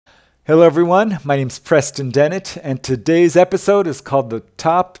Hello everyone, my name is Preston Dennett, and today's episode is called the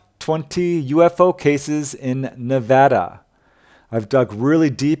Top 20 UFO Cases in Nevada. I've dug really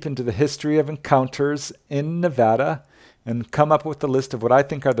deep into the history of encounters in Nevada and come up with a list of what I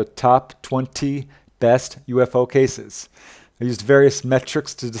think are the top 20 best UFO cases. I used various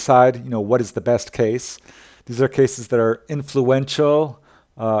metrics to decide, what is the best case. These are cases that are influential,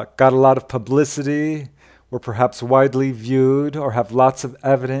 got a lot of publicity, were perhaps widely viewed, or have lots of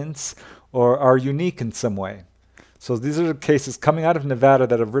evidence, or are unique in some way. So these are the cases coming out of Nevada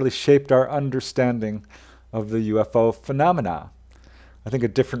that have really shaped our understanding of the UFO phenomena. I think a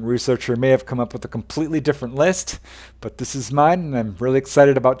different researcher may have come up with a completely different list, but this is mine, and I'm really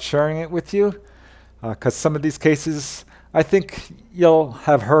excited about sharing it with you, because some of these cases I think you'll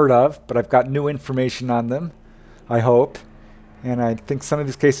have heard of, but I've got new information on them, I hope. And I think some of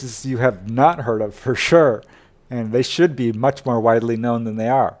these cases you have not heard of for sure, and they should be much more widely known than they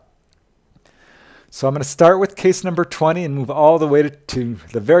are. So I'm going to start with case number 20 and move all the way to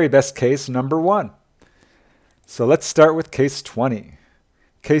the very best case, number 1. So let's start with case 20.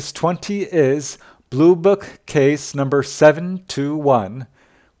 Case 20 is Blue Book case number 721,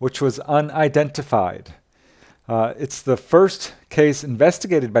 which was unidentified. It's the first case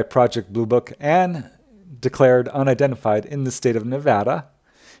investigated by Project Blue Book and declared unidentified in the state of Nevada,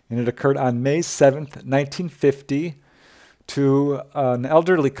 and it occurred on May 7th, 1950, to an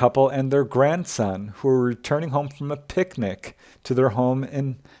elderly couple and their grandson who were returning home from a picnic to their home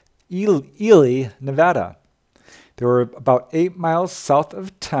in Ely, Nevada. They were about 8 miles south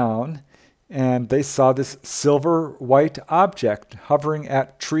of town, and they saw this silver-white object hovering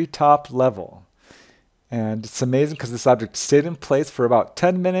at treetop level. And it's amazing because this object stayed in place for about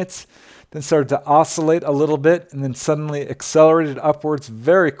 10 minutes, then started to oscillate a little bit, and then suddenly accelerated upwards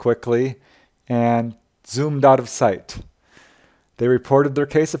very quickly and zoomed out of sight. They reported their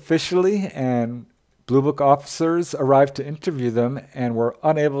case officially, and Blue Book officers arrived to interview them and were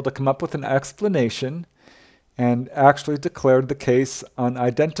unable to come up with an explanation and actually declared the case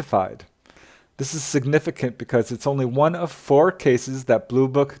unidentified. This is significant because it's only one of 4 cases that Blue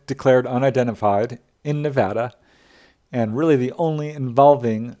Book declared unidentified in Nevada, and really the only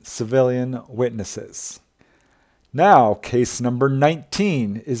involving civilian witnesses. Now, case number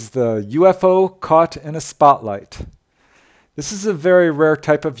 19 is the UFO caught in a spotlight. This is a very rare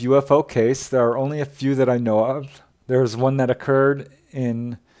type of UFO case. There are only a few that I know of. There's one that occurred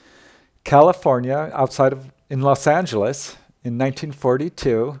in California, in Los Angeles, in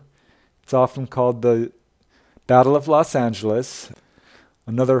 1942. It's often called the Battle of Los Angeles.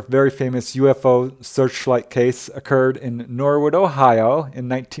 Another very famous UFO searchlight case occurred in Norwood, Ohio in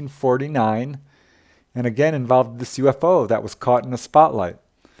 1949, and again involved this UFO that was caught in a spotlight.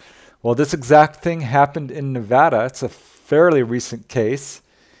 Well, this exact thing happened in Nevada. It's a fairly recent case.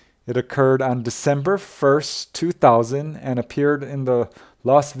 It occurred on December 1st, 2000, and appeared in the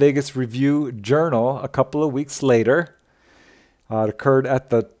Las Vegas Review-Journal a couple of weeks later. It occurred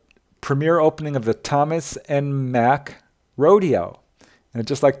at the premiere opening of the Thomas and Mack Rodeo. And I'd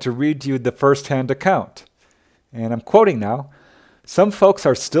just like to read you the first-hand account. And I'm quoting now. Some folks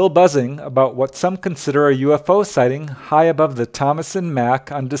are still buzzing about what some consider a UFO sighting high above the Thomas and Mack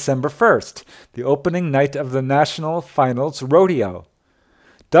on December 1st, the opening night of the National Finals Rodeo.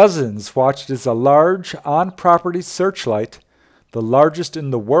 Dozens watched as a large on-property searchlight, the largest in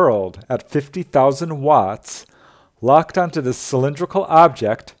the world at 50,000 watts, locked onto the cylindrical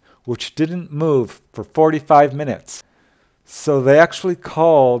object, which didn't move for 45 minutes. So they actually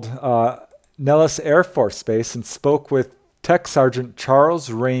called Nellis Air Force Base and spoke with Tech Sergeant Charles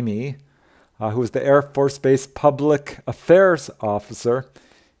Ramey, who was the Air Force Base Public Affairs Officer,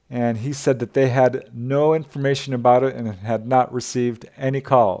 and he said that they had no information about it and had not received any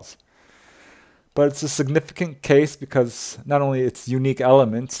calls. But it's a significant case because not only its unique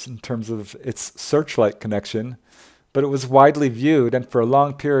elements in terms of its searchlight connection, but it was widely viewed and for a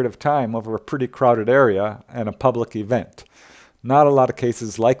long period of time over a pretty crowded area and a public event. Not a lot of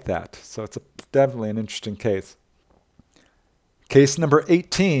cases like that, so it's definitely an interesting case. Case number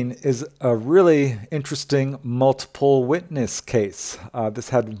 18 is a really interesting multiple witness case. This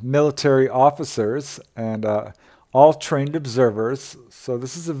had military officers and all trained observers, so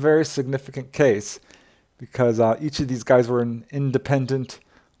this is a very significant case because each of these guys were in independent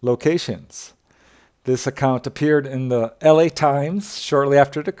locations. This account appeared in the LA Times shortly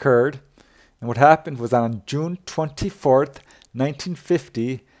after it occurred, and what happened was on June 24th,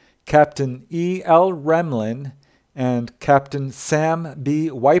 1950, Captain E.L. Remlin and Captain Sam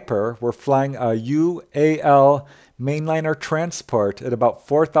B. Wiper were flying a UAL mainliner transport at about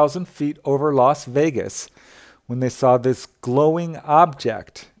 4,000 feet over Las Vegas when they saw this glowing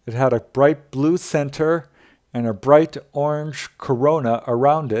object It had a bright blue center and a bright orange corona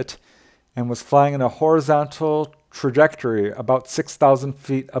around it, and was flying in a horizontal trajectory about 6,000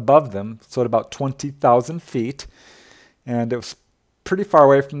 feet above them, so at about 20,000 feet. And it was pretty far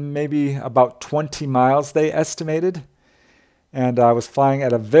away, from maybe about 20 miles, they estimated. And I was flying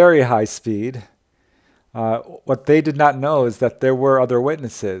at a very high speed. What they did not know is that there were other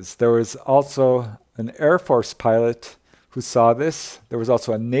witnesses. There was also an Air Force pilot who saw this. There was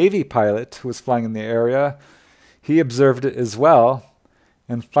also a Navy pilot who was flying in the area. He observed it as well.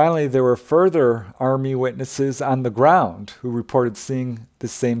 And finally, there were further Army witnesses on the ground who reported seeing the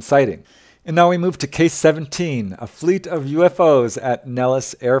same sighting. And now we move to Case 17, a fleet of UFOs at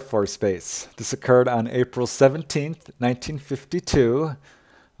Nellis Air Force Base. This occurred on April 17th, 1952,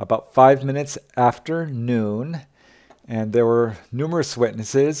 about 5 minutes after noon. And there were numerous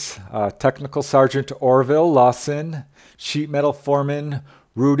witnesses: Technical Sergeant Orville Lawson, Sheet Metal Foreman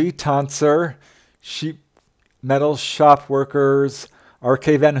Rudy Tonser, Sheet Metal Shop Workers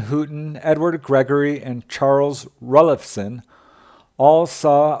R.K. Van Houten, Edward Gregory, and Charles Rullifson all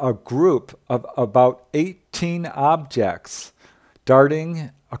saw a group of about 18 objects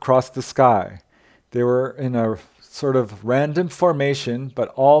darting across the sky. They were in a sort of random formation, but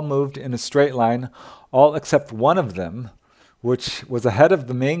all moved in a straight line, all except one of them, which was ahead of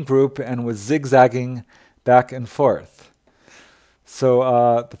the main group and was zigzagging back and forth.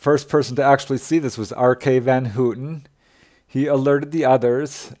 So the first person to actually see this was R.K. Van Houten. He alerted the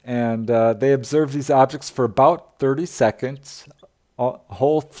others, and they observed these objects for about 30 seconds, a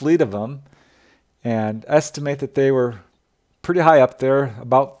whole fleet of them, and estimate that they were pretty high up there,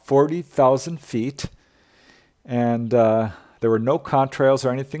 about 40,000 feet. And there were no contrails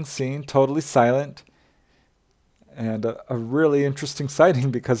or anything seen, totally silent. And a really interesting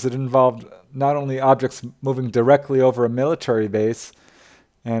sighting, because it involved not only objects moving directly over a military base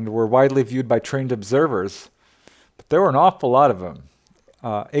and were widely viewed by trained observers, but there were an awful lot of them,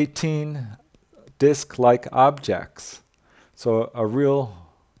 18 disc-like objects. So a real,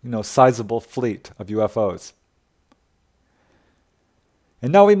 sizable fleet of UFOs.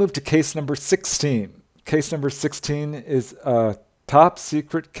 And now we move to case number 16. Case number 16 is a top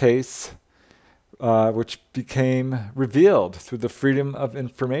secret case which became revealed through the Freedom of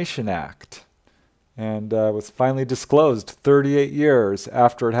Information Act and was finally disclosed 38 years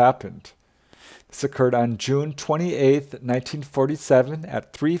after it happened. This occurred on June 28th, 1947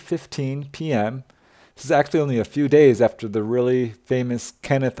 at 3:15 p.m. This is actually only a few days after the really famous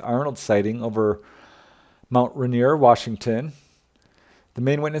Kenneth Arnold sighting over Mount Rainier, Washington. The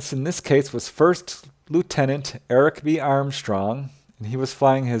main witness in this case was First Lieutenant Eric B. Armstrong, and he was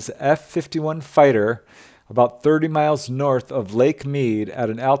flying his F-51 fighter about 30 miles north of Lake Mead at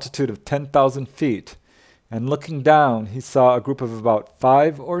an altitude of 10,000 feet. And looking down, he saw a group of about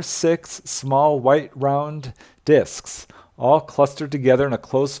 5 or 6 small white round discs, all clustered together in a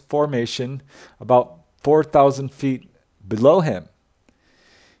close formation about 4,000 feet below him.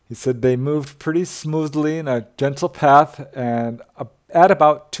 He said they moved pretty smoothly in a gentle path and at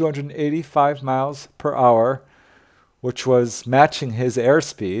about 285 miles per hour, which was matching his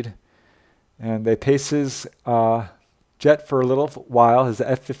airspeed. And they paced his jet for a little while, his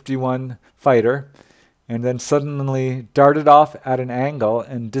F-51 fighter, and then suddenly darted off at an angle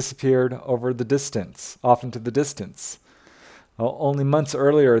and disappeared over the distance, off into the distance. Well, only months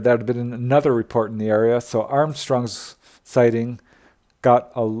earlier, there had been another report in the area, so Armstrong's sighting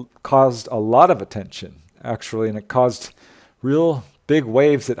caused a lot of attention, actually, and it caused real big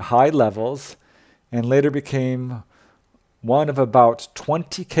waves at high levels, and later became one of about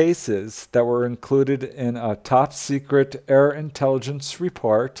 20 cases that were included in a top secret air intelligence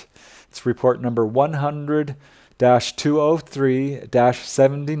report. It's report number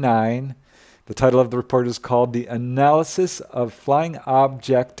 100-203-79. The title of the report is called The Analysis of Flying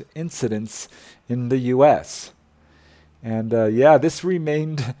Object Incidents in the U.S. And this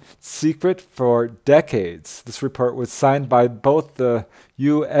remained secret for decades. This report was signed by both the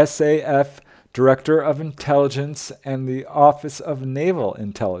USAF Director of Intelligence and the Office of Naval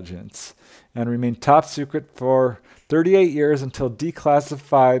Intelligence, and remained top secret for 38 years until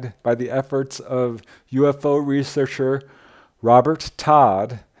declassified by the efforts of UFO researcher Robert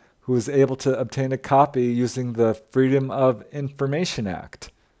Todd, who was able to obtain a copy using the Freedom of Information Act.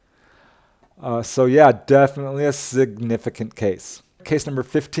 Definitely a significant case. Case number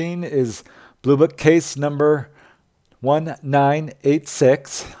 15 is Blue Book case number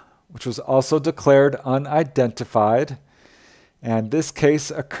 1986, which was also declared unidentified. And this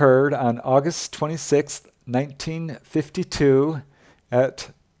case occurred on August 26, 1952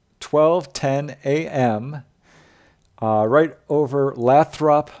 at 12:10 a.m. right over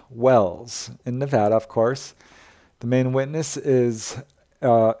Lathrop Wells in Nevada, of course. The main witness is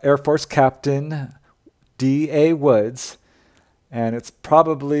Air Force Captain D.A. Woods, and it's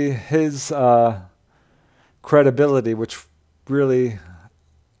probably his credibility which really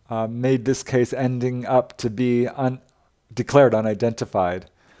made this case ending up to be declared unidentified.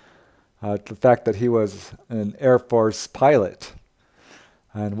 The fact that he was an Air Force pilot.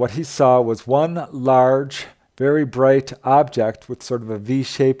 And what he saw was one large, very bright object with sort of a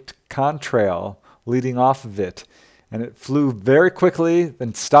V-shaped contrail leading off of it. And it flew very quickly,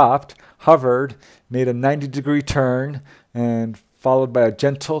 then stopped, hovered, made a 90-degree turn, and followed by a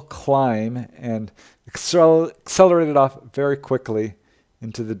gentle climb, and accelerated off very quickly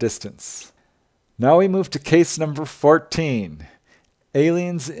into the distance. Now we move to case number 14,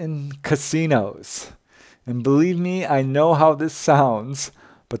 aliens in casinos. And believe me, I know how this sounds,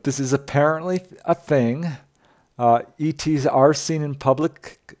 but this is apparently a thing. ETs are seen in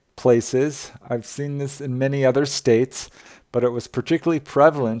public places. I've seen this in many other states, but it was particularly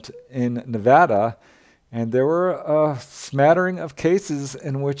prevalent in Nevada. And there were a smattering of cases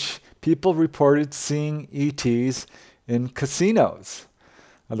in which people reported seeing ETs in casinos.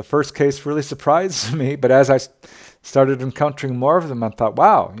 The first case really surprised me, but as I started encountering more of them, I thought,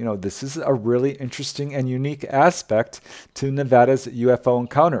 wow, this is a really interesting and unique aspect to Nevada's UFO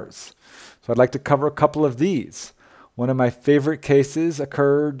encounters. So I'd like to cover a couple of these. One of my favorite cases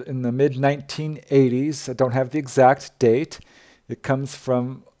occurred in the mid-1980s. I don't have the exact date. It comes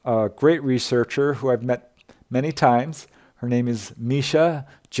from a great researcher who I've met many times. Her name is Misha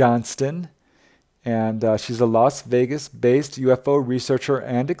Johnston, and she's a Las Vegas-based UFO researcher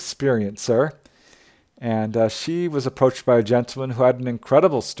and experiencer. And she was approached by a gentleman who had an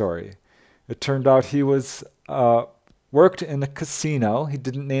incredible story. It turned out he was worked in a casino. He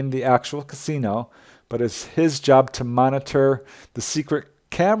didn't name the actual casino, but it's his job to monitor the secret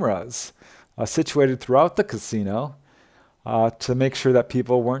cameras situated throughout the casino to make sure that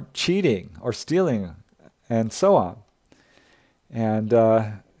people weren't cheating or stealing and so on. And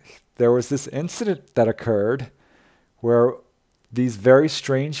there was this incident that occurred where these very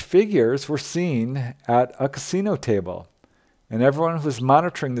strange figures were seen at a casino table. And everyone who was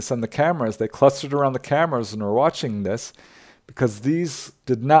monitoring this on the cameras, they clustered around the cameras and were watching this because these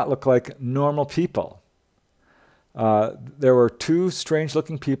did not look like normal people. There were two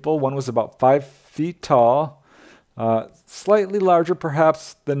strange-looking people. One was about 5 feet tall, slightly larger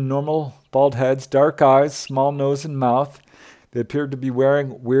perhaps than normal bald heads, dark eyes, small nose and mouth. They appeared to be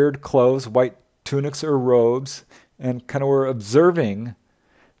wearing weird clothes, white tunics or robes, and kind of were observing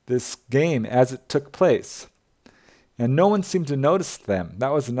this game as it took place. And no one seemed to notice them.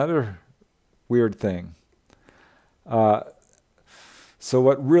 That was another weird thing. So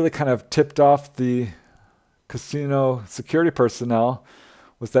what really kind of tipped off the casino security personnel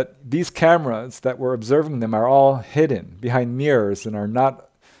was that these cameras that were observing them are all hidden behind mirrors and are not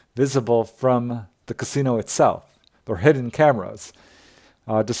visible from the casino itself. They're hidden cameras.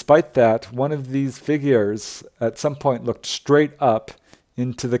 Despite that, one of these figures at some point looked straight up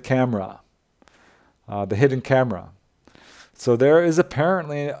into the camera, the hidden camera. So there is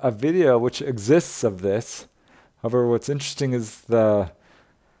apparently a video which exists of this. However, what's interesting is the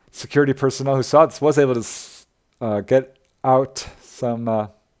security personnel who saw this was able to get out some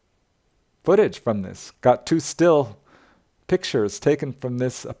footage from this, got 2 still pictures taken from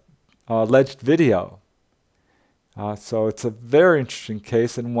this alleged video. So it's a very interesting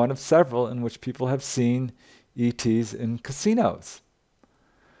case and one of several in which people have seen ETs in casinos.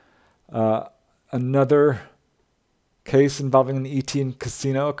 Another case involving an ET in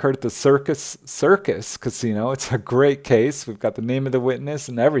casino occurred at the Circus Casino. It's a great case. We've got the name of the witness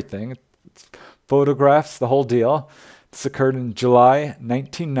and everything. It's photographs, the whole deal. This occurred in July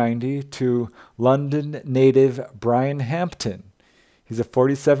 1990 to London native Brian Hampton. He's a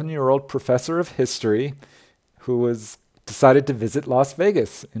 47-year-old professor of history who was decided to visit Las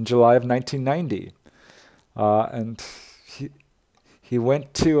Vegas in July of 1990. And he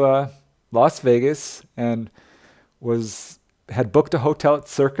went to Las Vegas and had booked a hotel at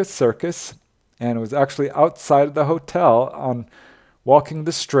Circus and was actually outside of the hotel on walking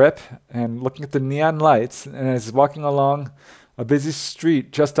the strip and looking at the neon lights. And as he's walking along a busy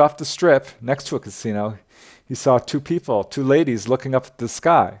street just off the strip next to a casino, he saw 2 ladies looking up at the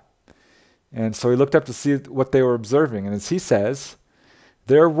sky. And so he looked up to see what they were observing. And as he says,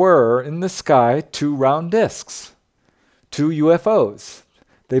 there were in the sky 2 round discs, 2 UFOs.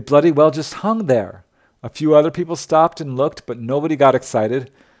 They bloody well just hung there. A few other people stopped and looked, but nobody got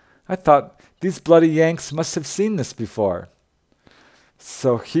excited. I thought, these bloody Yanks must have seen this before.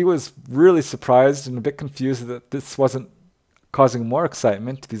 So he was really surprised and a bit confused that this wasn't causing more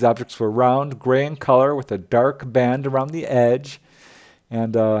excitement. These objects were round, gray in color with a dark band around the edge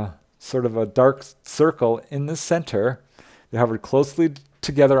and sort of a dark circle in the center. They hovered closely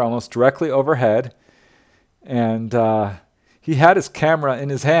together, almost directly overhead. And he had his camera in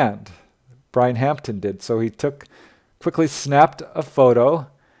his hand. Brian Hampton did. So he quickly snapped a photo.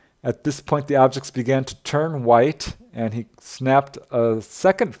 At this point, the objects began to turn white, and he snapped a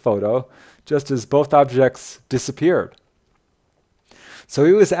second photo just as both objects disappeared. So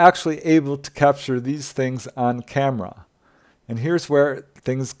he was actually able to capture these things on camera. And here's where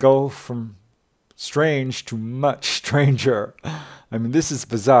things go from strange to much stranger. I mean, this is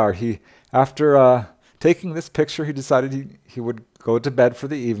bizarre. After taking this picture, he decided he would go to bed for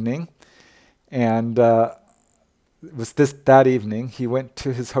the evening. And it was that evening, he went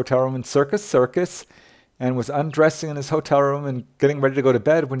to his hotel room in Circus and was undressing in his hotel room and getting ready to go to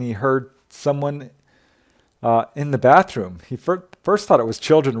bed when he heard someone in the bathroom. He first thought it was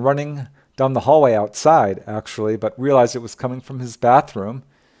children running down the hallway outside, actually, but realized it was coming from his bathroom.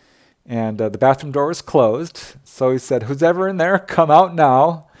 And the bathroom door was closed. So he said, "Who's ever in there, come out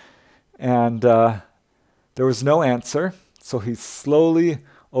now." And there was no answer. So he slowly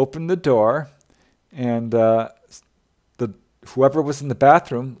opened the door, and whoever was in the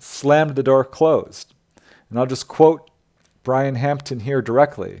bathroom slammed the door closed. And I'll just quote Brian Hampton here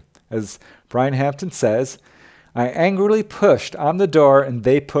directly. As Brian Hampton says, "I angrily pushed on the door and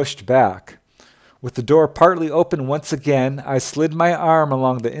they pushed back. With the door partly open once again, I slid my arm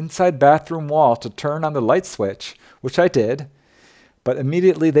along the inside bathroom wall to turn on the light switch, which I did, but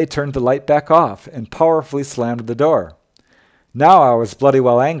immediately they turned the light back off and powerfully slammed the door. Now I was bloody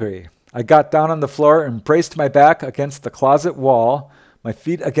well angry. I got down on the floor and braced my back against the closet wall, my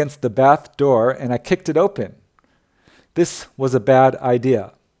feet against the bath door, and I kicked it open. This was a bad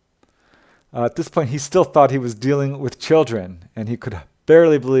idea." At this point, he still thought he was dealing with children, and he could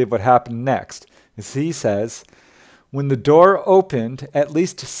barely believe what happened next. As he says, "When the door opened, at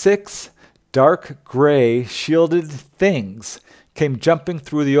least 6 dark gray shielded things came jumping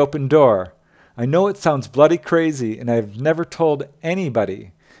through the open door. I know it sounds bloody crazy, and I've never told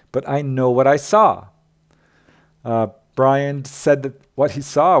anybody, but I know what I saw." Brian said that what he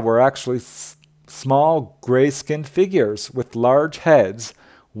saw were actually small gray-skinned figures with large heads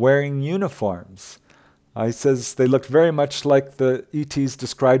wearing uniforms. He says they looked very much like the ETs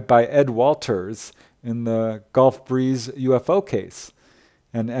described by Ed Walters in the Gulf Breeze UFO case.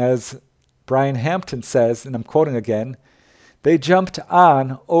 And as Brian Hampton says, and I'm quoting again, "They jumped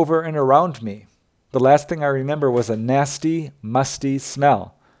on, over, and around me. The last thing I remember was a nasty, musty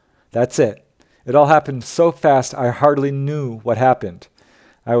smell. That's it. It all happened so fast I hardly knew what happened.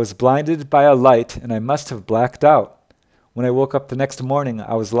 I was blinded by a light and I must have blacked out. When I woke up the next morning,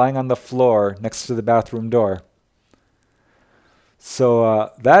 I was lying on the floor next to the bathroom door."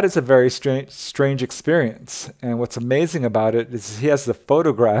 So that is a very strange experience. And what's amazing about it is he has the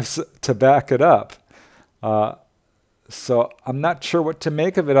photographs to back it up. So I'm not sure what to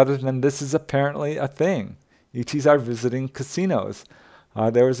make of it other than this is apparently a thing. ETs are visiting casinos.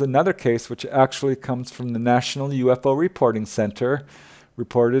 There was another case which actually comes from the National UFO Reporting Center,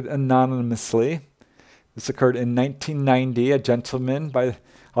 reported anonymously. This occurred in 1990. A gentleman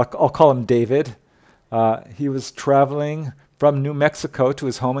I'll call him David. He was traveling from New Mexico to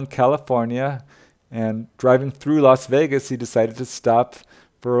his home in California, and driving through Las Vegas, he decided to stop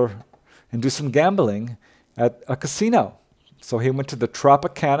and do some gambling at a casino. So he went to the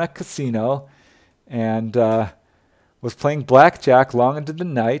Tropicana Casino and was playing blackjack long into the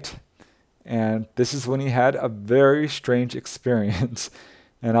night. And this is when he had a very strange experience.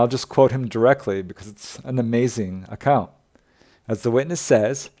 And I'll just quote him directly because it's an amazing account. As the witness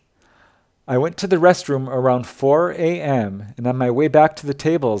says, "I went to the restroom around 4 a.m. and on my way back to the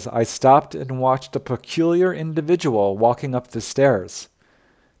tables, I stopped and watched a peculiar individual walking up the stairs.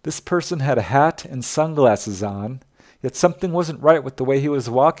 This person had a hat and sunglasses on, yet something wasn't right with the way he was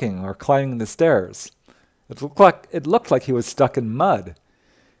walking or climbing the stairs. It looked like he was stuck in mud.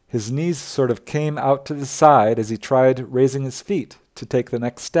 His knees sort of came out to the side as he tried raising his feet to take the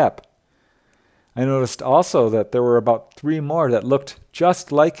next step. I noticed also that there were about 3 more that looked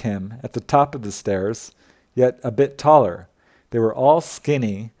just like him at the top of the stairs, yet a bit taller. They were all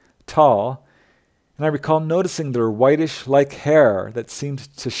skinny, tall, and I recall noticing their whitish-like hair that seemed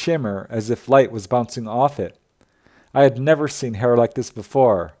to shimmer as if light was bouncing off it. I had never seen hair like this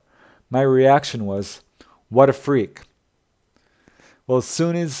before. My reaction was, 'What a freak.'" Well, as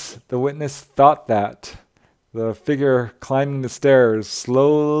soon as the witness thought that, the figure climbing the stairs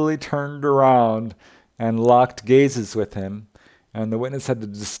slowly turned around and locked gazes with him, and the witness had the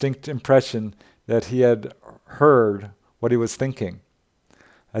distinct impression that he had heard what he was thinking,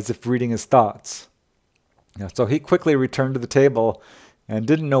 as if reading his thoughts. So he quickly returned to the table and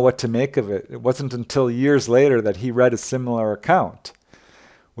didn't know what to make of it. It wasn't until years later that he read a similar account,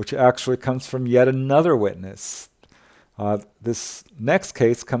 which actually comes from yet another witness. This next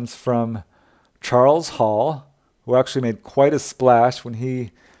case comes from Charles Hall, who actually made quite a splash when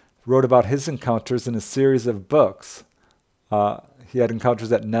he wrote about his encounters in a series of books. He had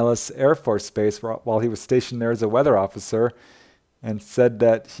encounters at Nellis Air Force Base while he was stationed there as a weather officer, and said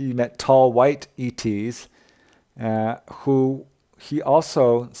that he met tall white ETs who he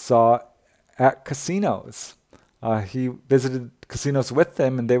also saw at casinos. He visited casinos with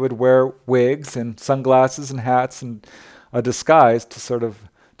them, and they would wear wigs and sunglasses and hats and a disguise to sort of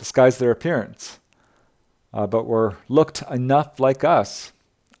disguise their appearance, but were looked enough like us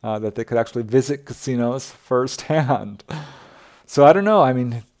that they could actually visit casinos firsthand. So I don't know. I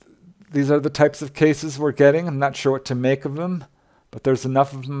mean, these are the types of cases we're getting. I'm not sure what to make of them, but there's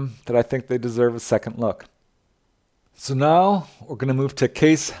enough of them that I think they deserve a second look. So now we're going to move to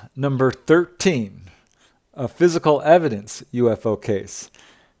case number 13, a physical evidence UFO case.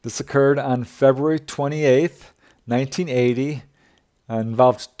 This occurred on February 28th, 1980,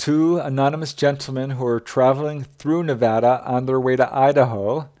 involved two anonymous gentlemen who were traveling through Nevada on their way to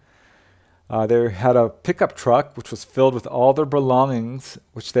Idaho. They had a pickup truck which was filled with all their belongings,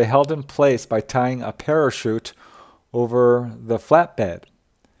 which they held in place by tying a parachute over the flatbed.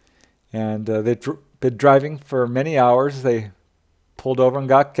 And they'd been driving for many hours. They pulled over and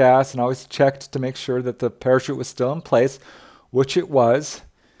got gas and always checked to make sure that the parachute was still in place, which it was.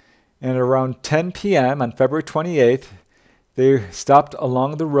 And around 10 p.m. on February 28th, they stopped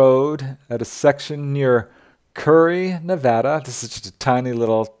along the road at a section near Curry, Nevada. This is just a tiny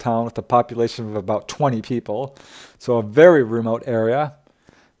little town with a population of about 20 people, so a very remote area.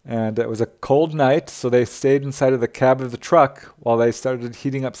 And it was a cold night, so they stayed inside of the cab of the truck while they started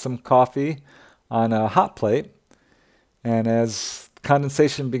heating up some coffee on a hot plate. And as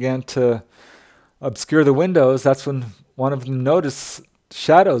condensation began to obscure the windows, that's when one of them noticed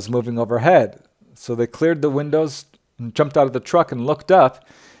shadows moving overhead. So they cleared the windows and jumped out of the truck and looked up,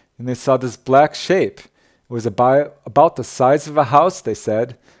 and they saw this black shape. It was about the size of a house, they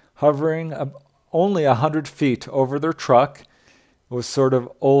said, hovering only 100 feet over their truck. It was sort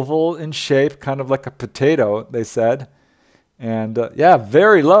of oval in shape, kind of like a potato, they said. And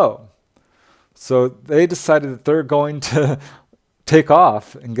very low. So they decided that they're going to take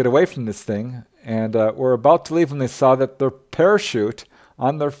off and get away from this thing. And were about to leave when they saw that their parachute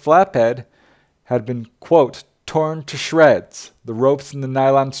on their flatbed had been, quote, torn to shreds. The ropes and the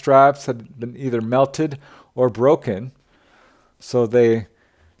nylon straps had been either melted or broken. So they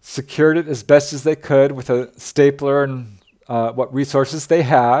secured it as best as they could with a stapler and what resources they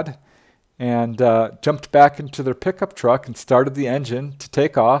had, and jumped back into their pickup truck and started the engine to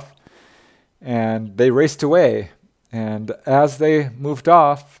take off. And they raced away. And as they moved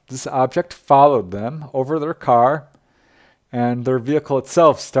off, this object followed them over their car, and their vehicle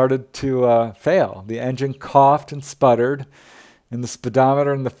itself started to fail. The engine coughed and sputtered, and the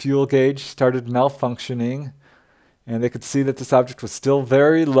speedometer and the fuel gauge started malfunctioning, and they could see that this object was still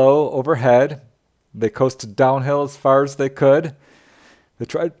very low overhead. They coasted downhill as far as they could.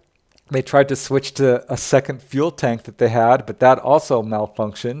 They tried to switch to a second fuel tank that they had, but that also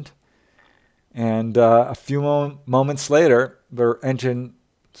malfunctioned. And a few moments later, their engine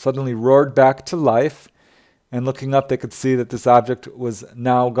suddenly roared back to life, and looking up, they could see that this object was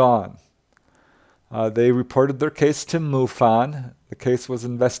now gone. They reported their case to MUFON. The case was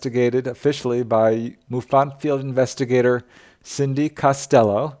investigated officially by MUFON field investigator Cindy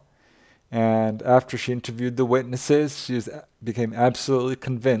Costello. And after she interviewed the witnesses, she became absolutely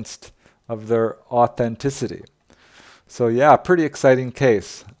convinced of their authenticity. So yeah, pretty exciting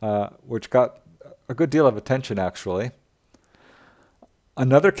case, which got a good deal of attention, actually.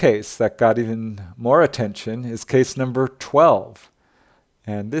 Another case that got even more attention is case number 12.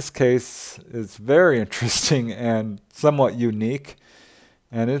 And this case is very interesting and somewhat unique.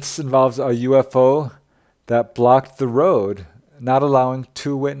 And this involves a UFO that blocked the road, not allowing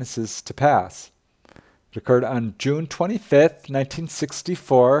two witnesses to pass. It occurred on June 25th,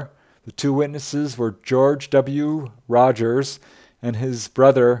 1964. The two witnesses were George W. Rogers and his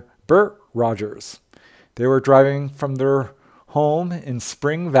brother Bert Rogers. They were driving from their home in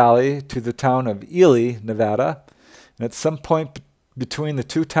Spring Valley to the town of Ely, Nevada. And at some point between the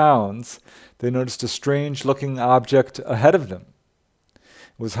two towns, they noticed a strange-looking object ahead of them. It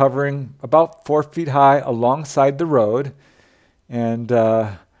was hovering about 4 feet high alongside the road, and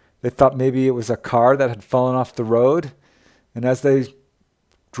they thought maybe it was a car that had fallen off the road. And as they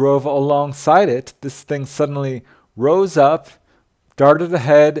drove alongside it, this thing suddenly rose up, darted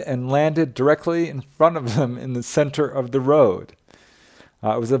ahead, and landed directly in front of them in the center of the road.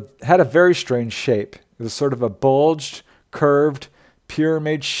 Had a very strange shape. It was sort of a bulged, curved,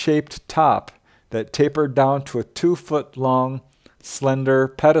 pyramid-shaped top that tapered down to a 2-foot long, slender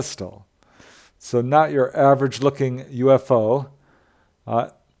pedestal. So not your average-looking UFO.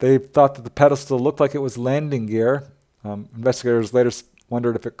 They thought that the pedestal looked like it was landing gear. Investigators later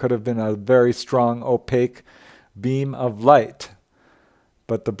wondered if it could have been a very strong, opaque beam of light.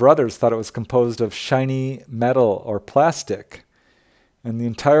 But the brothers thought it was composed of shiny metal or plastic. And the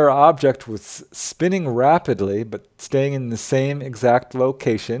entire object was spinning rapidly, but staying in the same exact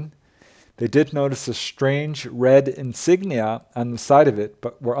location. They did notice a strange red insignia on the side of it,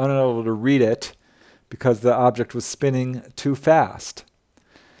 but were unable to read it because the object was spinning too fast.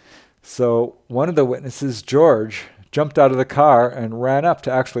 So one of the witnesses, George, jumped out of the car and ran up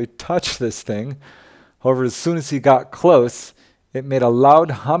to actually touch this thing. However, as soon as he got close, it made a loud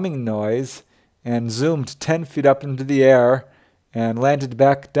humming noise and zoomed 10 feet up into the air and landed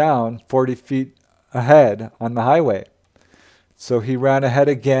back down 40 feet ahead on the highway. So he ran ahead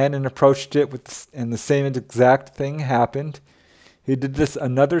again and approached it, and the same exact thing happened. He did this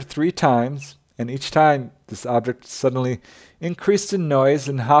another 3 times, and each time this object suddenly increased in noise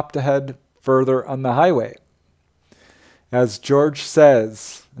and hopped ahead further on the highway. As George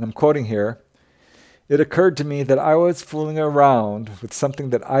says, and I'm quoting here, "It occurred to me that I was fooling around with something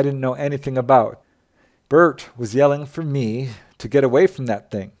that I didn't know anything about. Bert was yelling for me to get away from that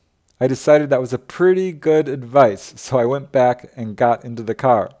thing. I decided that was a pretty good advice, so I went back and got into the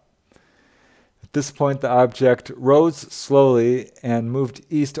car." At this point, the object rose slowly and moved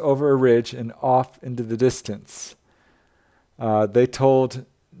east over a ridge and off into the distance. They told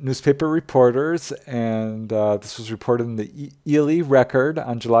newspaper reporters, and this was reported in the Ely Record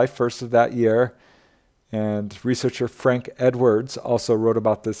on July 1st of that year. And researcher Frank Edwards also wrote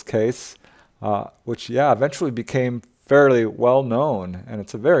about this case, which, eventually became fairly well known, and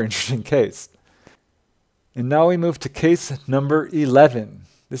it's a very interesting case. And now we move to case number 11.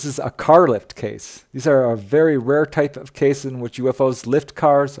 This is a car lift case. These are a very rare type of case in which UFOs lift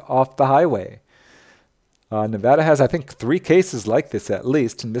cars off the highway. Nevada has, I think, 3 cases like this at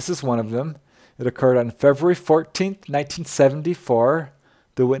least, and this is one of them. It occurred on February 14th, 1974.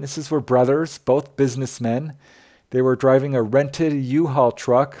 The witnesses were brothers, both businessmen. They were driving a rented U-Haul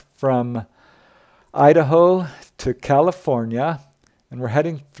truck from Idaho to California, and were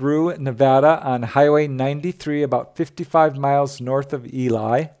heading through Nevada on Highway 93, about 55 miles north of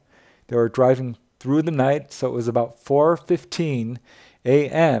Ely. They were driving through the night, so it was about 4:15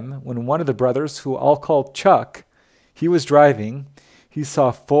 a.m. when one of the brothers, who I'll call Chuck, he was driving. He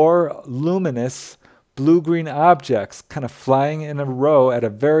saw 4 luminous blue-green objects kind of flying in a row at a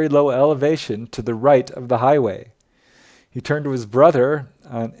very low elevation to the right of the highway. He turned to his brother,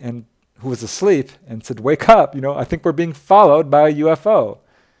 and who was asleep, and said, "Wake up, I think we're being followed by a UFO."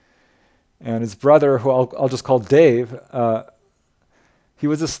 And his brother, who I'll just call Dave, he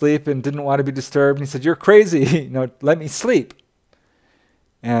was asleep and didn't want to be disturbed. And he said, "You're crazy, let me sleep."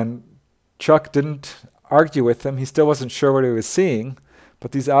 And Chuck didn't argue with him. He still wasn't sure what he was seeing,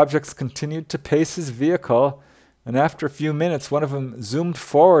 but these objects continued to pace his vehicle, and after a few minutes, one of them zoomed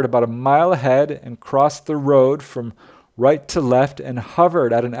forward about a mile ahead and crossed the road from right to left and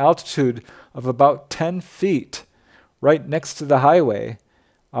hovered at an altitude of about 10 feet right next to the highway,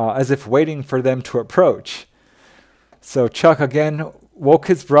 as if waiting for them to approach. So Chuck again woke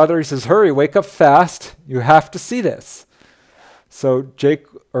his brother. He says, "Hurry, wake up fast. You have to see this." So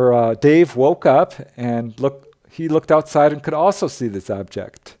Dave woke up and he looked outside and could also see this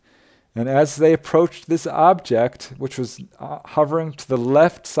object. And as they approached this object, which was hovering to the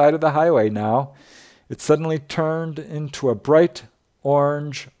left side of the highway now, it suddenly turned into a bright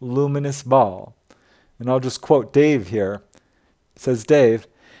orange luminous ball. And I'll just quote Dave here. It says, Dave,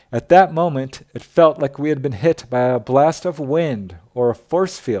 "At that moment, it felt like we had been hit by a blast of wind or a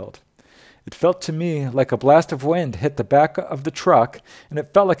force field. It felt to me like a blast of wind hit the back of the truck, and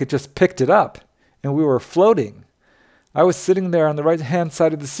it felt like it just picked it up, and we were floating. I was sitting there on the right-hand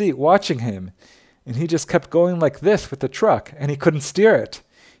side of the seat watching him, and he just kept going like this with the truck, and he couldn't steer it.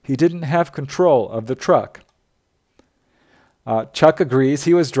 He didn't have control of the truck." Chuck agrees.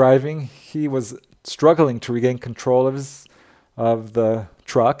 He was driving. He was struggling to regain control of the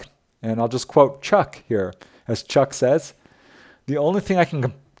truck. And I'll just quote Chuck here. As Chuck says, "The only thing I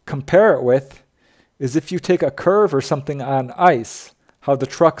can compare it with is if you take a curve or something on ice, how the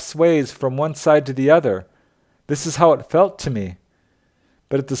truck sways from one side to the other. This is how it felt to me.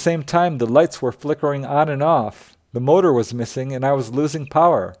 But at the same time, the lights were flickering on and off. The motor was missing and I was losing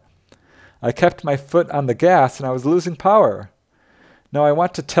power. I kept my foot on the gas and I was losing power. Now I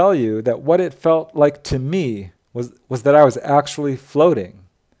want to tell you that what it felt like to me was that I was actually floating.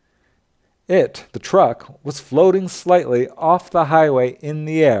 The truck, was floating slightly off the highway in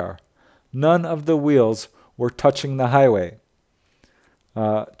the air. None of the wheels were touching the highway.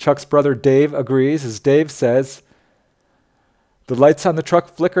 Chuck's brother Dave agrees, as Dave says, the lights on the truck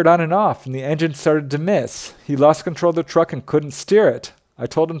flickered on and off, and the engine started to miss. He lost control of the truck and couldn't steer it. I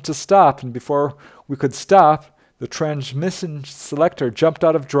told him to stop, and before we could stop, the transmission selector jumped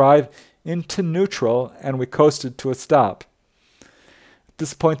out of drive into neutral, and we coasted to a stop. At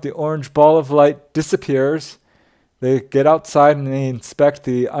this point, the orange ball of light disappears. They get outside and they inspect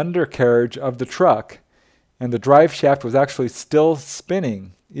the undercarriage of the truck, and the drive shaft was actually still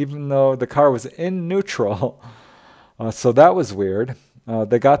spinning, even though the car was in neutral. So that was weird.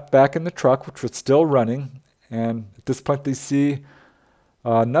 They got back in the truck, which was still running, and at this point they see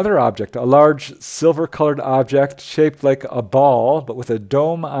another object, a large silver-colored object shaped like a ball, but with a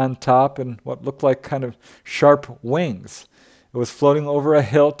dome on top and what looked like kind of sharp wings. It was floating over a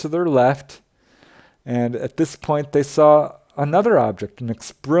hill to their left, and at this point they saw another object, an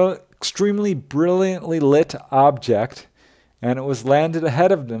extremely brilliantly lit object, and it was landed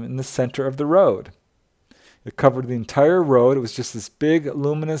ahead of them in the center of the road. It covered the entire road. It was just this big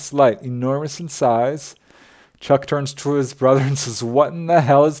luminous light, enormous in size. Chuck turns to his brother and says, "What in the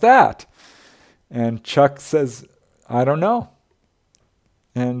hell is that?" And Chuck says, "I don't know."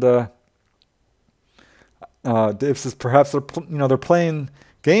 And Dave says, "Perhaps they're playing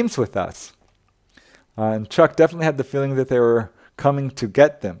games with us." And Chuck definitely had the feeling that they were coming to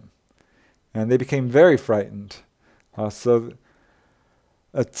get them, and they became very frightened. So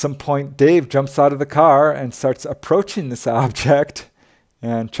at some point, Dave jumps out of the car and starts approaching this object,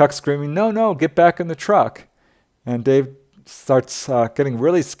 and Chuck's screaming, "No, no, get back in the truck." And Dave starts getting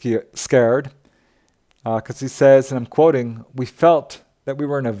really scared because he says, and I'm quoting, "We felt that we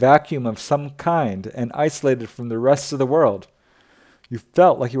were in a vacuum of some kind and isolated from the rest of the world. You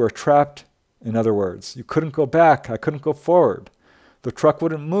felt like you were trapped, in other words. You couldn't go back. I couldn't go forward. The truck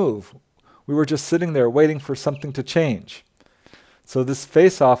wouldn't move. We were just sitting there waiting for something to change." So this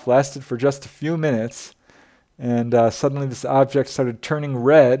face-off lasted for just a few minutes, and suddenly this object started turning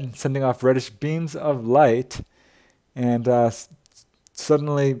red, sending off reddish beams of light, and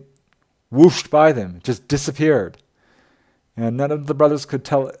suddenly whooshed by them. It just disappeared. And none of the brothers could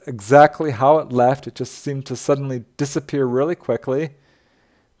tell exactly how it left. It just seemed to suddenly disappear really quickly.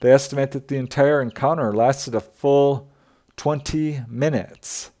 They estimate that the entire encounter lasted a full 20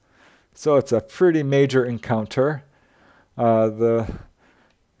 minutes. So it's a pretty major encounter. The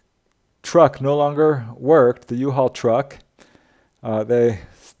truck no longer worked, the U-Haul truck. They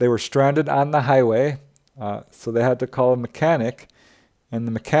were stranded on the highway, so they had to call a mechanic, and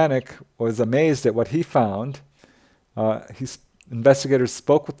the mechanic was amazed at what he found. Investigators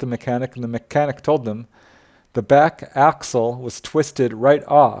spoke with the mechanic, and the mechanic told them the back axle was twisted right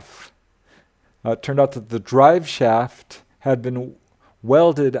off. It turned out that the drive shaft had been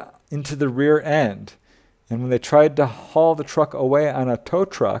welded into the rear end. And when they tried to haul the truck away on a tow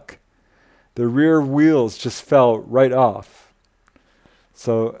truck, the rear wheels just fell right off.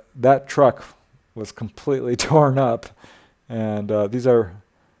 So that truck was completely torn up. And these are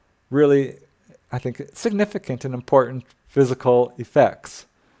really, I think, significant and important physical effects.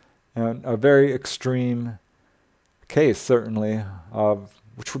 And a very extreme case, certainly, of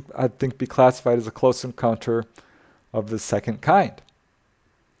which would, I think, be classified as a close encounter of the second kind.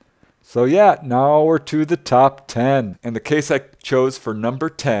 So yeah, now we're to the top 10. And the case I chose for number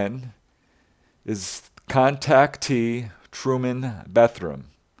 10 is contactee Truman Bethram.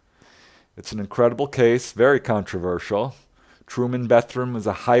 It's an incredible case, very controversial. Truman Bethram was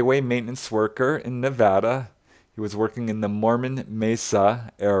a highway maintenance worker in Nevada. He was working in the Mormon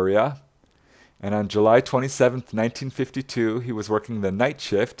Mesa area. And on July 27th, 1952, he was working the night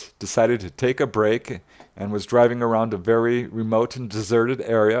shift, decided to take a break, and was driving around a very remote and deserted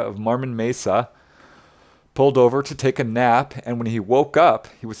area of Mormon Mesa, pulled over to take a nap, and when he woke up,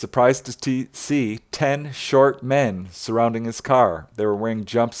 he was surprised to see 10 short men surrounding his car. They were wearing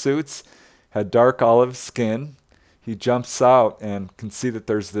jumpsuits, had dark olive skin. He jumps out and can see that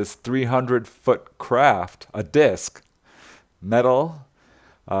there's this 300-foot craft, a disc, metal,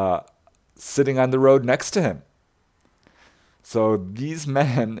 sitting on the road next to him. So these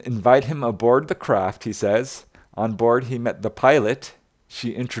men invite him aboard the craft, he says. On board, he met the pilot.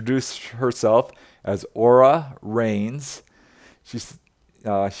 She introduced herself as Ora Raines.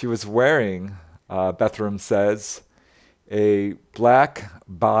 She was wearing, Bethram says, a black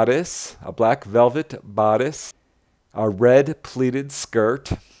bodice, a black velvet bodice, a red pleated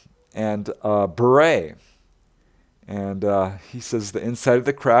skirt, and a beret. And he says the inside of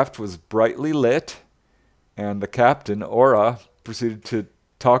the craft was brightly lit, and the captain, Aura, proceeded to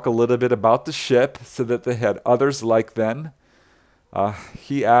talk a little bit about the ship, said that they had others like them.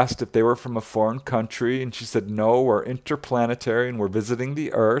 He asked if they were from a foreign country, and she said, no, we're interplanetary and we're visiting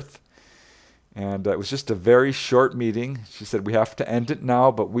the Earth. And it was just a very short meeting. She said, we have to end it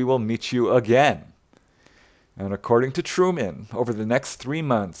now, but we will meet you again. And according to Truman, over the next 3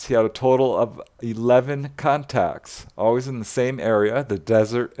 months, he had a total of 11 contacts, always in the same area, the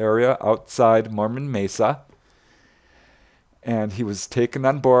desert area outside Mormon Mesa. And he was taken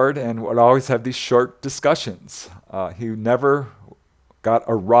on board and would always have these short discussions. He never got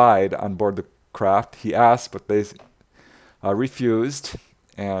a ride on board the craft. He asked, but they refused,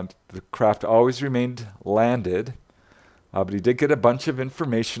 and the craft always remained landed. But he did get a bunch of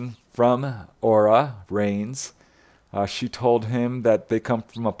information from Aura Raines. She told him that they come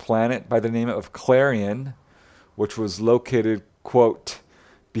from a planet by the name of Clarion, which was located, quote,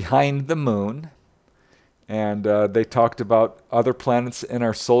 behind the moon. And they talked about other planets in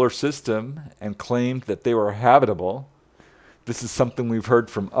our solar system and claimed that they were habitable. This is something we've heard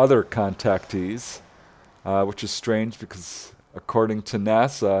from other contactees, which is strange because according to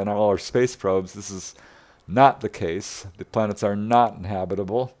NASA and all our space probes, this is not the case. The planets are not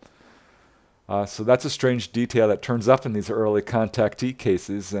inhabitable. So that's a strange detail that turns up in these early contactee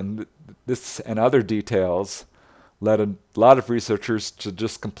cases, and this and other details led a lot of researchers to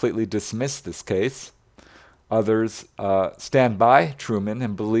just completely dismiss this case. Others stand by Truman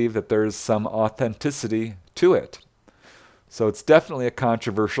and believe that there is some authenticity to it. So it's definitely a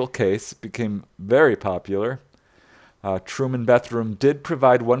controversial case. It became very popular. Truman Bethlehem did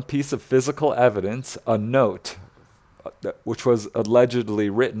provide one piece of physical evidence, a note, which was allegedly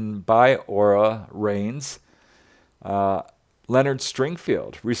written by Aura Raines. Researcher Leonard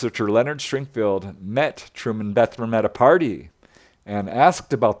Stringfield met Truman Bethlehem at a party and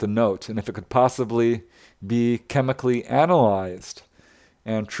asked about the note and if it could possibly be chemically analyzed.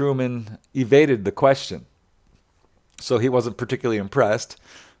 And Truman evaded the question. So he wasn't particularly impressed,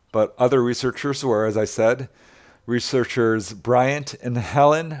 but other researchers were, as I said. Researchers Bryant and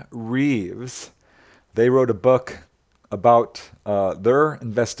Helen Reeves, they wrote a book about their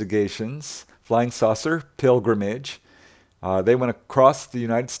investigations, flying saucer pilgrimage. They went across the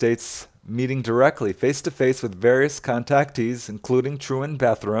United States, meeting directly, face-to-face with various contactees, including Truman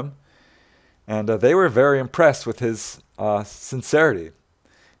Bethlehem, and they were very impressed with his sincerity.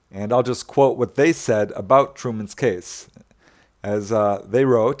 And I'll just quote what they said about Truman's case. As they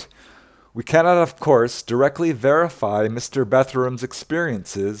wrote, "We cannot, of course, directly verify Mr. Bethlehem's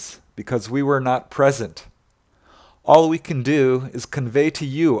experiences because we were not present. All we can do is convey to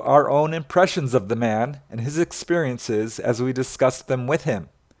you our own impressions of the man and his experiences as we discussed them with him.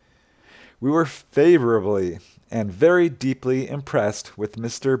 We were favorably and very deeply impressed with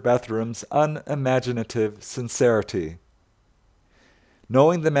Mr. Bethlehem's unimaginative sincerity.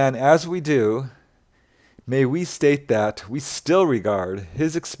 Knowing the man as we do, may we state that we still regard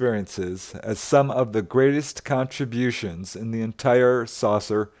his experiences as some of the greatest contributions in the entire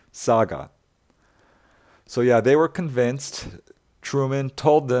saucer saga." So yeah, they were convinced. Truman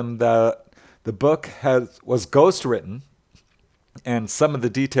told them that the book was ghostwritten and some of the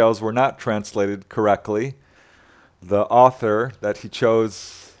details were not translated correctly. The author that he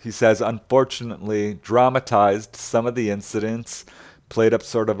chose, he says, unfortunately dramatized some of the incidents, played up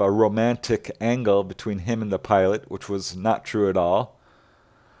sort of a romantic angle between him and the pilot, which was not true at all.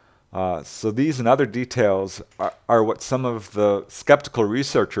 So these and other details are what some of the skeptical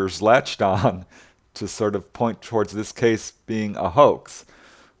researchers latched on to sort of point towards this case being a hoax,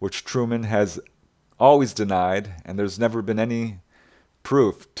 which Truman has always denied, and there's never been any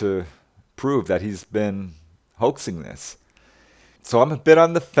proof to prove that he's been hoaxing this. So I'm a bit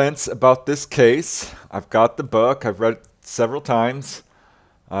on the fence about this case. I've got the book. I've read it several times.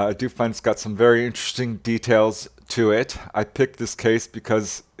 I do find it's got some very interesting details to it. I picked this case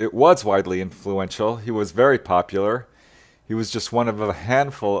because it was widely influential. He was very popular. He was just one of a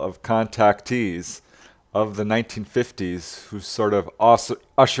handful of contactees of the 1950s who sort of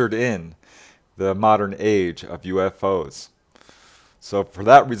ushered in the modern age of UFOs. So for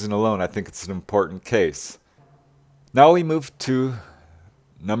that reason alone, I think it's an important case. Now we move to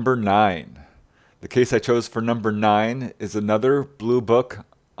number 9. The case I chose for number 9 is another Blue Book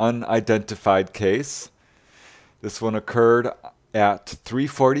unidentified case. This one occurred at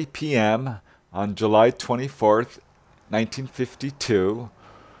 3:40 p.m. on July 24th, 1952,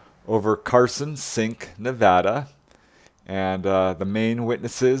 over Carson Sink, Nevada. And the main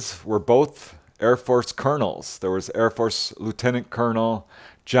witnesses were both Air Force colonels. There was Air Force Lieutenant Colonel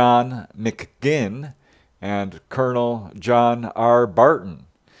John McGinn and Colonel John R. Barton.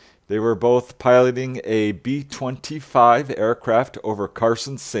 They were both piloting a B-25 aircraft over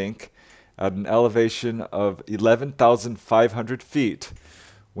Carson Sink at an elevation of 11,500 feet,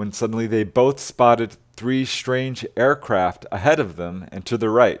 when suddenly they both spotted three strange aircraft ahead of them and to the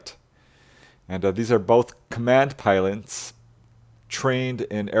right. And these are both command pilots trained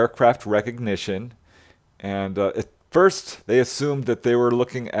in aircraft recognition. And at first, they assumed that they were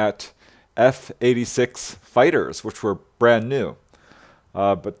looking at F-86 fighters, which were brand new.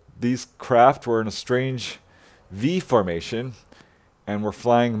 But these craft were in a strange V formation and were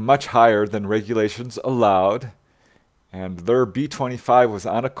flying much higher than regulations allowed. And their B-25 was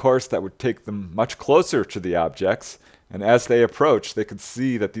on a course that would take them much closer to the objects. And as they approached, they could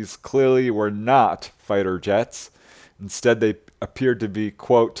see that these clearly were not fighter jets. Instead, they appeared to be,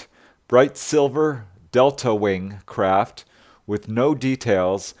 quote, bright silver delta wing craft with no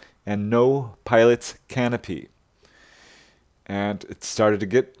details and no pilot's canopy. And it started to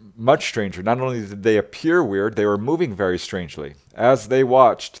get much stranger. Not only did they appear weird, they were moving very strangely. As they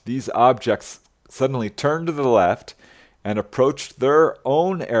watched, these objects suddenly turned to the left and approached their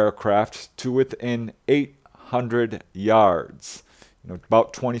own aircraft to within 800 yards,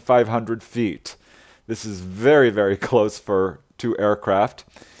 about 2,500 feet. This is very, very close for two aircraft.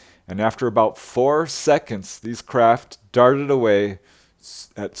 And after about 4 seconds, these craft darted away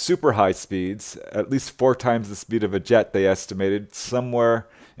at super high speeds, at least 4 times the speed of a jet, they estimated, somewhere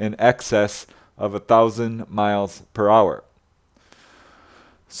in excess of 1,000 miles per hour.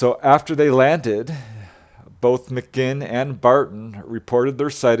 So after they landed, both McGinn and Barton reported their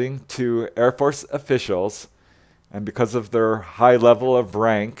sighting to Air Force officials, and because of their high level of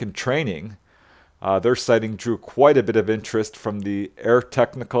rank and training, their sighting drew quite a bit of interest from the Air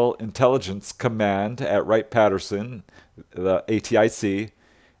Technical Intelligence Command at Wright-Patterson, the ATIC,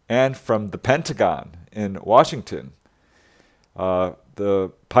 and from the Pentagon in Washington.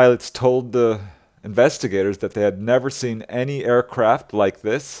 The pilots told the investigators that they had never seen any aircraft like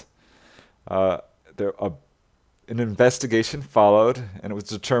this. An investigation followed, and it was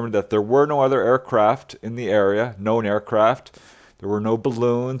determined that there were no other aircraft in the area, known aircraft. There were no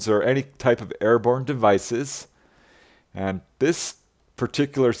balloons or any type of airborne devices. And this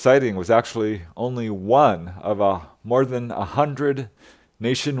particular sighting was actually only one of more than 100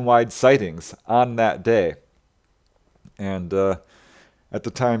 nationwide sightings on that day. And at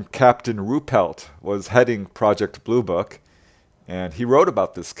the time, Captain Ruppelt was heading Project Blue Book, and he wrote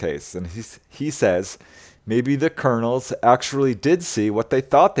about this case. And he says, maybe the colonels actually did see what they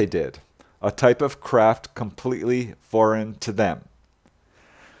thought they did, a type of craft completely foreign to them.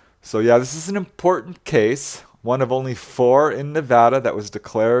 So yeah, this is an important case, one of only 4 in Nevada that was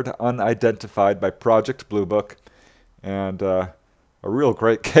declared unidentified by Project Blue Book, and a real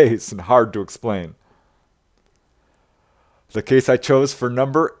great case and hard to explain. The case I chose for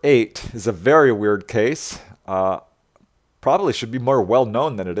number 8 is a very weird case. Probably should be more well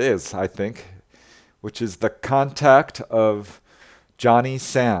known than it is, I think, which is the contact of Johnny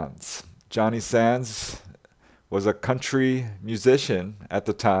Sands. Johnny Sands was a country musician at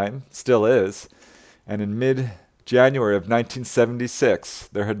the time, still is, and in mid-January of 1976,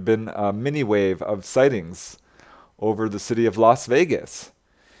 there had been a mini wave of sightings over the city of Las Vegas,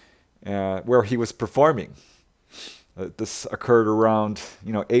 where he was performing. This occurred around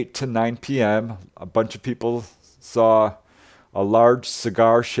 8 to 9 p.m. A bunch of people saw a large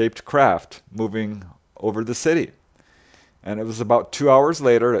cigar-shaped craft moving over the city. And it was about 2 hours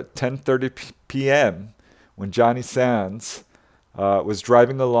later at 10:30 p.m. when Johnny Sands was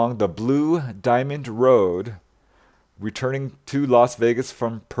driving along the Blue Diamond Road, returning to Las Vegas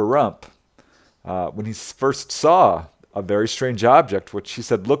from Pahrump, when he first saw a very strange object, which he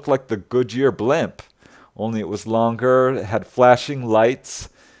said looked like the Goodyear blimp, only it was longer, it had flashing lights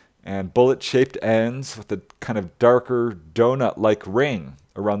and bullet-shaped ends with a kind of darker donut-like ring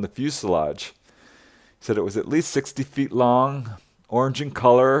around the fuselage. He said it was at least 60 feet long, orange in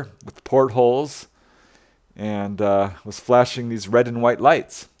color, with portholes, and was flashing these red and white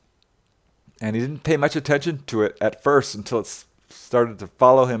lights. And he didn't pay much attention to it at first until it started to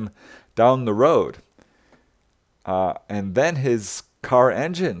follow him down the road. And then his car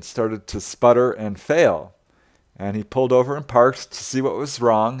engine started to sputter and fail. And he pulled over and parked to see what was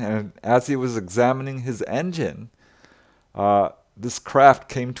wrong. And as he was examining his engine, this craft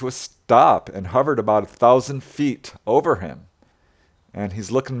came to a stop and hovered about 1,000 feet over him. And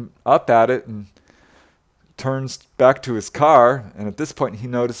he's looking up at it and turns back to his car. And at this point, he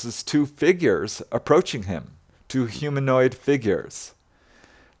notices 2 figures approaching him, 2 humanoid figures.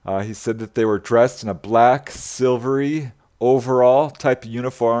 He said that they were dressed in a black, silvery overall type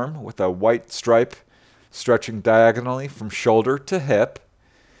uniform with a white stripe stretching diagonally from shoulder to hip.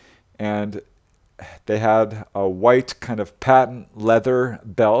 And they had a white kind of patent leather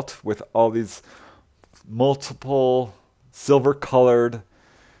belt with all these multiple silver colored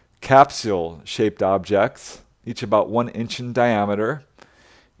capsule shaped objects, each about 1 inch in diameter.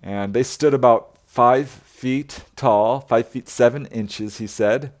 And they stood about 5 feet tall, 5 feet 7 inches, he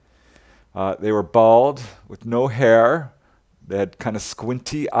said. They were bald with no hair. They had kind of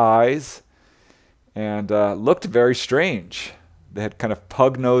squinty eyes and looked very strange. They had kind of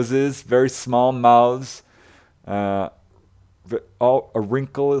pug noses, very small mouths, uh, all a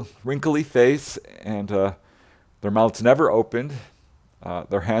wrinkly face, and their mouths never opened.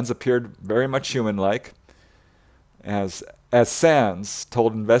 Their hands appeared very much human-like. As as Sands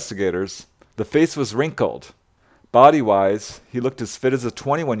told investigators, the face was wrinkled. Body-wise, he looked as fit as a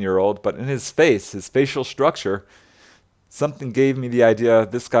 21-year-old, but in his face, his facial structure, something gave me the idea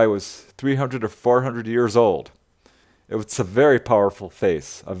this guy was 300 or 400 years old. It was a very powerful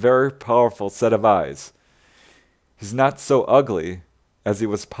face, a very powerful set of eyes. He's not so ugly as he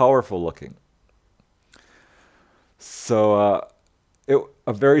was powerful looking. So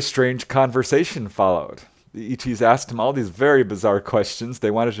a very strange conversation followed. The ETs asked him all these very bizarre questions.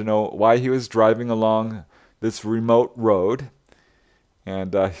 They wanted to know why he was driving along this remote road.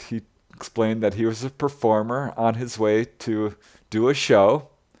 And he explained that he was a performer on his way to do a show.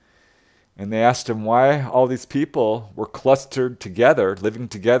 And they asked him why all these people were clustered together, living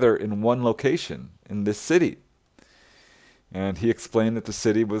together in one location in this city. And he explained that the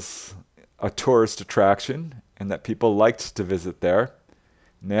city was a tourist attraction and that people liked to visit there.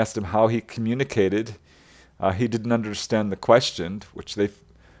 And they asked him how he communicated. He didn't understand the question, which they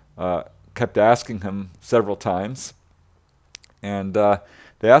kept asking him several times. And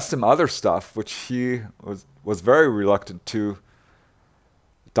they asked him other stuff, which he was very reluctant to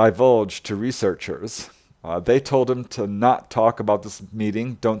divulge to researchers. They told him to not talk about this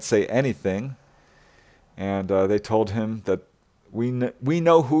meeting, don't say anything. And they told him that we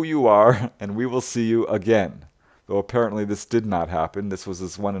know who you are and we will see you again. Though apparently this did not happen. This was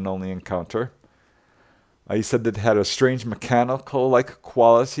his one and only encounter. He said that it had a strange mechanical-like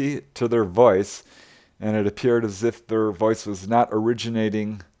quality to their voice, and it appeared as if their voice was not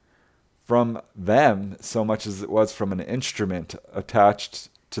originating from them so much as it was from an instrument attached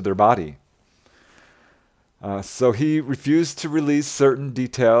to their body. So he refused to release certain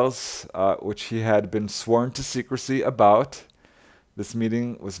details which he had been sworn to secrecy about. This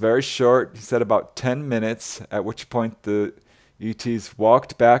meeting was very short. He said about 10 minutes, at which point the ETs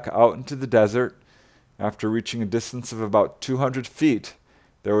walked back out into the desert. After reaching a distance of about 200 feet,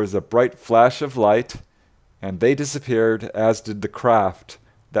 there was a bright flash of light, and they disappeared, as did the craft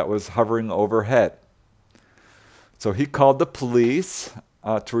that was hovering overhead. So he called the police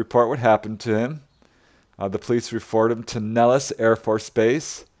to report what happened to him. The police referred him to Nellis Air Force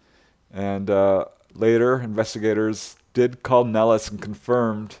Base, and later investigators did call Nellis and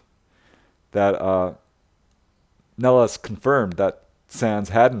confirmed that Sands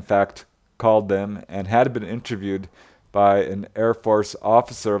had in fact called them and had been interviewed by an Air Force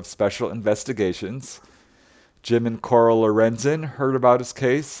officer of special investigations. Jim and Coral Lorenzen heard about his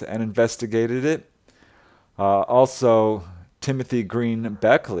case and investigated it. Also, Timothy Green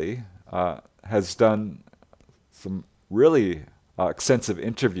Beckley has done some really extensive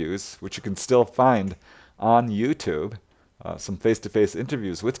interviews, which you can still find on YouTube, some face-to-face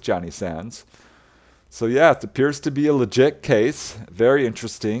interviews with Johnny Sands. So yeah, it appears to be a legit case. Very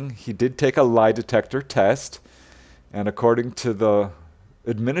interesting. He did take a lie detector test, and according to the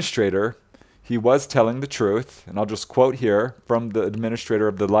administrator, he was telling the truth. And I'll just quote here from the administrator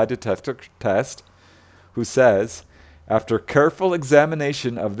of the lie detector test, who says, "After careful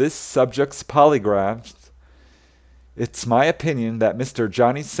examination of this subject's polygraphs, it's my opinion that Mr.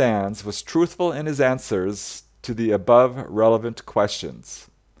 Johnny Sands was truthful in his answers to the above relevant questions.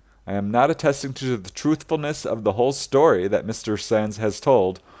 I am not attesting to the truthfulness of the whole story that Mr. Sands has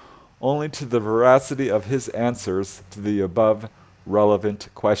told, only to the veracity of his answers to the above relevant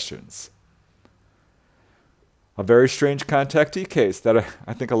questions." A very strange contactee case that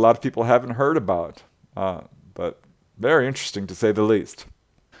I think a lot of people haven't heard about, but very interesting to say the least.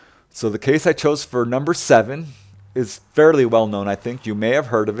 So the case I chose for number 7 is fairly well known, I think. You may have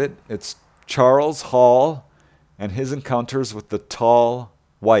heard of it. It's Charles Hall and his encounters with the tall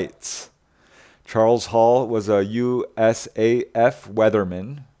whites. Charles Hall was a USAF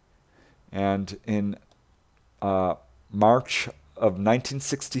weatherman, and in March of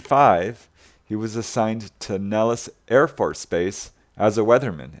 1965, he was assigned to Nellis Air Force Base as a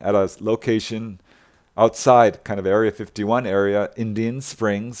weatherman at a location outside kind of Area 51 area, Indian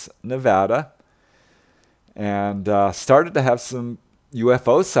Springs, Nevada, and started to have some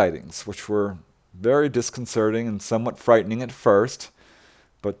UFO sightings, which were very disconcerting and somewhat frightening at first,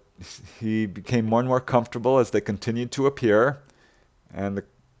 but he became more and more comfortable as they continued to appear, and the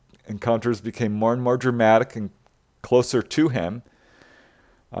encounters became more and more dramatic and closer to him.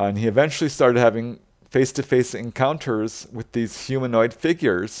 And he eventually started having face-to-face encounters with these humanoid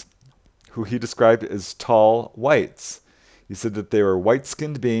figures who he described as tall whites. He said that they were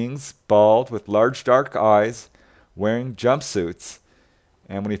white-skinned beings, bald, with large dark eyes, wearing jumpsuits.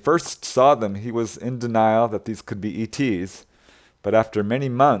 And when he first saw them, he was in denial that these could be ETs. But after many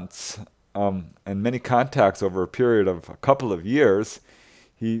months and many contacts over a period of a couple of years,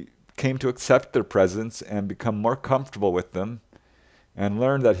 he came to accept their presence and become more comfortable with them, and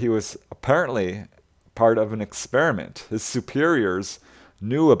learned that he was apparently part of an experiment. His superiors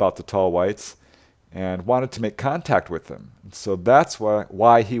knew about the tall whites and wanted to make contact with them. So that's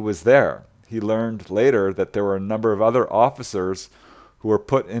why he was there. He learned later that there were a number of other officers who were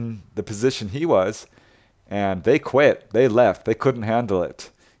put in the position he was, and they quit. They left. They couldn't handle it.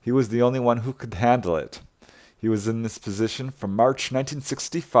 He was the only one who could handle it. He was in this position from March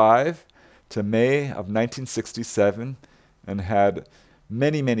 1965 to May of 1967 and had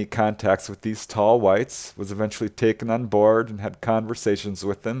many, many contacts with these tall whites, was eventually taken on board and had conversations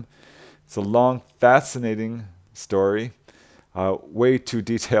with them. It's a long, fascinating story, way too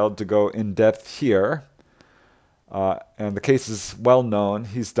detailed to go in depth here. And the case is well known.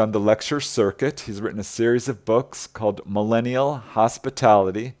 He's done the lecture circuit. He's written a series of books called Millennial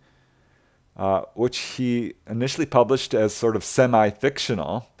Hospitality, which he initially published as sort of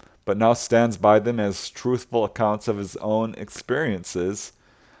semi-fictional, but now stands by them as truthful accounts of his own experiences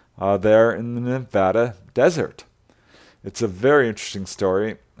there in the Nevada desert. It's a very interesting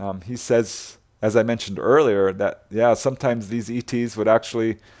story. He says, as I mentioned earlier, that, sometimes these ETs would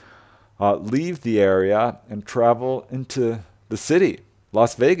actually leave the area and travel into the city,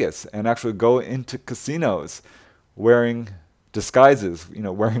 Las Vegas, and actually go into casinos wearing disguises,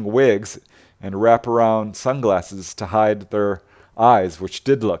 wearing wigs and wraparound sunglasses to hide their eyes, which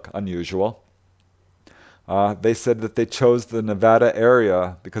did look unusual. They said that they chose the Nevada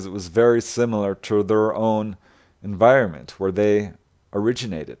area because it was very similar to their own environment where they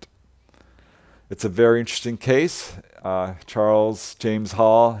originated. It's a very interesting case. Charles James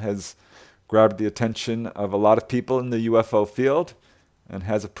Hall has grabbed the attention of a lot of people in the UFO field and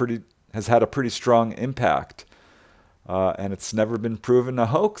has had a pretty strong impact. And it's never been proven a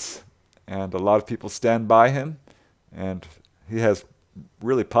hoax, and a lot of people stand by him, and he has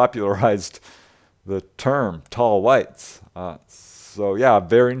really popularized the term tall whites. So yeah,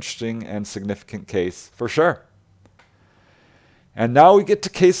 very interesting and significant case for sure. And now we get to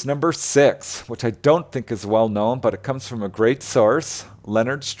case number 6, which I don't think is well known, but it comes from a great source,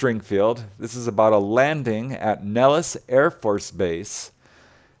 Leonard Stringfield. This is about a landing at Nellis Air Force Base.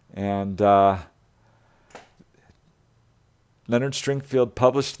 And Leonard Stringfield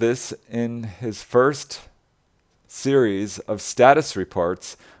published this in his first series of status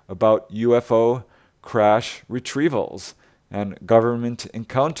reports about UFO crash retrievals and government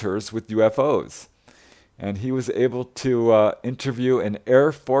encounters with UFOs. And he was able to interview an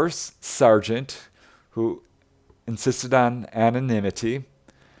Air Force sergeant who insisted on anonymity.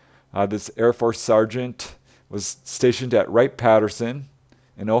 This Air Force sergeant was stationed at Wright-Patterson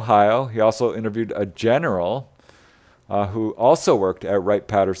in Ohio. He also interviewed a general who also worked at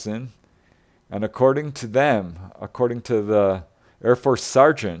Wright-Patterson. And according to the Air Force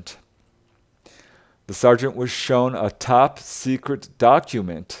sergeant, the sergeant was shown a top secret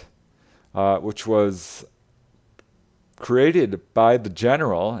document which was created by the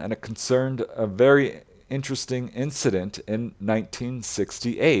general, and it concerned a very interesting incident in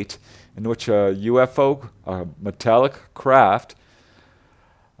 1968 in which a UFO, a metallic craft,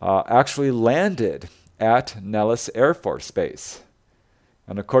 actually landed at Nellis Air Force Base.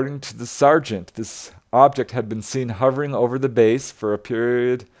 And according to the sergeant, this object had been seen hovering over the base for a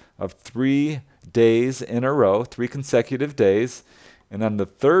period of 3 days in a row, 3 consecutive days. And on the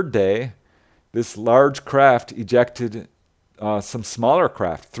 3rd day, this large craft ejected some smaller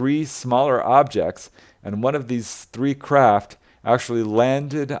craft, 3 smaller objects, and one of these 3 craft actually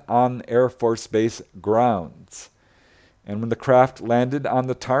landed on Air Force Base grounds. And when the craft landed on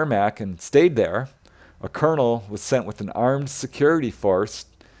the tarmac and stayed there, a colonel was sent with an armed security force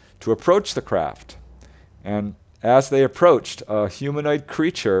to approach the craft. And as they approached, a humanoid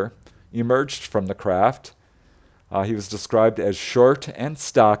creature emerged from the craft. He was described as short and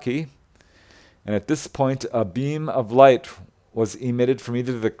stocky. And at this point, a beam of light was emitted from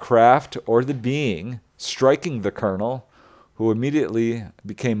either the craft or the being, striking the colonel, who immediately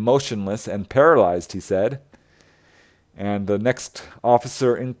became motionless and paralyzed, he said. And the next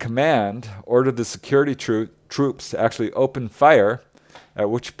officer in command ordered the security troops to actually open fire, at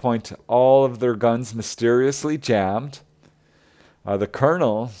which point all of their guns mysteriously jammed. The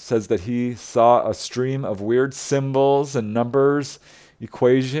colonel says that he saw a stream of weird symbols and numbers,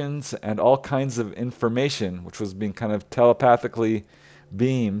 equations, and all kinds of information, which was being kind of telepathically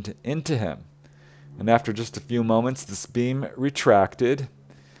beamed into him. And after just a few moments, this beam retracted.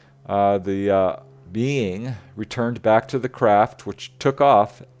 The being returned back to the craft, which took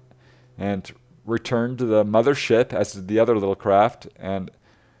off and returned to the mothership, as did the other little craft, and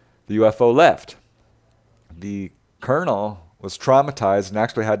the UFO left. The colonel was traumatized and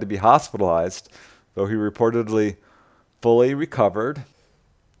actually had to be hospitalized, though he reportedly fully recovered.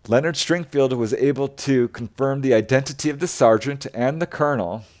 Leonard Stringfield was able to confirm the identity of the sergeant and the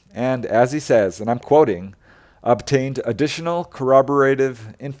colonel, and as he says, and I'm quoting, obtained additional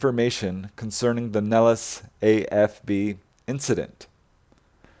corroborative information concerning the Nellis AFB incident.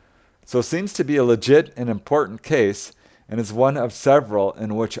 So it seems to be a legit and important case, and is one of several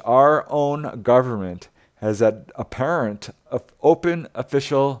in which our own government has had apparent open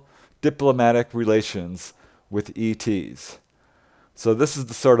official diplomatic relations with ETs. So this is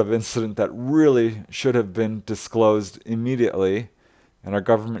the sort of incident that really should have been disclosed immediately, and our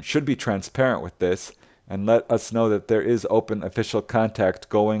government should be transparent with this and let us know that there is open official contact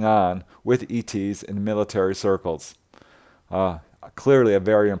going on with ETs in military circles. Clearly a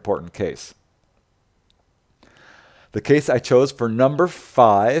very important case. The case I chose for number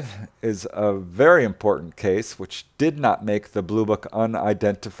 5 is a very important case which did not make the Blue Book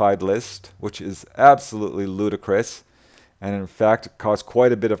unidentified list, which is absolutely ludicrous, and in fact caused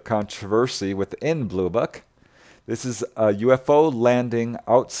quite a bit of controversy within Blue Book. This is a UFO landing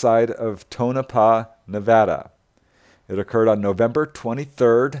outside of Tonopah, Nevada. It occurred on November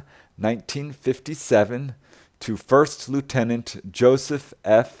 23rd, 1957, to First Lieutenant Joseph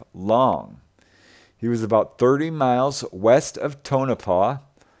F. Long. He was about 30 miles west of Tonopah.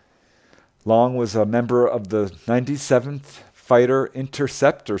 Long was a member of the 97th Fighter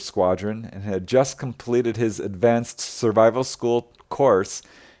Interceptor Squadron and had just completed his advanced survival school course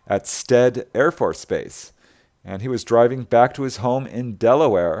at Stead Air Force Base. And he was driving back to his home in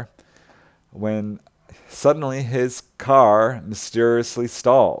Delaware when suddenly his car mysteriously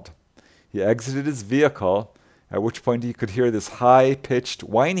stalled. He exited his vehicle, at which point he could hear this high-pitched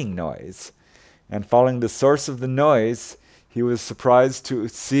whining noise. And following the source of the noise, he was surprised to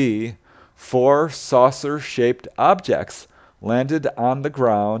see 4 saucer-shaped objects landed on the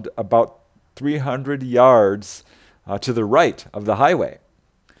ground about 300 yards to the right of the highway.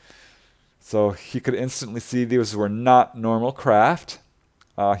 So he could instantly see these were not normal craft.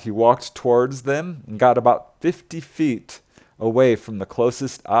 He walked towards them and got about 50 feet away from the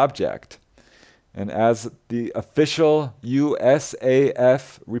closest object. And as the official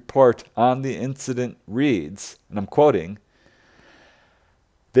USAF report on the incident reads, and I'm quoting,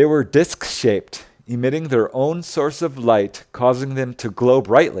 "They were disc-shaped, emitting their own source of light, causing them to glow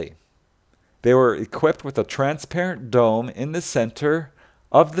brightly. They were equipped with a transparent dome in the center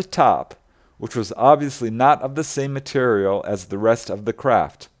of the top, which was obviously not of the same material as the rest of the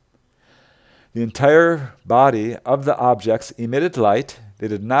craft. The entire body of the objects emitted light. They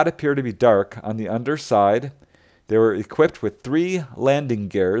did not appear to be dark on the underside. They were equipped with 3 landing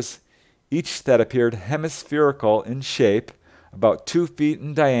gears, each that appeared hemispherical in shape, about 2 feet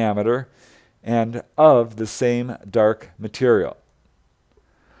in diameter, and of the same dark material."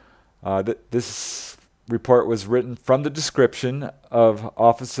 This report was written from the description of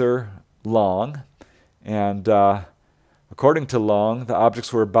Officer Long, and according to Long, the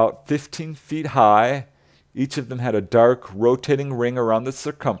objects were about 15 feet high. Each of them had a dark rotating ring around the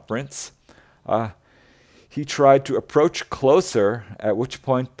circumference. He tried to approach closer, at which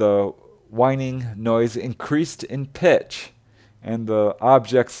point the whining noise increased in pitch, and the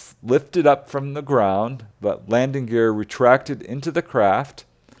objects lifted up from the ground. The landing gear retracted into the craft.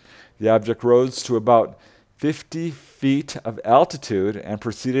 The object rose to about 50 feet of altitude and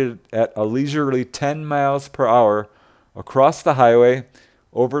proceeded at a leisurely 10 miles per hour across the highway,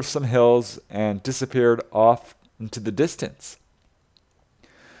 over some hills, and disappeared off into the distance.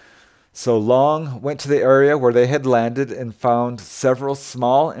 So Long went to the area where they had landed and found several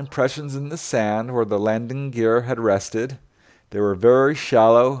small impressions in the sand where the landing gear had rested. They were very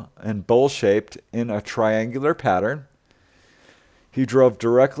shallow and bowl-shaped in a triangular pattern. He drove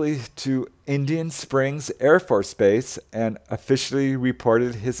directly to Indian Springs Air Force Base and officially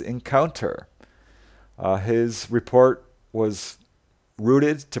reported his encounter. His report was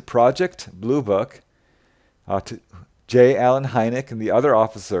rooted to Project Blue Book, to J. Allen Hynek and the other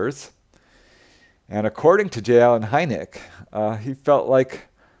officers. And according to J. Allen Hynek, he felt like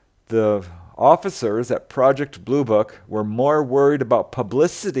the officers at Project Blue Book were more worried about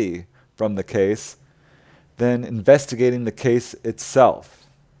publicity from the case than investigating the case itself.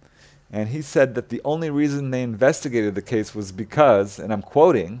 And he said that the only reason they investigated the case was because, and I'm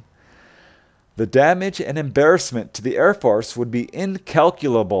quoting, "The damage and embarrassment to the Air Force would be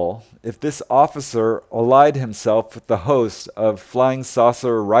incalculable if this officer allied himself with the host of flying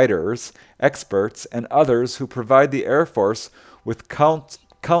saucer writers, experts, and others who provide the Air Force with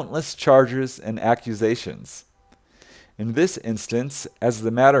countless charges and accusations. In this instance, as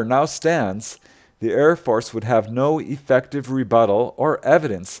the matter now stands, the Air Force would have no effective rebuttal or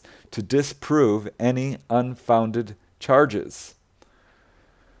evidence to disprove any unfounded charges."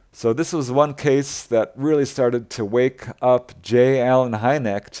 So this was one case that really started to wake up J. Allen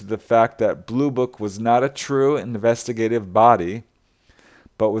Hynek to the fact that Blue Book was not a true investigative body,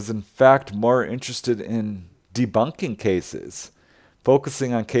 but was in fact more interested in debunking cases,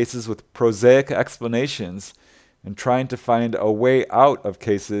 focusing on cases with prosaic explanations and trying to find a way out of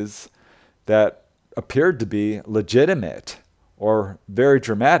cases that appeared to be legitimate or very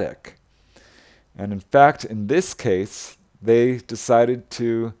dramatic. And in fact, in this case, they decided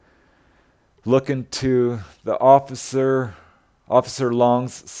to look into the Officer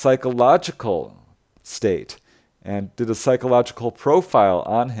Long's psychological state and did a psychological profile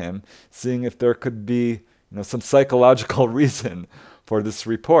on him, seeing if there could be some psychological reason for this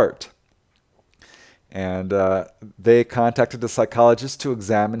report. And they contacted a psychologist to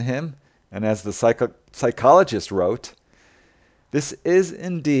examine him, and as the psychologist wrote, "This is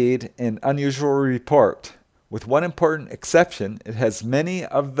indeed an unusual report. With one important exception, it has many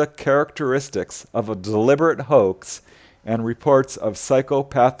of the characteristics of a deliberate hoax and reports of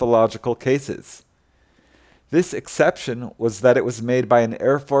psychopathological cases. This exception was that it was made by an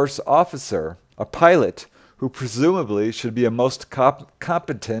Air Force officer, a pilot, who presumably should be a most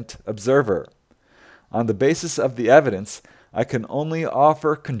competent observer. On the basis of the evidence, I can only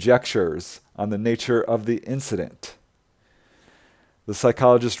offer conjectures on the nature of the incident." The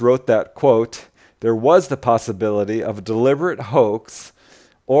psychologist wrote that, quote, "There was the possibility of a deliberate hoax,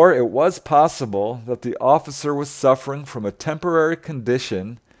 or it was possible that the officer was suffering from a temporary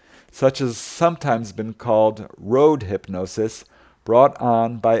condition, such as sometimes been called road hypnosis, brought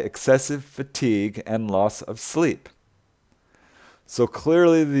on by excessive fatigue and loss of sleep." So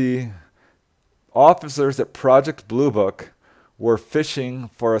clearly the officers at Project Blue Book were fishing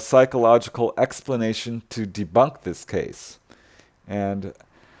for a psychological explanation to debunk this case. And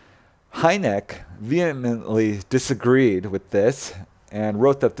Hynek vehemently disagreed with this and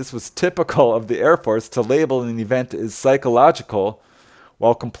wrote that this was typical of the Air Force to label an event as psychological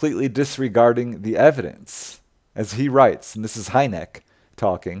while completely disregarding the evidence. As he writes, and this is Hynek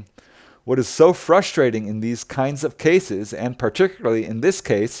talking, "What is so frustrating in these kinds of cases, and particularly in this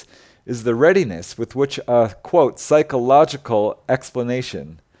case, is the readiness with which a, quote, psychological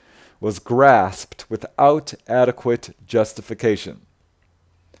explanation was grasped without adequate justification."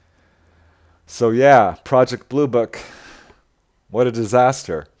 So yeah, Project Blue Book, what a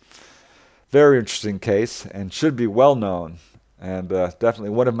disaster. Very interesting case and should be well known, and definitely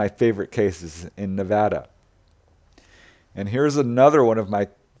one of my favorite cases in Nevada. And here's another one of my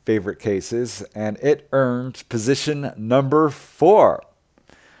favorite cases, and it earned position number 4.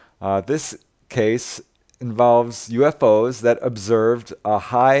 This case involves UFOs that observed a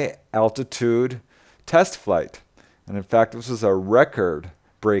high-altitude test flight. And in fact, this was a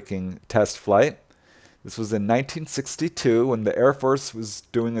record-breaking test flight. This was in 1962 when the Air Force was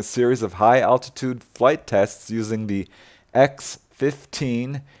doing a series of high-altitude flight tests using the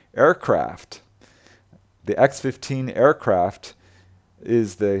X-15 aircraft. The X-15 aircraft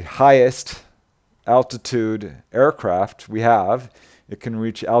is the highest altitude aircraft we have. It can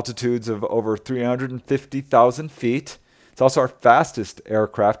reach altitudes of over 350,000 feet. It's also our fastest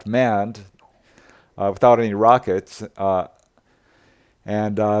aircraft manned without any rockets.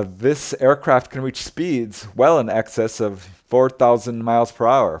 And this aircraft can reach speeds well in excess of 4,000 miles per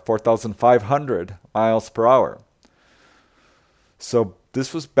hour, 4,500 miles per hour. So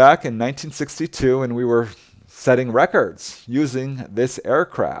this was back in 1962, and we were setting records using this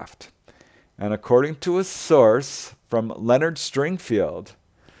aircraft. And according to a source from Leonard Stringfield,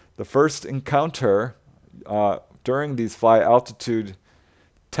 the first encounter during these high-altitude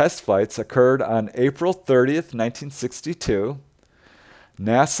test flights occurred on April 30th, 1962.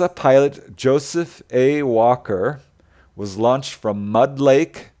 NASA pilot Joseph A. Walker was launched from Mud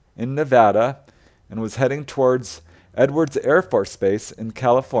Lake in Nevada and was heading towards Edwards Air Force Base in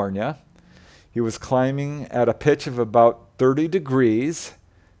California. He was climbing at a pitch of about 30 degrees,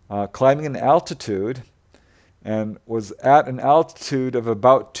 climbing in altitude, and was at an altitude of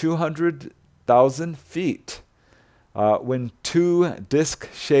about 200,000 feet when two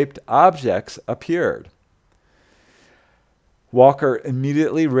disc-shaped objects appeared. Walker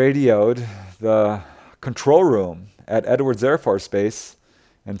immediately radioed the control room at Edwards Air Force Base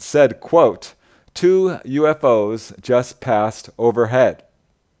and said, quote, "Two UFOs just passed overhead."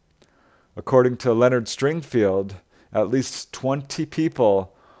 According to Leonard Stringfield, at least 20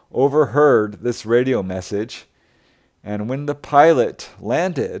 people overheard this radio message, and when the pilot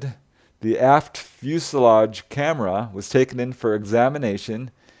landed, the aft fuselage camera was taken in for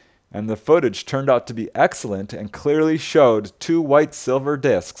examination, and the footage turned out to be excellent and clearly showed two white silver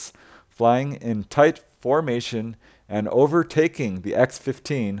discs flying in tight formation and overtaking the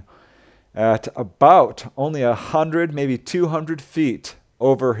X-15 at about only 100, maybe 200 feet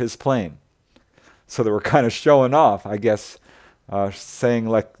over his plane. So they were kind of showing off, I guess, saying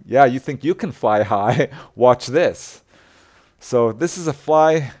like, yeah, you think you can fly high? Watch this. So this is a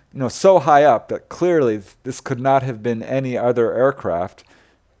fly, so high up that clearly this could not have been any other aircraft,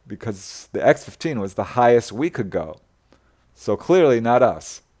 because the X-15 was the highest we could go. So clearly not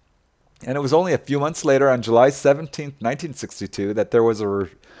us. And it was only a few months later, on July 17th, 1962, that there was a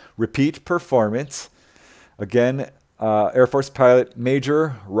repeat performance. Again, Air Force pilot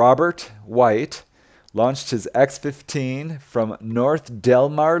Major Robert White launched his X-15 from North Del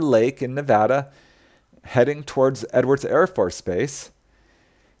Mar Lake in Nevada, heading towards Edwards Air Force Base.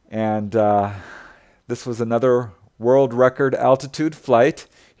 And this was another world record altitude flight.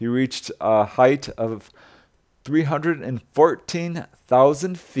 He reached a height of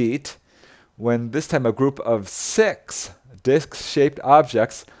 314,000 feet when this time a group of 6 disc-shaped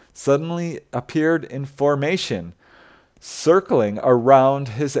objects suddenly appeared in formation, circling around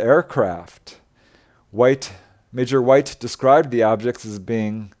his aircraft. Major White described the objects as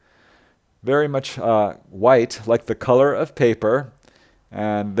being very much white, like the color of paper,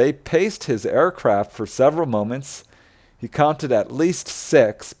 and they paced his aircraft for several moments. He counted at least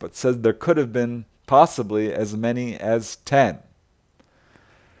 6, but said there could have been possibly as many as 10.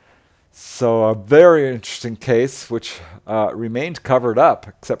 So a very interesting case, which remained covered up,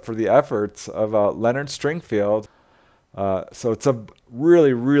 except for the efforts of Leonard Stringfield. So it's a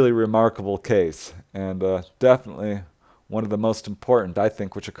really, really remarkable case, and definitely one of the most important, I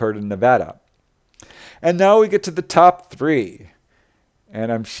think, which occurred in Nevada. And now we get to the top 3.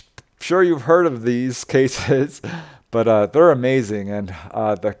 And I'm sure you've heard of these cases, but they're amazing. And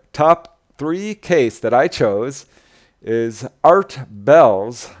the top 3 case that I chose is Art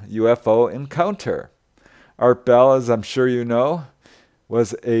Bell's UFO encounter. Art Bell, as I'm sure you know,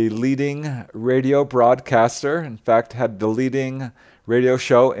 was a leading radio broadcaster. In fact, had the leading radio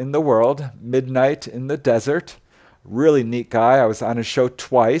show in the world, Midnight in the Desert. Really neat guy. I was on his show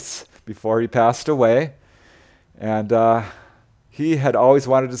twice before he passed away. And he had always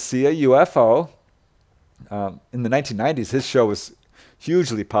wanted to see a UFO. In the 1990s, his show was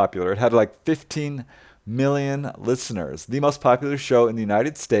hugely popular. It had like 15 million listeners, the most popular show in the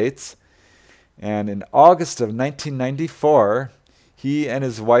United States. And in August of 1994, he and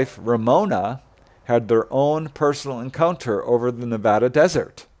his wife Ramona had their own personal encounter over the Nevada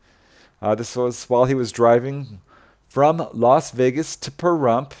desert. This was while he was driving from Las Vegas to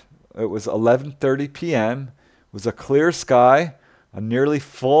Pahrump. It was 11:30 p.m. It was a clear sky, a nearly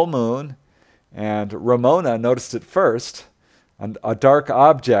full moon, and Ramona noticed it first, a dark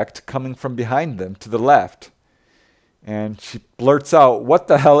object coming from behind them to the left. And she blurts out, "What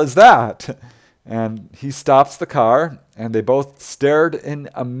the hell is that?" And he stops the car, and they both stared in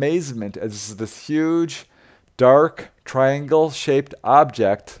amazement as this huge, dark, triangle-shaped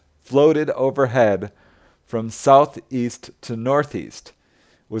object floated overhead from southeast to northeast.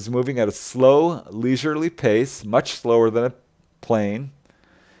 It was moving at a slow, leisurely pace, much slower than a plane,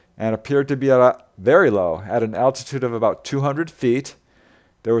 and appeared to be very low, at an altitude of about 200 feet.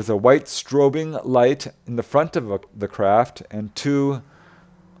 There was a white strobing light in the front of the craft and 2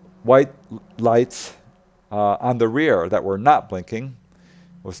 white lights on the rear that were not blinking.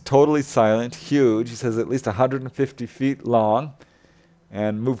 It was totally silent, huge. He says at least 150 feet long,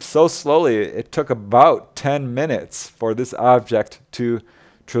 and moved so slowly it took about 10 minutes for this object to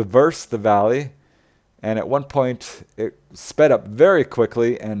traverse the valley. And at one point, it sped up very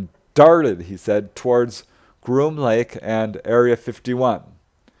quickly and darted, he said, towards Groom Lake and Area 51.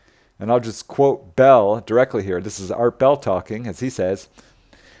 And I'll just quote Bell directly here. This is Art Bell talking, as he says,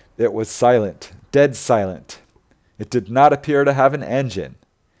 "It was silent, dead silent. It did not appear to have an engine.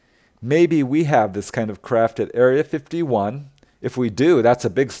 Maybe we have this kind of craft at Area 51. If we do, that's a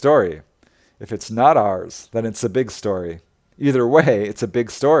big story. If it's not ours, then it's a big story. Either way, it's a big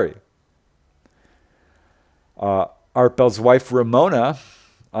story. Art Bell's wife, Ramona,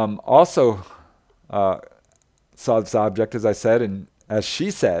 also saw this object, as I said, and as she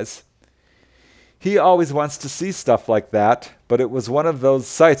says, he always wants to see stuff like that, but it was one of those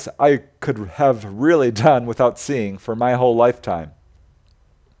sights I could have really done without seeing for my whole lifetime.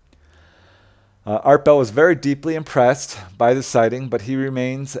 Art Bell was very deeply impressed by the sighting, but he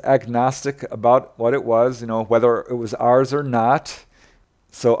remains agnostic about what it was, whether it was ours or not.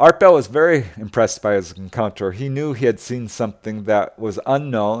 So Art Bell was very impressed by his encounter. He knew he had seen something that was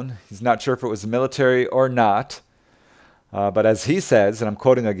unknown. He's not sure if it was military or not. But as he says, and I'm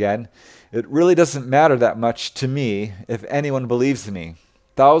quoting again, "It really doesn't matter that much to me if anyone believes me.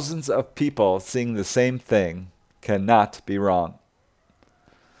 Thousands of people seeing the same thing cannot be wrong."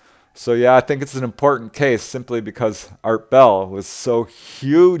 So yeah, I think it's an important case simply because Art Bell was so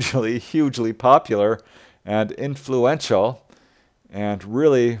hugely, hugely popular and influential and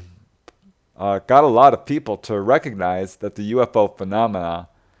really got a lot of people to recognize that the UFO phenomena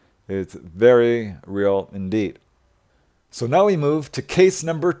is very real indeed. So now we move to case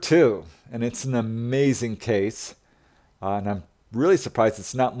number 2, and it's an amazing case, and I'm really surprised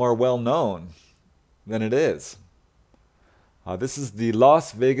it's not more well known than it is. This is the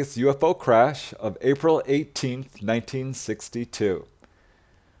Las Vegas UFO crash of April 18th, 1962.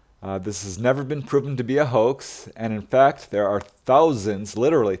 This has never been proven to be a hoax, and in fact, there are thousands,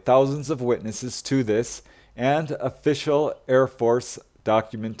 literally thousands of witnesses to this and official Air Force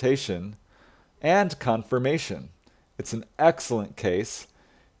documentation and confirmation. It's an excellent case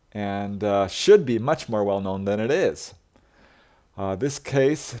and should be much more well known than it is. This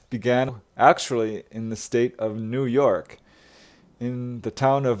case began actually in the state of New York. In the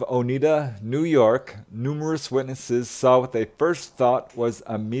town of Oneida, New York, numerous witnesses saw what they first thought was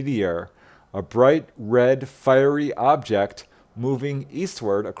a meteor, a bright red fiery object moving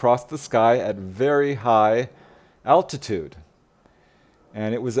eastward across the sky at very high altitude.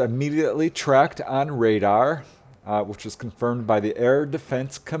 And it was immediately tracked on radar, which was confirmed by the Air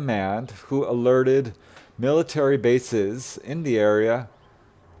Defense Command, who alerted military bases in the area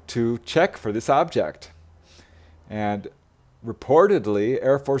to check for this object. And reportedly,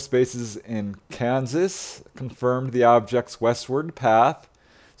 Air Force bases in Kansas confirmed the object's westward path.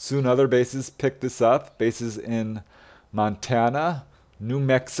 Soon other bases picked this up. Bases in Montana, New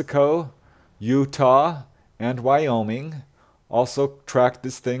Mexico, Utah, and Wyoming also tracked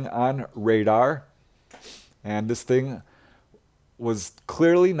this thing on radar. And this thing was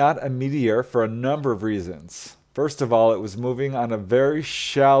clearly not a meteor for a number of reasons. First of all, it was moving on a very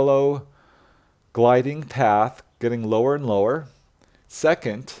shallow gliding path, getting lower and lower.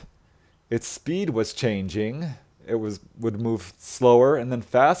 Second, its speed was changing. It would move slower and then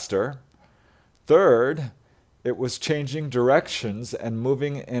faster. Third, it was changing directions and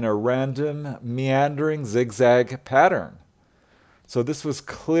moving in a random, meandering zigzag pattern. So this was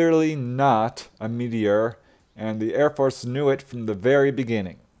clearly not a meteor, and the Air Force knew it from the very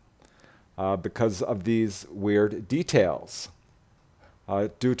beginning because of these weird details.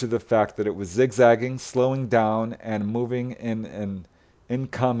 Due to the fact that it was zigzagging, slowing down, and moving in an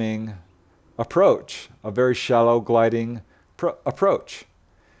incoming approach, a very shallow gliding approach.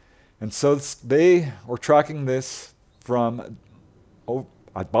 And so they were tracking this from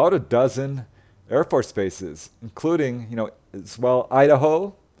about a dozen Air Force bases, including, as well,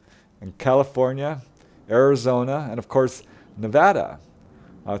 Idaho and California, Arizona, and of course, Nevada.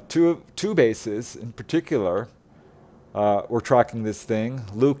 Two bases in particular were tracking this thing: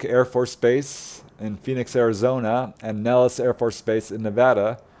 Luke Air Force Base in Phoenix, Arizona, and Nellis Air Force Base in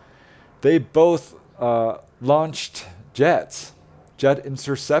Nevada. They both launched jet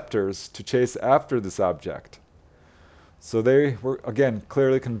interceptors to chase after this object. So they were, again,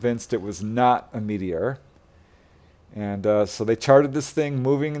 clearly convinced it was not a meteor. And so they charted this thing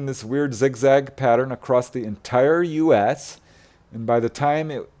moving in this weird zigzag pattern across the entire U.S. And by the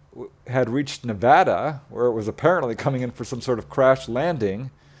time it had reached Nevada, where it was apparently coming in for some sort of crash landing,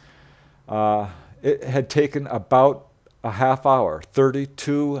 it had taken about a half hour,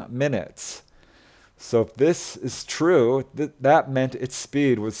 32 minutes. So if this is true, that meant its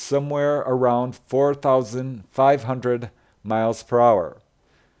speed was somewhere around 4,500 miles per hour.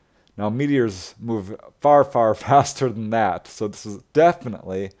 Now, meteors move far, far faster than that, so this is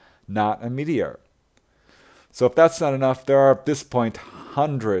definitely not a meteor. So if that's not enough, there are at this point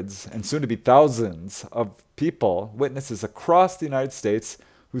hundreds, and soon to be thousands, of people, witnesses across the United States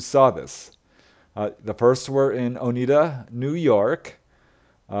who saw this. The first were in Oneida, New York.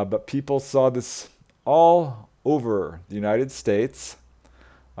 But people saw this all over the United States.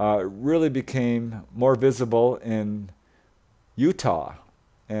 It really became more visible in Utah.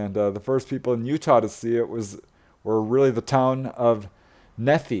 And the first people in Utah to see it were really the town of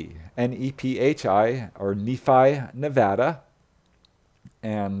Nephi, Nephi, or Nephi, Nevada.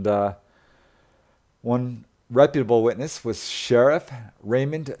 And one reputable witness was Sheriff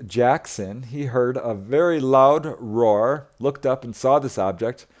Raymond Jackson. He heard a very loud roar, looked up and saw this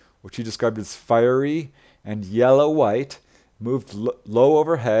object, which he described as fiery and yellow-white, moved low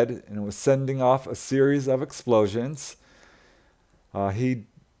overhead, and was sending off a series of explosions. He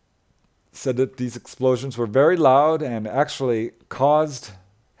said that these explosions were very loud and actually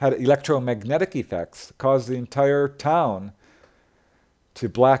had electromagnetic effects, caused the entire town to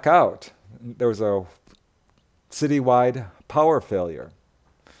black out. There was a citywide power failure.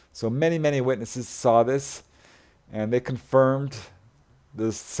 So many witnesses saw this, and they confirmed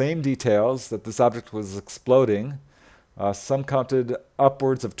the same details, that this object was exploding. Some counted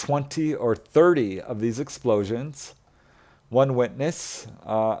upwards of 20 or 30 of these explosions. One witness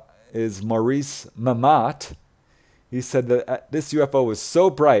is Maurice Mamat. He said that this UFO was so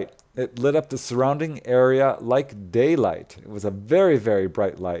bright, it lit up the surrounding area like daylight. It was a very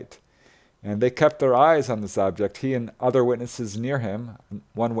bright light. And they kept their eyes on this object, he and other witnesses near him.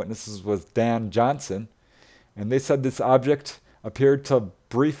 One witness was Dan Johnson. And they said this object appeared to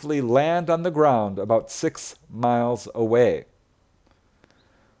briefly land on the ground about 6 miles away.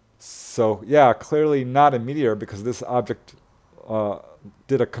 So yeah, clearly not a meteor, because this object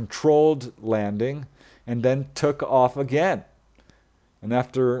did a controlled landing and then took off again. And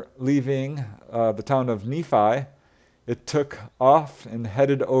after leaving the town of Nephi, it took off and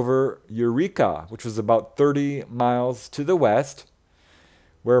headed over Eureka, which was about 30 miles to the west,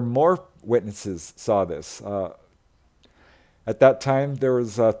 where more witnesses saw this. At that time, there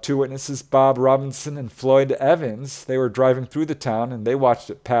was 2 witnesses, Bob Robinson and Floyd Evans. They were driving through the town, and they watched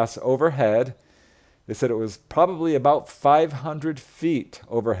it pass overhead. They said it was probably about 500 feet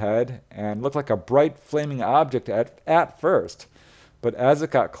overhead and looked like a bright flaming object at first. But as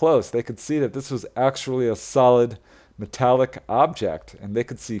it got close, they could see that this was actually a solid metallic object, and they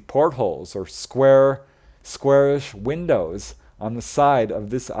could see portholes or squarish windows on the side of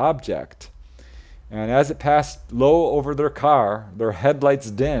this object. And as it passed low over their car, their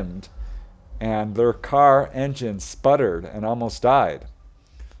headlights dimmed, and their car engine sputtered and almost died.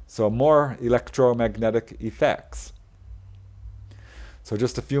 So more electromagnetic effects. So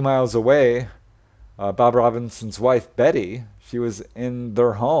just a few miles away, Bob Robinson's wife, Betty, she was in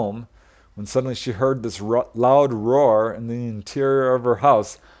their home when suddenly she heard this loud roar, and the interior of her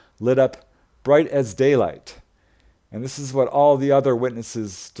house lit up bright as daylight. And this is what all the other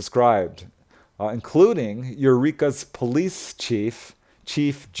witnesses described, including Eureka's police chief,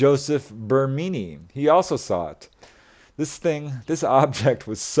 Chief Joseph Bermini. He also saw it. This object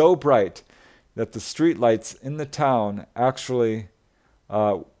was so bright that the street lights in the town actually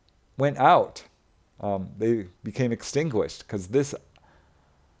went out. They became extinguished because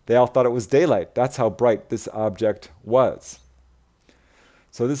they all thought it was daylight. That's how bright this object was.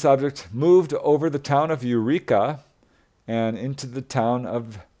 So this object moved over the town of Eureka and into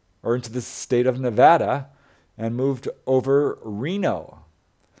the state of Nevada, and moved over Reno.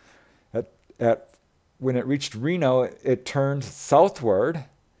 When it reached Reno, it turned southward,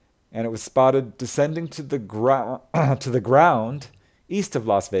 and it was spotted descending to the ground east of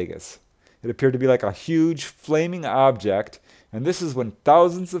Las Vegas. It appeared to be like a huge flaming object, and this is when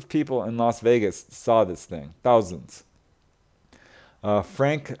thousands of people in Las Vegas saw this thing. Thousands.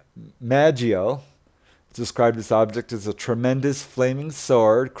 Frank Maggio described this object as a tremendous flaming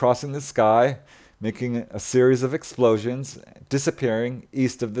sword crossing the sky, making a series of explosions, disappearing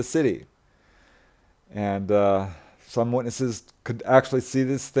east of the city. And some witnesses could actually see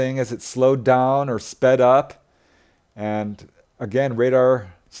this thing as it slowed down or sped up. And again,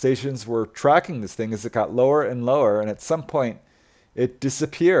 radar stations were tracking this thing as it got lower and lower, and at some point it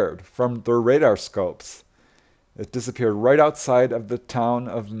disappeared from their radar scopes. It disappeared right outside of the town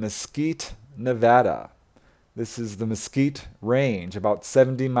of Mesquite, Nevada. This is the Mesquite Range, about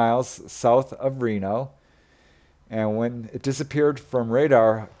 70 miles south of Reno. And when it disappeared from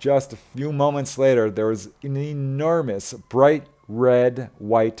radar, just a few moments later, there was an enormous bright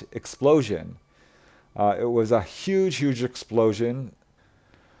red-white explosion. It was a huge explosion.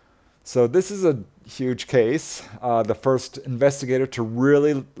 So this is a huge case. The first investigator to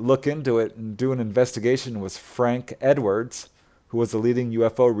really look into it and do an investigation was Frank Edwards, who was a leading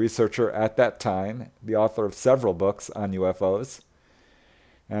UFO researcher at that time, the author of several books on UFOs.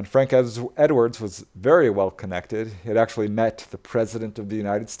 And Edwards was very well connected. He had actually met the President of the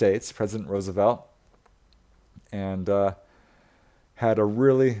United States, President Roosevelt, and had a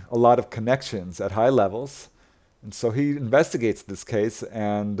lot of connections at high levels. And so he investigates this case,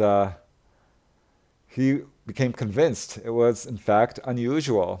 and he became convinced it was, in fact,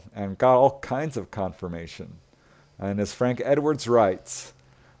 unusual and got all kinds of confirmation. And as Frank Edwards writes,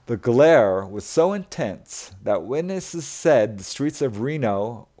 the glare was so intense that witnesses said the streets of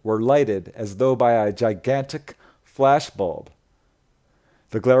Reno were lighted as though by a gigantic flashbulb.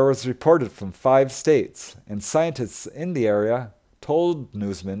 The glare was reported from 5 states, and scientists in the area told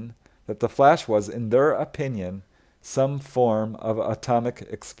newsmen that the flash was, in their opinion, some form of atomic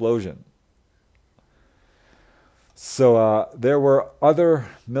explosion. So there were other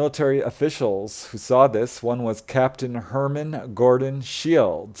military officials who saw this. One was Captain Herman Gordon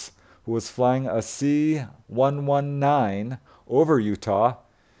Shields, who was flying a C-119 over Utah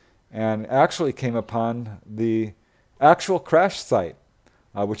and actually came upon the actual crash site,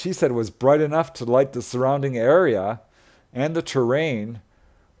 which he said was bright enough to light the surrounding area and the terrain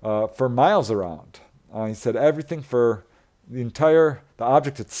for miles around. He said everything for the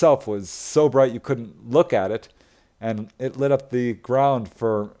object itself was so bright you couldn't look at it, and it lit up the ground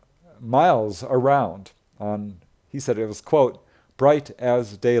for miles around. He said it was, quote, bright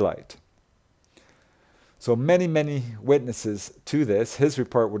as daylight. So many, many witnesses to this. His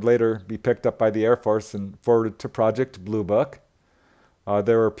report would later be picked up by the Air Force and forwarded to Project Blue Book.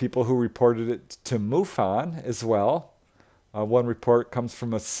 There were people who reported it to MUFON as well. One report comes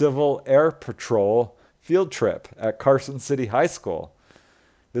from a Civil Air Patrol field trip at Carson City High School.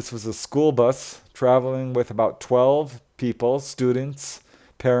 This was a school bus traveling with about 12 people, students,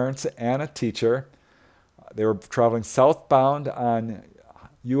 parents, and a teacher. They were traveling southbound on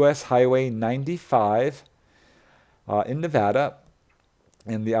U.S. Highway 95 in Nevada,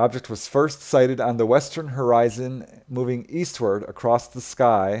 and the object was first sighted on the western horizon, moving eastward across the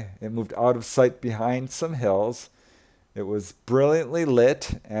sky. It moved out of sight behind some hills. It was brilliantly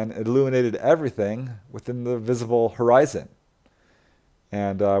lit and illuminated everything within the visible horizon.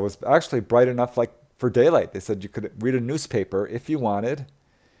 And was actually bright enough for daylight. They said you could read a newspaper if you wanted.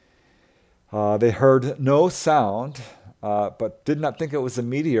 They heard no sound, but did not think it was a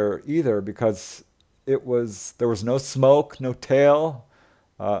meteor either, because there was no smoke, no tail,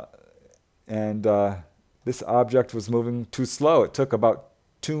 and this object was moving too slow. It took about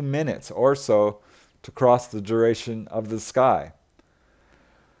 2 minutes or so to cross the duration of the sky.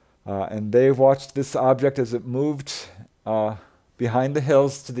 And they watched this object as it moved behind the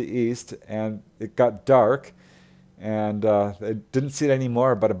hills to the east, and it got dark, and they didn't see it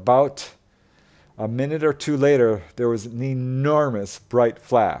anymore, but about a minute or two later, there was an enormous bright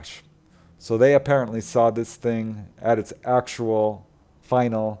flash. So they apparently saw this thing at its actual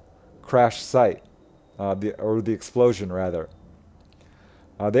final crash site, the explosion rather.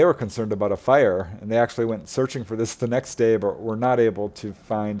 They were concerned about a fire, and they actually went searching for this the next day, but were not able to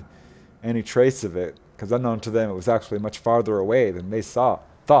find any trace of it, because unknown to them, it was actually much farther away than they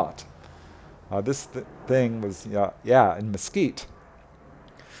thought. This thing was, in Mesquite.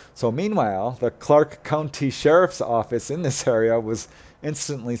 So meanwhile, the Clark County Sheriff's Office in this area was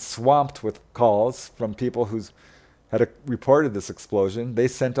instantly swamped with calls from people who had reported this explosion. They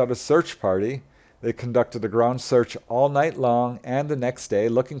sent out a search party. They conducted a ground search all night long and the next day,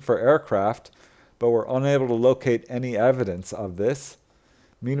 looking for aircraft, but were unable to locate any evidence of this.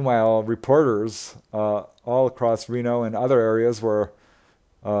 Meanwhile, reporters all across Reno and other areas were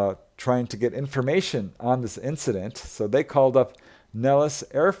trying to get information on this incident, so they called up Nellis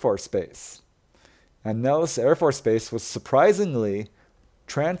Air Force Base. And Nellis Air Force Base was surprisingly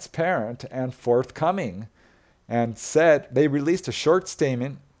transparent and forthcoming, and they released a short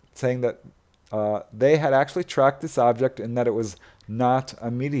statement saying that they had actually tracked this object and that it was not a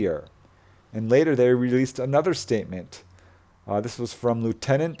meteor. And later they released another statement. This was from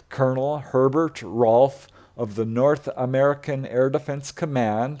Lieutenant Colonel Herbert Rolfe of the North American Air Defense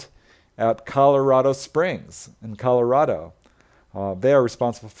Command at Colorado Springs in Colorado. They are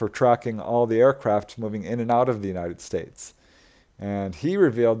responsible for tracking all the aircraft moving in and out of the United States. And he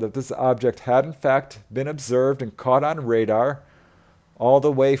revealed that this object had in fact been observed and caught on radar all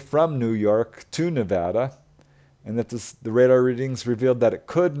the way from New York to Nevada, and that the radar readings revealed that it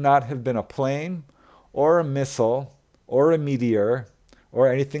could not have been a plane or a missile or a meteor or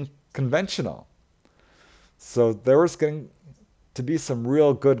anything conventional. So there was going to be some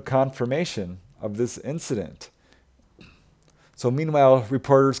real good confirmation of this incident. So meanwhile,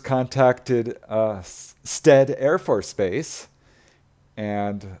 reporters contacted Stead Air Force Base,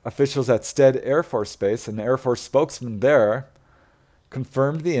 and officials at Stead Air Force Base, an Air Force spokesman there,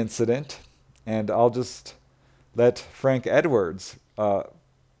 confirmed the incident, and I'll just let Frank Edwards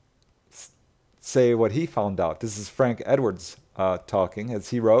say what he found out. This is Frank Edwards talking, as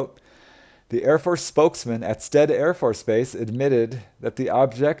he wrote, "The Air Force spokesman at Stead Air Force Base admitted that the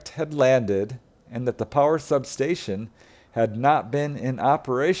object had landed and that the power substation had not been in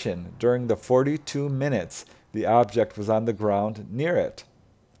operation during the 42 minutes the object was on the ground near it.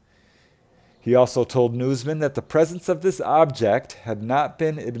 He also told newsmen that the presence of this object had not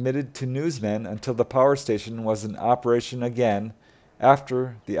been admitted to newsmen until the power station was in operation again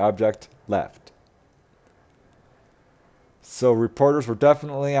after the object left." So reporters were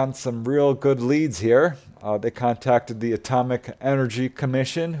definitely on some real good leads here. They contacted the Atomic Energy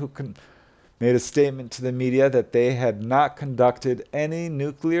Commission, who made a statement to the media that they had not conducted any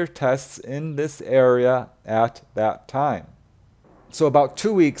nuclear tests in this area at that time. So about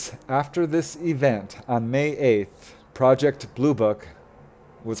 2 weeks after this event, on May 8th, Project Blue Book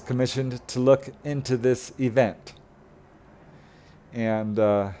was commissioned to look into this event. And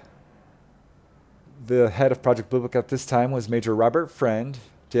the head of Project Blue Book at this time was Major Robert Friend.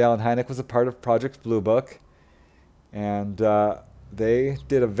 J. Allen Hynek was a part of Project Blue Book. And they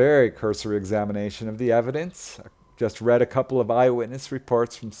did a very cursory examination of the evidence. I just read a couple of eyewitness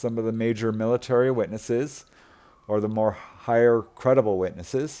reports from some of the major military witnesses, or the more higher credible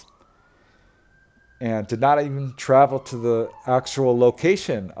witnesses, and did not even travel to the actual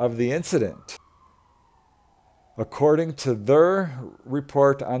location of the incident. According to their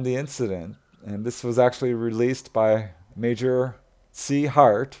report on the incident, and this was actually released by Major C.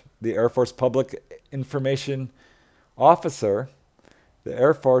 Hart, the Air Force Public Information Officer, the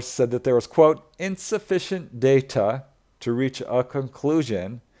Air Force said that there was, quote, "insufficient data to reach a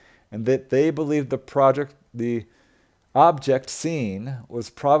conclusion," and that they believed the object seen was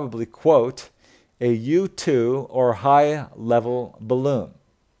probably, quote, "a U-2 or high-level balloon."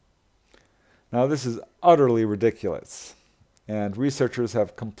 Now, this is utterly ridiculous, and researchers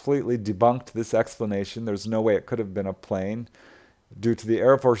have completely debunked this explanation. There's no way it could have been a plane due to the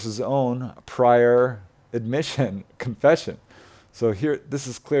Air Force's own prior confession. So here, this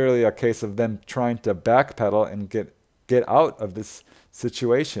is clearly a case of them trying to backpedal and get out of this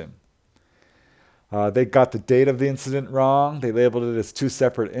situation. They got the date of the incident wrong. They labeled it as two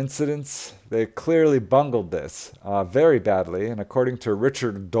separate incidents. They clearly bungled this very badly. And according to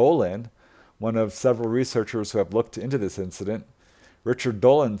Richard Dolan, one of several researchers who have looked into this incident, Richard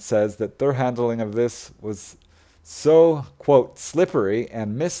Dolan says that their handling of this was so, quote, "slippery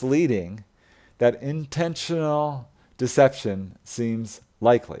and misleading that intentional deception seems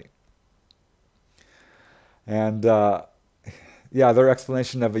likely." And their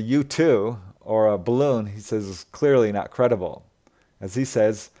explanation of a U-2 or a balloon, he says, is clearly not credible. As he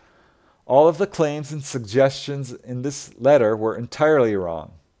says, "All of the claims and suggestions in this letter were entirely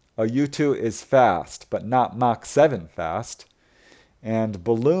wrong. A U-2 is fast, but not Mach 7 fast. And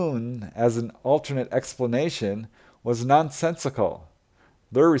balloon, as an alternate explanation, was nonsensical.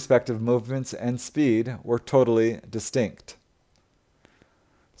 Their respective movements and speed were totally distinct."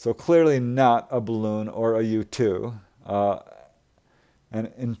 So clearly not a balloon or a U-2.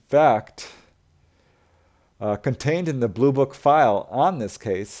 And in fact, contained in the Blue Book file on this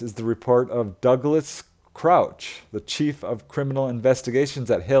case is the report of Douglas Crouch, the chief of criminal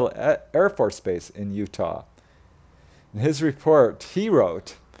investigations at Hill Air Force Base in Utah. In his report, he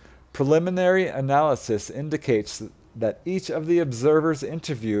wrote, "Preliminary analysis indicates that each of the observers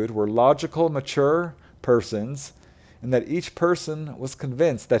interviewed were logical, mature persons, and that each person was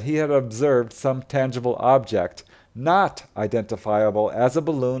convinced that he had observed some tangible object, not identifiable as a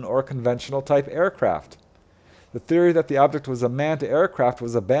balloon or conventional type aircraft. The theory that the object was a manned aircraft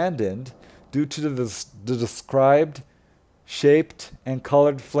was abandoned due to the described, shaped, and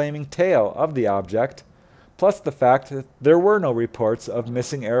colored flaming tail of the object, plus the fact that there were no reports of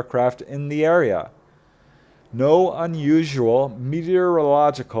missing aircraft in the area. No unusual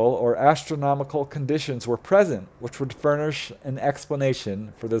meteorological or astronomical conditions were present which would furnish an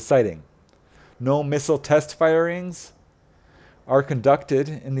explanation for the sighting. No missile test firings are conducted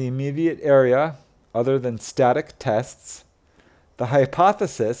in the immediate area other than static tests. The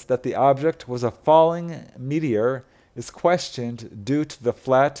hypothesis that the object was a falling meteor is questioned due to the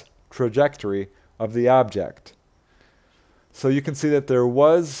flat trajectory of the object." So you can see that there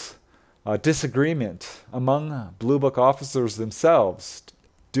was disagreement among Blue Book officers themselves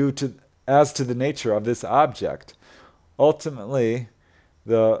as to the nature of this object. Ultimately,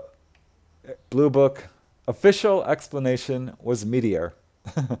 the Blue Book official explanation was meteor.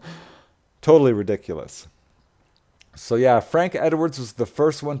 Totally ridiculous. So yeah, Frank Edwards was the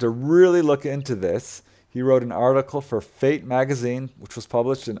first one to really look into this. He wrote an article for Fate magazine, which was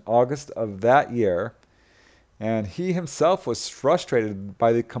published in August of that year. And he himself was frustrated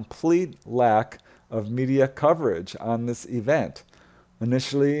by the complete lack of media coverage on this event.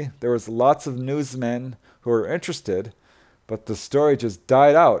 Initially, there was lots of newsmen who were interested, but the story just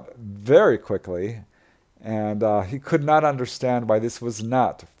died out very quickly, and he could not understand why this was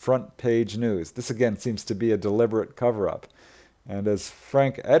not front page news. This again seems to be a deliberate cover-up. And as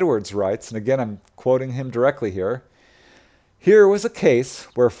Frank Edwards writes, and again I'm quoting him directly here, here was a case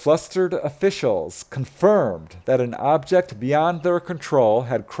where flustered officials confirmed that an object beyond their control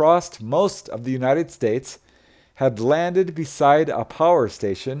had crossed most of the United States, had landed beside a power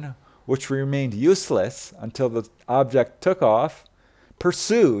station, which remained useless until the object took off,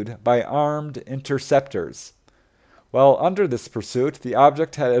 pursued by armed interceptors. While under this pursuit, the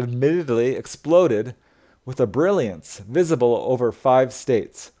object had admittedly exploded with a brilliance visible over 5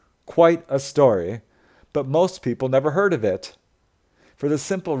 states. Quite a story, but most people never heard of it, for the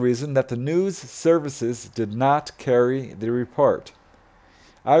simple reason that the news services did not carry the report.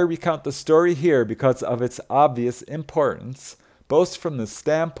 I recount the story here because of its obvious importance, both from the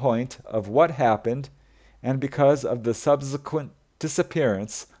standpoint of what happened and because of the subsequent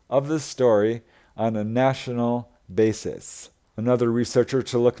disappearance of the story on a national basis. Another researcher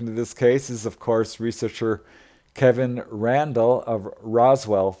to look into this case is, of course, researcher Kevin Randall of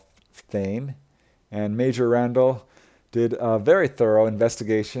Roswell fame. And Major Randall did a very thorough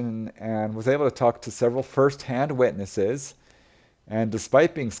investigation and was able to talk to several first-hand witnesses. And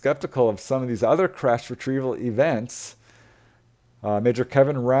despite being skeptical of some of these other crash retrieval events, Major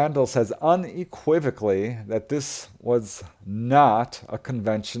Kevin Randall says unequivocally that this was not a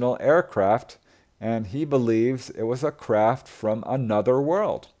conventional aircraft, and he believes it was a craft from another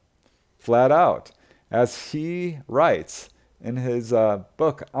world, flat out. As he writes in his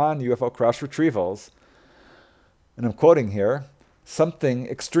book on UFO crash retrievals, and I'm quoting here, something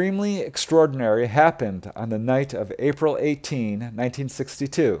extremely extraordinary happened on the night of April 18,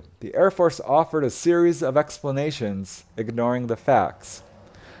 1962. The Air Force offered a series of explanations ignoring the facts.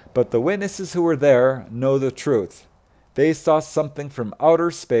 But the witnesses who were there know the truth. They saw something from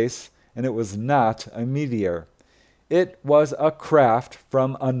outer space, and it was not a meteor. It was a craft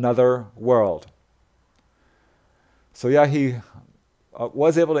from another world. So yeah, he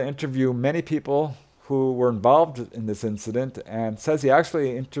was able to interview many people who were involved in this incident, and says he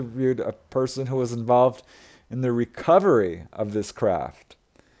actually interviewed a person who was involved in the recovery of this craft.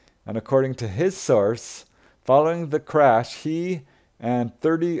 And according to his source, following the crash, he and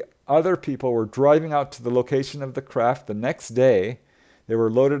 30 other people were driving out to the location of the craft the next day. They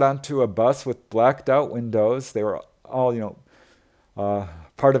were loaded onto a bus with blacked out windows. They were all,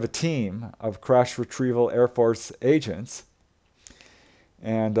 part of a team of crash retrieval Air Force agents.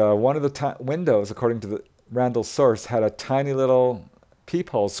 And one of the windows, according to the Randall's source, had a tiny little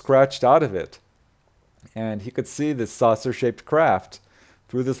peephole scratched out of it. And he could see this saucer-shaped craft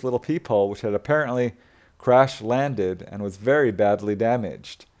through this little peephole, which had apparently crash-landed and was very badly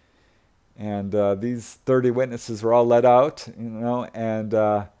damaged. And these 30 witnesses were all let out, and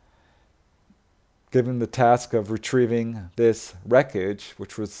given the task of retrieving this wreckage,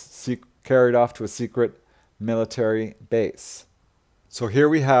 which was carried off to a secret military base. So here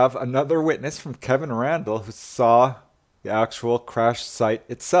we have another witness from Kevin Randall who saw the actual crash site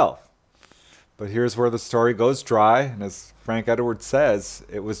itself. But here's where the story goes dry, and as Frank Edwards says,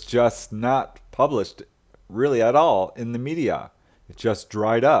 it was just not published really at all in the media. It just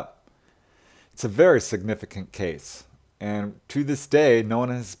dried up. It's a very significant case, and to this day, no one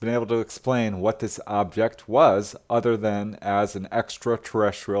has been able to explain what this object was other than as an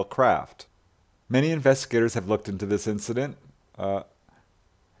extraterrestrial craft. Many investigators have looked into this incident.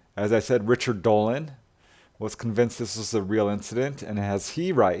 As I said, Richard Dolan was convinced this was a real incident, and as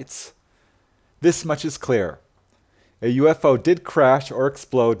he writes, this much is clear. A UFO did crash or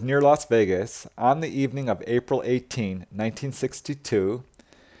explode near Las Vegas on the evening of April 18, 1962,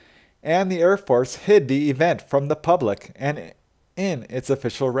 and the Air Force hid the event from the public and in its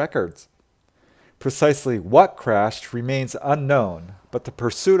official records. Precisely what crashed remains unknown, but the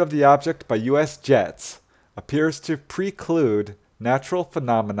pursuit of the object by U.S. jets appears to preclude natural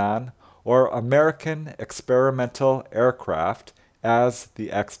phenomenon or American experimental aircraft as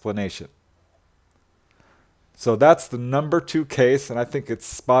the explanation. So that's the number 2 case, and I think its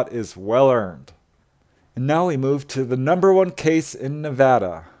spot is well earned. And now we move to the number 1 case in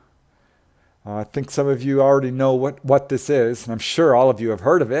Nevada. I think some of you already know what this is, and I'm sure all of you have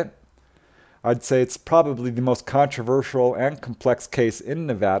heard of it. I'd say it's probably the most controversial and complex case in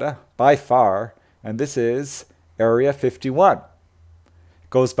Nevada, by far, and this is Area 51. It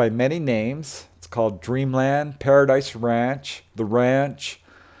goes by many names. It's called Dreamland, Paradise Ranch, The Ranch,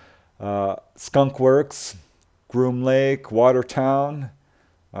 Skunk Works, Groom Lake, Watertown.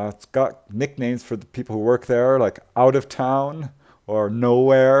 It's got nicknames for the people who work there, like Out of Town or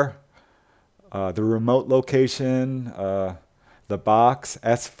Nowhere, the remote location, the box,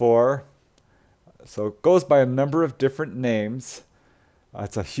 S4. So it goes by a number of different names.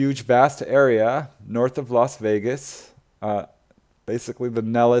 It's a huge, vast area north of Las Vegas, basically the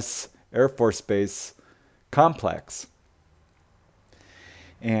Nellis Air Force Base complex.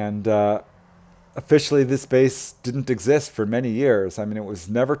 And officially, this base didn't exist for many years. I mean, it was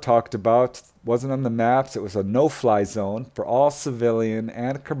never talked about, wasn't on the maps. It was a no-fly zone for all civilian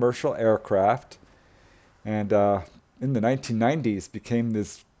and commercial aircraft. And in the 1990s, became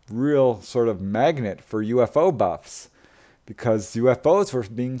this real sort of magnet for UFO buffs because UFOs were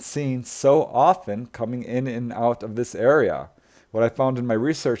being seen so often coming in and out of this area. What I found in my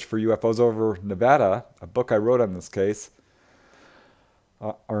research for UFOs over Nevada, a book I wrote on this case,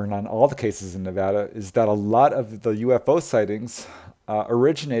 or on all the cases in Nevada, is that a lot of the UFO sightings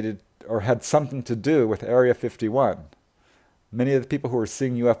originated or had something to do with Area 51. Many of the people who were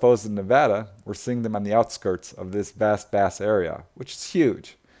seeing UFOs in Nevada were seeing them on the outskirts of this vast area, which is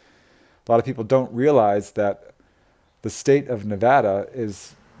huge. A lot of people don't realize that the state of Nevada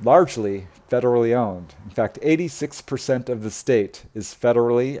is largely federally owned. In fact, 86% of the state is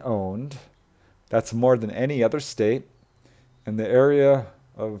federally owned. That's more than any other state. And the area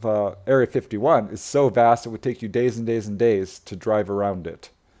of Area 51 is so vast it would take you days and days and days to drive around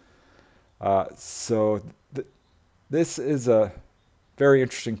it. This is a very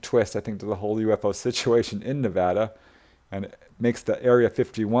interesting twist, I think, to the whole UFO situation in Nevada, and it makes the Area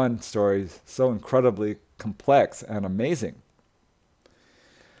 51 story so incredibly complex and amazing.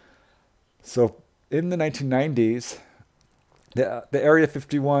 So in the 1990s, the Area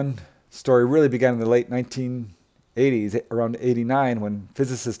 51 story really began in the late 1980s, around 89, when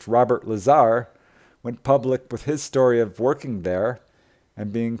physicist Robert Lazar went public with his story of working there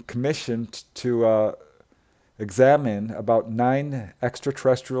and being commissioned to examine about 9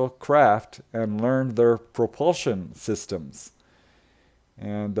 extraterrestrial craft and learn their propulsion systems.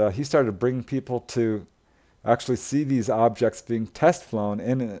 And he started bringing people to actually see these objects being test flown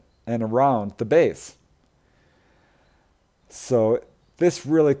in and around the base. So this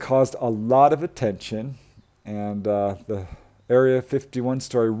really caused a lot of attention, and the Area 51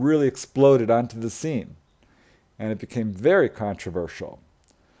 story really exploded onto the scene, and it became very controversial.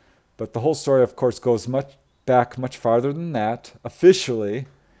 But the whole story, of course, goes much farther than that. Officially,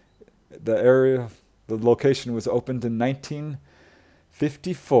 the location was opened in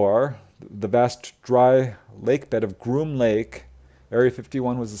 1954. The vast dry lake bed of Groom Lake, Area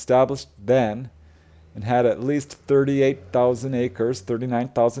 51, was established then and had at least 38,000 acres,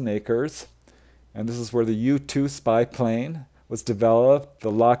 39,000 acres. And this is where the U-2 spy plane was developed, the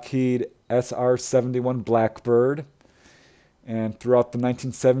Lockheed SR-71 Blackbird. And throughout the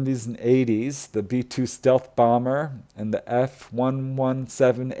 1970s and 80s, the B-2 stealth bomber and the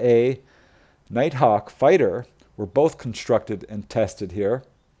F-117A Nighthawk fighter were both constructed and tested here.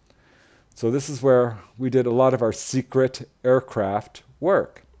 So this is where we did a lot of our secret aircraft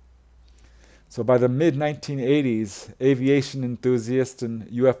work. So by the mid-1980s, aviation enthusiasts and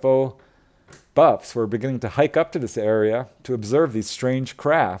UFO buffs were beginning to hike up to this area to observe these strange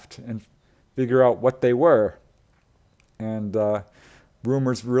craft and figure out what they were. And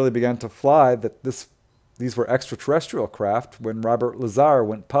rumors really began to fly that these were extraterrestrial craft when Robert Lazar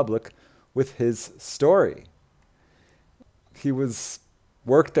went public with his story. He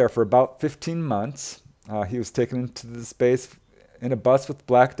worked there for about 15 months. He was taken into the space in a bus with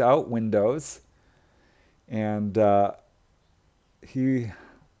blacked out windows, and he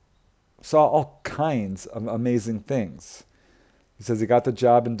saw all kinds of amazing things. He says he got the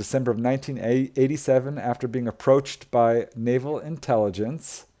job in December of 1987 after being approached by naval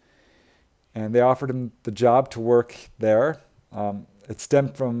intelligence, and they offered him the job to work there. It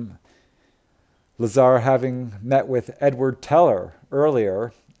stemmed from Lazar having met with Edward Teller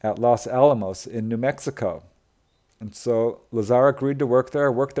earlier at Los Alamos in New Mexico. And so Lazar agreed to worked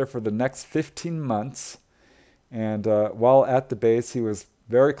there for the next 15 months. And while at the base, he was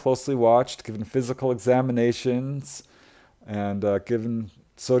very closely watched, given physical examinations, and given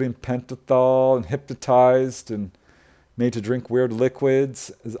sodium pentothal and hypnotized and made to drink weird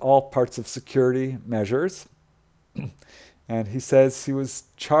liquids as all parts of security measures. And he says he was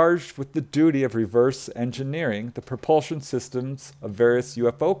charged with the duty of reverse engineering the propulsion systems of various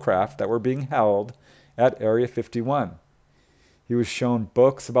UFO craft that were being held at Area 51. He was shown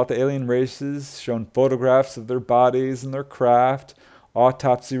books about the alien races, shown photographs of their bodies and their craft,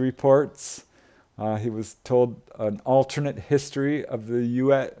 autopsy reports, He was told an alternate history of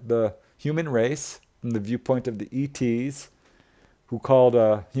the human race from the viewpoint of the ETs, who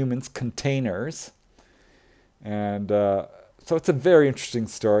called humans containers. And so it's a very interesting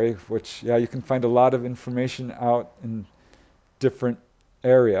story, which, yeah, you can find a lot of information out in different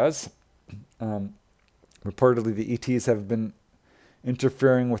areas. Reportedly, the ETs have been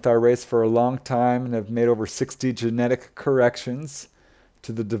interfering with our race for a long time and have made over 60 genetic corrections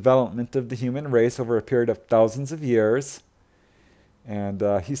to the development of the human race over a period of thousands of years. And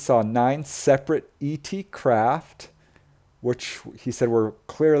he saw 9 separate ET craft, which he said were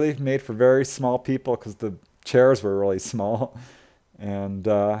clearly made for very small people because the chairs were really small. And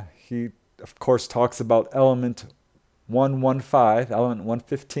he, of course, talks about element 115, element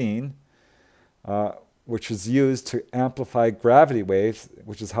 115, which is used to amplify gravity waves,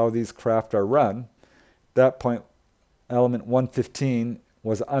 which is how these craft are run. At that point, element 115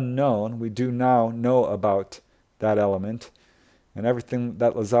 was unknown. We do now know about that element. And everything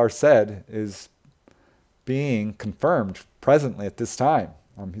that Lazar said is being confirmed presently at this time.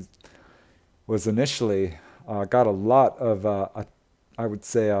 He was initially got a lot of, I would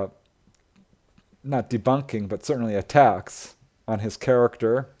say, not debunking, but certainly attacks on his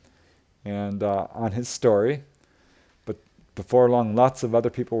character and on his story. But before long, lots of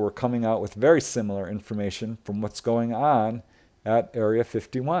other people were coming out with very similar information from what's going on at Area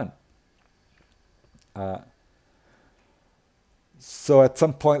 51. So at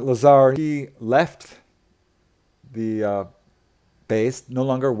some point, Lazar, he left the base, no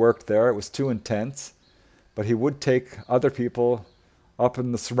longer worked there. It was too intense. But he would take other people up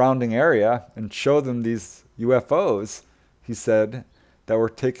in the surrounding area and show them these UFOs, he said, that were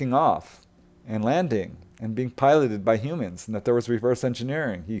taking off and landing and being piloted by humans, and that there was reverse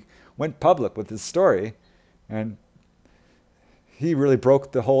engineering. He went public with his story, and he really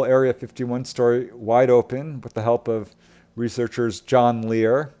broke the whole Area 51 story wide open with the help of researchers John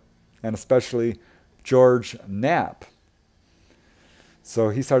Lear and especially George Knapp. So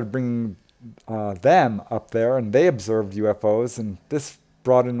he started bringing them up there, and they observed UFOs, and this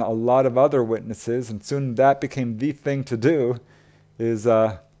brought in a lot of other witnesses, and soon that became the thing to do, is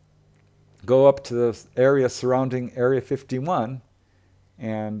go up to the area surrounding Area 51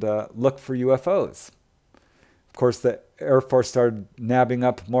 and look for UFOs. Of course, the Air Force started nabbing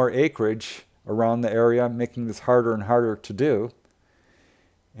up more acreage around the area, making this harder and harder to do.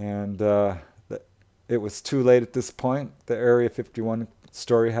 And it was too late at this point. The Area 51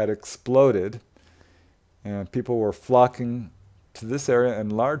 story had exploded, and people were flocking to this area in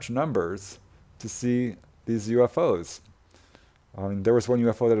large numbers to see these UFOs. I mean, there was one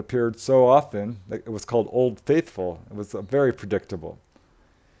UFO that appeared so often that it was called Old Faithful. It was very predictable.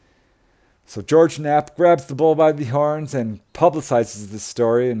 So George Knapp grabs the bull by the horns and publicizes this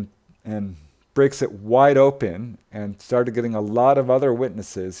story and breaks it wide open and started getting a lot of other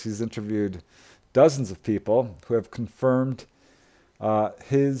witnesses. He's interviewed dozens of people who have confirmed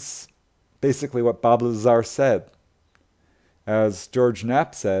basically what Bob Lazar said. As George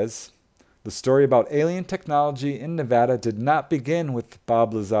Knapp says, the story about alien technology in Nevada did not begin with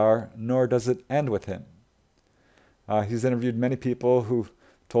Bob Lazar, nor does it end with him. He's interviewed many people who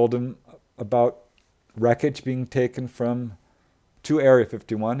told him about wreckage being taken to Area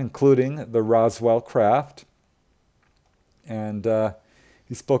 51, including the Roswell craft. And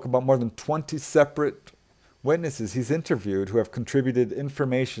he spoke about more than 20 separate witnesses he's interviewed who have contributed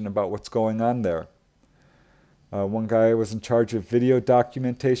information about what's going on there. One guy was in charge of video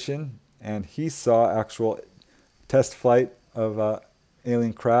documentation, and he saw actual test flight of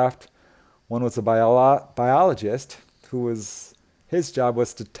alien craft. One was a biologist his job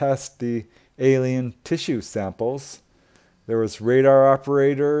was to test the alien tissue samples. There was radar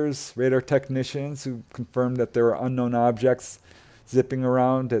operators, radar technicians who confirmed that there were unknown objects zipping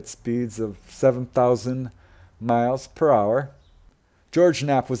around at speeds of 7,000 miles per hour. George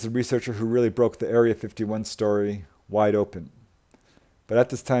Knapp was the researcher who really broke the Area 51 story wide open. But at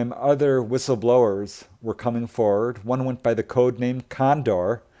this time, other whistleblowers were coming forward. One went by the code name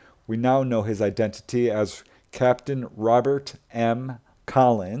Condor. We now know his identity as Captain Robert M.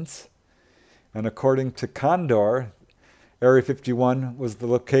 Collins. And according to Condor, Area 51 was the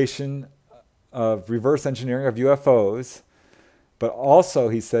location of reverse engineering of UFOs, but also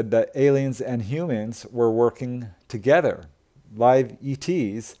he said that aliens and humans were working together, live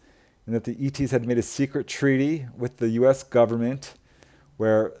ETs, and that the ETs had made a secret treaty with the US government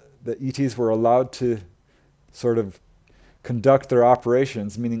where the ETs were allowed to sort of conduct their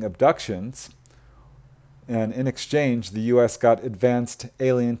operations, meaning abductions, and in exchange, the US got advanced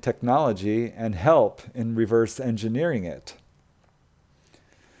alien technology and help in reverse engineering it.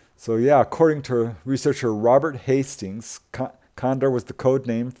 So yeah, according to researcher Robert Hastings, Condor was the code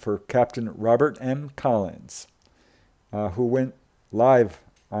name for Captain Robert M. Collins, who went live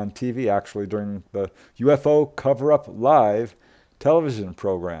on TV actually during the UFO Cover-Up Live television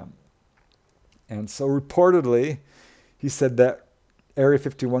program. And so reportedly, he said that Area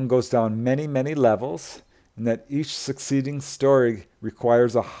 51 goes down many, many levels, and that each succeeding story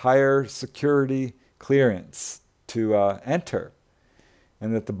requires a higher security clearance to enter,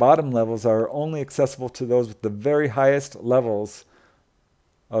 and that the bottom levels are only accessible to those with the very highest levels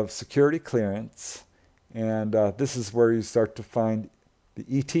of security clearance, and this is where you start to find the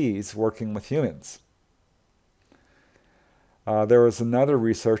ETs working with humans. There was another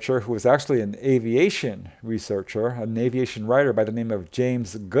researcher who was actually an aviation researcher, an aviation writer by the name of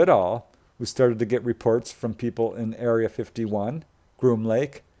James Goodall, who started to get reports from people in Area 51, Groom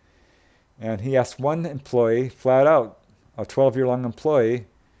Lake. And he asked one employee, flat out, a 12-year-long employee,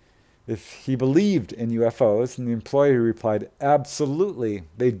 if he believed in UFOs. And the employee replied, absolutely,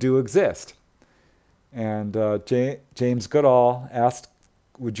 they do exist. And James Goodall asked,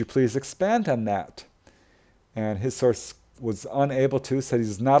 would you please expand on that? And his source was unable to, said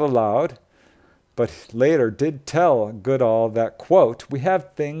he's not allowed, but later did tell Goodall that, quote, we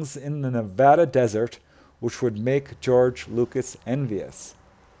have things in the Nevada desert which would make George Lucas envious.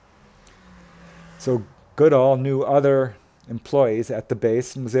 So Goodall knew other employees at the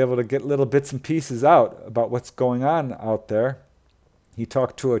base and was able to get little bits and pieces out about what's going on out there. He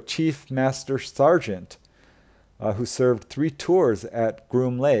talked to a chief master sergeant who served 3 tours at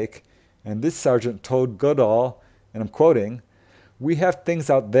Groom Lake, and this sergeant told Goodall, and I'm quoting, we have things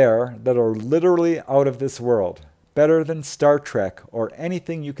out there that are literally out of this world, better than Star Trek or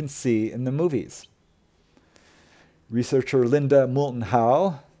anything you can see in the movies. Researcher Linda Moulton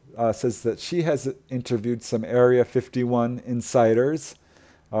Howe says that she has interviewed some Area 51 insiders,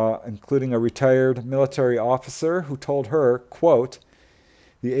 including a retired military officer who told her, quote,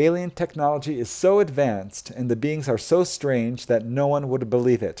 the alien technology is so advanced and the beings are so strange that no one would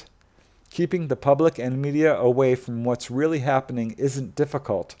believe it. Keeping the public and media away from what's really happening isn't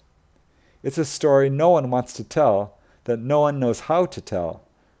difficult. It's a story no one wants to tell, that no one knows how to tell.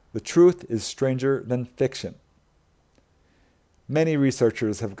 The truth is stranger than fiction. Many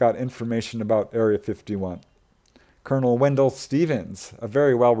researchers have got information about Area 51. Colonel Wendell Stevens, a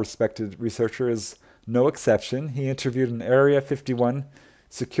very well-respected researcher, is no exception. He interviewed an Area 51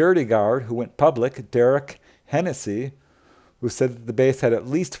 security guard who went public, Derek Hennessy, who said that the base had at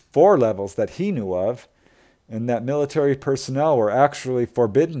least 4 levels that he knew of, and that military personnel were actually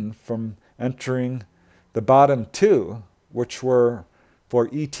forbidden from entering the bottom 2, which were for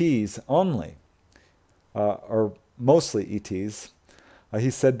ETs only, or mostly ETs. He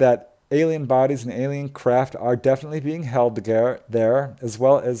said that alien bodies and alien craft are definitely being held there, as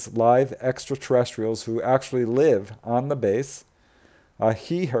well as live extraterrestrials who actually live on the base.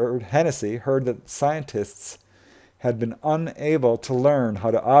 Hennessy heard that scientists had been unable to learn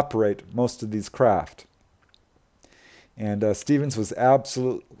how to operate most of these craft. And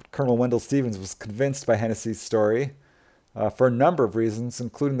Colonel Wendell Stevens was convinced by Hennessy's story for a number of reasons,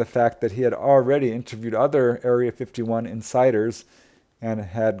 including the fact that he had already interviewed other Area 51 insiders and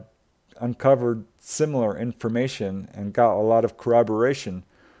had uncovered similar information and got a lot of corroboration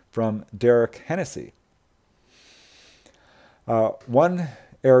from Derek Hennessy. One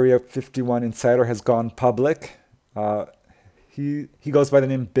Area 51 insider has gone public. He goes by the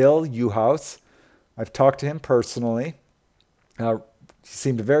name Bill Uhouse. I've talked to him personally. He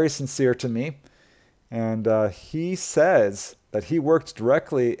seemed very sincere to me. And he says that he worked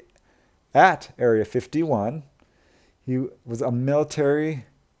directly at Area 51. He was a military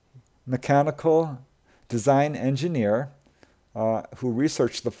mechanical design engineer who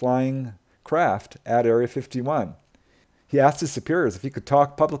researched the flying craft at Area 51. He asked his superiors if he could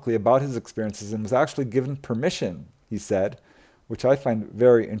talk publicly about his experiences and was actually given permission, he said, which I find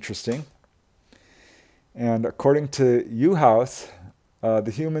very interesting. And according to Uhouse,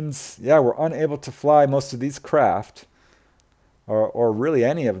 the humans, were unable to fly most of these craft, or really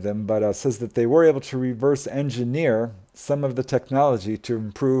any of them, but says that they were able to reverse engineer some of the technology to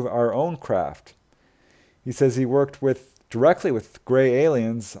improve our own craft. He says he worked directly with gray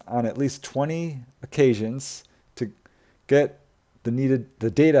aliens on at least 20 occasions to get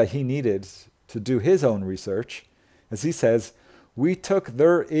the data he needed to do his own research. As he says, we took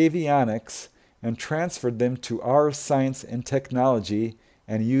their avionics and transferred them to our science and technology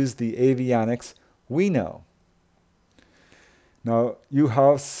and used the avionics we know. Now,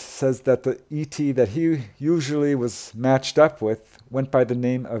 Uhouse says that the ET that he usually was matched up with went by the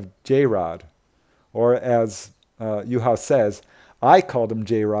name of J-Rod, or as Uhouse says, I called him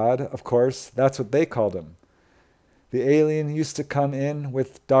J-Rod, of course. That's what they called him. The alien used to come in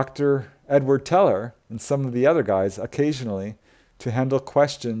with Dr. Edward Teller and some of the other guys occasionally to handle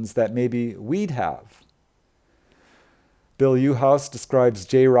questions that maybe we'd have. Bill Uhouse describes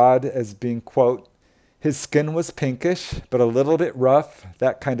J-Rod as being, quote, his skin was pinkish, but a little bit rough,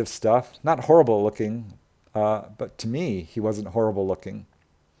 that kind of stuff. Not horrible looking, but to me, he wasn't horrible looking.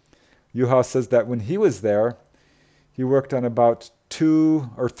 Uhouse says that when he was there, he worked on about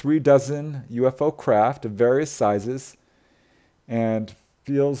 2 or 3 dozen UFO craft of various sizes and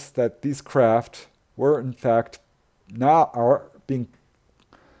feels that these craft were, in fact, now are being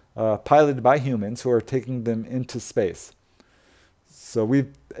piloted by humans who are taking them into space. So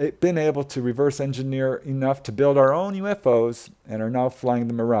we've been able to reverse engineer enough to build our own UFOs and are now flying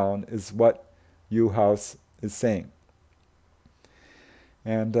them around, is what Uhouse is saying.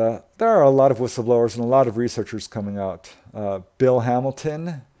 And there are a lot of whistleblowers and a lot of researchers coming out. Bill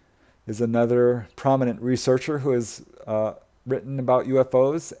Hamilton is another prominent researcher who has written about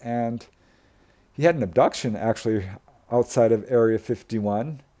UFOs, and he had an abduction actually outside of Area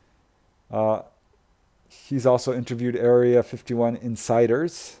 51. He's also interviewed Area 51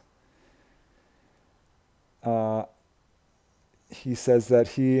 insiders. He says that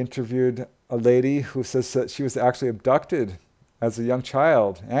he interviewed a lady who says that she was actually abducted as a young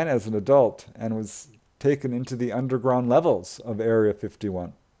child and as an adult and was taken into the underground levels of Area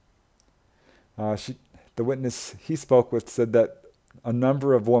 51. The witness he spoke with said that a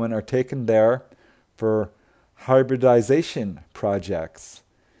number of women are taken there for hybridization projects.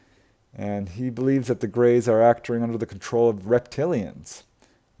 And he believes that the Greys are acting under the control of reptilians,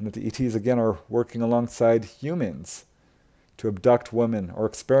 and that the ETs again are working alongside humans to abduct women or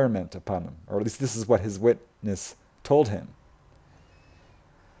experiment upon them. Or at least this is what his witness told him.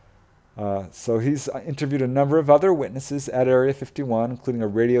 So he's interviewed a number of other witnesses at Area 51, including a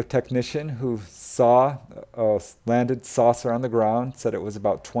radio technician who saw a landed saucer on the ground, said it was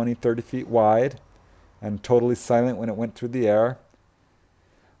about 20, 30 feet wide and totally silent when it went through the air.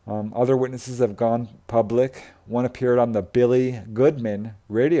 Other witnesses have gone public. One appeared on the Billy Goodman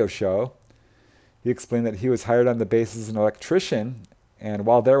radio show. He explained that he was hired on the base as an electrician, and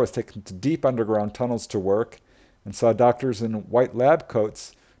while there was taken to deep underground tunnels to work, and saw doctors in white lab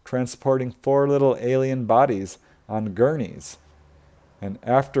coats transporting 4 little alien bodies on gurneys. And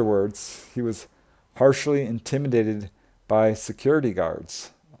afterwards, he was harshly intimidated by security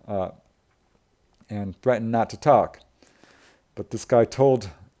guards and threatened not to talk. But this guy told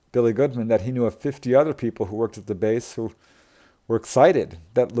Billy Goodman that he knew of 50 other people who worked at the base who were excited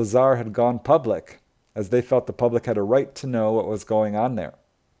that Lazar had gone public, as they felt the public had a right to know what was going on there.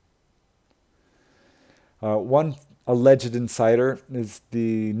 One alleged insider is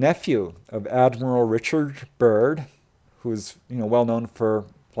the nephew of Admiral Richard Byrd, who is well known for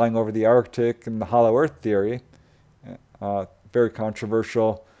flying over the Arctic and the Hollow Earth theory. Very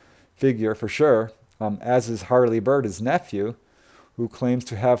controversial figure for sure, as is Harley Byrd, his nephew, who claims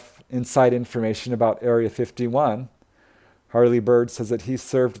to have inside information about Area 51. Harley Byrd says that he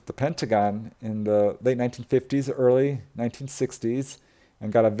served at the Pentagon in the late 1950s, early 1960s,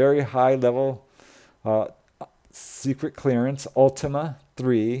 and got a very high-level secret clearance, Ultima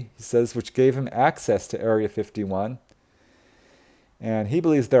 3, he says, which gave him access to Area 51. And he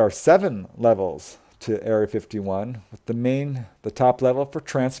believes there are 7 levels to Area 51, with the top level for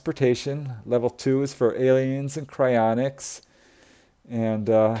transportation. Level 2 is for aliens and cryonics. And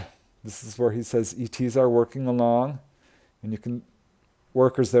this is where he says ETs are working along. And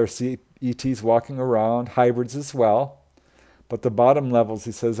workers there see ETs walking around, hybrids as well. But the bottom levels,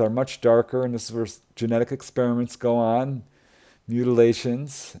 he says, are much darker, and this is where genetic experiments go on,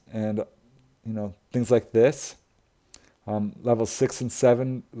 mutilations, and things like this. Levels 6 and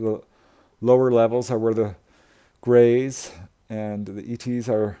 7, the lower levels, are where the Greys and the ETs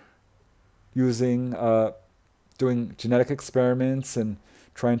are doing genetic experiments and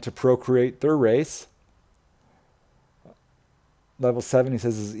trying to procreate their race. Level 7, he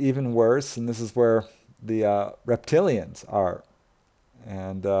says, is even worse, and this is where the reptilians are.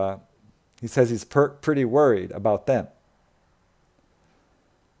 And he says he's pretty worried about them.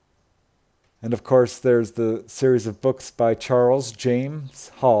 And of course, there's the series of books by Charles James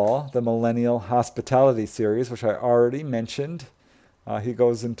Hall, the Millennial Hospitality series, which I already mentioned. He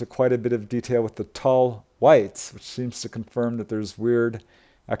goes into quite a bit of detail with the tall whites, which seems to confirm that there's weird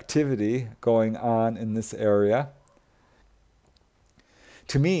activity going on in this area.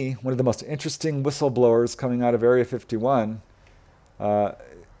 To me, one of the most interesting whistleblowers coming out of Area 51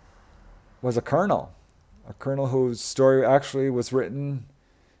 was a colonel whose story actually was written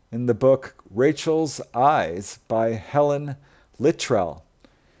in the book Rachel's Eyes by Helen Littrell.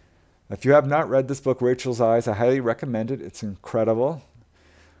 If you have not read this book, Rachel's Eyes, I highly recommend it. It's incredible.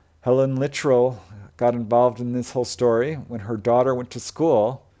 Helen Littrell got involved in this whole story when her daughter went to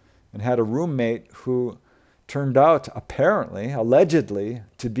school and had a roommate who turned out, apparently, allegedly,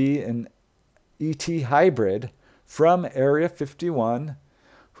 to be an ET hybrid from Area 51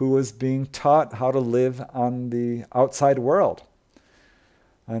 who was being taught how to live on the outside world.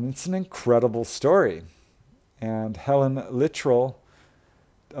 And it's an incredible story. And Helen Littrell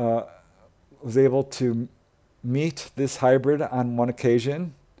was able to meet this hybrid on one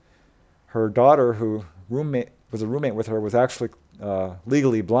occasion. Her daughter, who was a roommate with her, was actually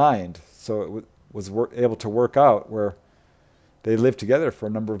legally blind, so it was able to work out where they lived together for a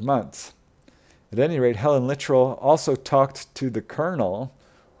number of months. At any rate, Helen Littrell also talked to the colonel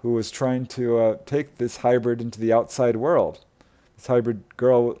who was trying to take this hybrid into the outside world. This hybrid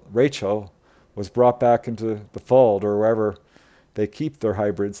girl, Rachel, was brought back into the fold, or wherever they keep their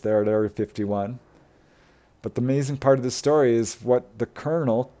hybrids there at Area 51. But the amazing part of the story is what the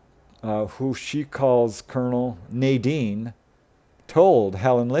colonel, who she calls Colonel Nadine, told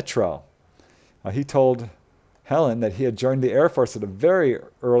Helen Littrell. He told Helen that he had joined the Air Force at a very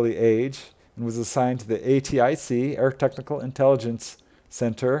early age and was assigned to the ATIC, Air Technical Intelligence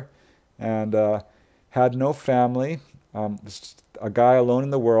Center, and had no family, was just a guy alone in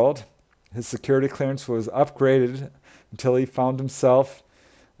the world. His security clearance was upgraded until he found himself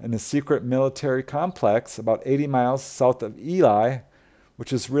in a secret military complex about 80 miles south of Ely,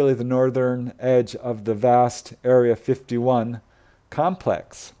 which is really the northern edge of the vast Area 51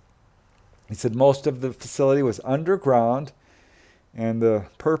 complex. He said most of the facility was underground, and the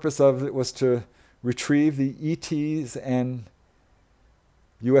purpose of it was to retrieve the ETs and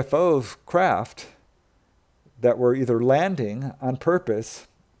UFO craft that were either landing on purpose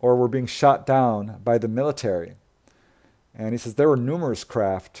or were being shot down by the military. And he says there were numerous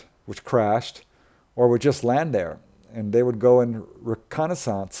craft which crashed or would just land there, and they would go in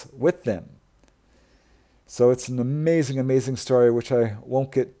reconnaissance with them. So it's an amazing, amazing story, which I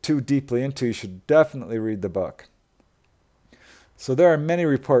won't get too deeply into. You should definitely read the book. So there are many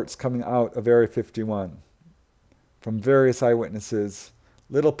reports coming out of Area 51 from various eyewitnesses,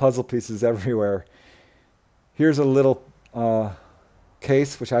 little puzzle pieces everywhere. Here's a little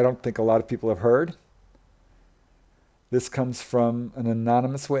case which I don't think a lot of people have heard. This comes from an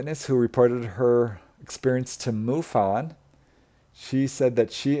anonymous witness who reported her experience to MUFON. She said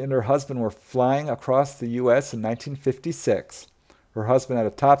that she and her husband were flying across the U.S. in 1956. Her husband had a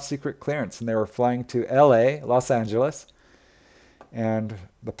top secret clearance, and they were flying to L.A., Los Angeles. And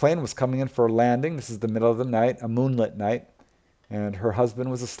the plane was coming in for a landing. This is the middle of the night, a moonlit night. And her husband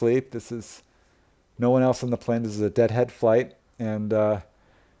was asleep. This is no one else on the plane. This is a deadhead flight. And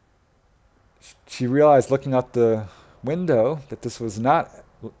she realized, looking out the window, that this was not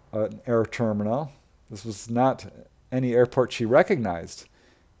an air terminal. This was not any airport she recognized.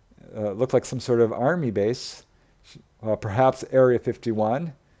 It looked like some sort of army base. Perhaps Area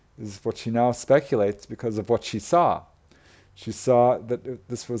 51 is what she now speculates because of what she saw. She saw that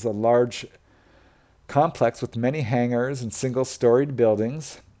this was a large complex with many hangars and single-storied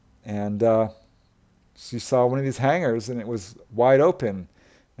buildings. And she saw one of these hangars, and it was wide open.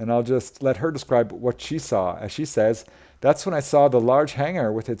 And I'll just let her describe what she saw. As she says, that's when I saw the large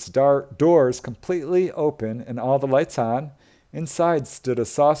hangar with its doors completely open and all the lights on. Inside stood a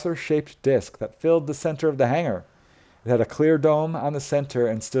saucer-shaped disc that filled the center of the hangar. It had a clear dome on the center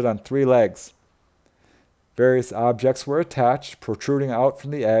and stood on 3 legs. Various objects were attached, protruding out from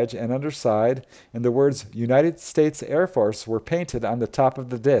the edge and underside, and the words United States Air Force were painted on the top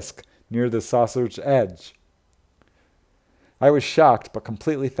of the disc near the saucer's edge. I was shocked but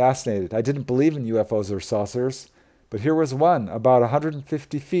completely fascinated. I didn't believe in UFOs or saucers, but here was one about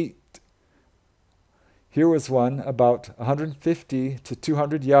 150 feet. Here was one about 150 to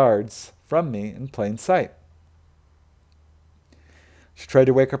 200 yards from me in plain sight. She tried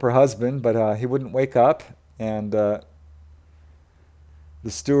to wake up her husband, but he wouldn't wake up, and the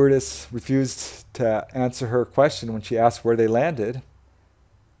stewardess refused to answer her question when she asked where they landed,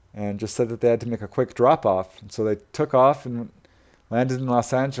 and just said that they had to make a quick drop-off. And so they took off and landed in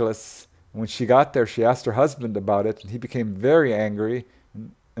Los Angeles. And when she got there, she asked her husband about it, and he became very angry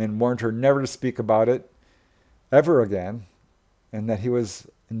and warned her never to speak about it ever again, and that he was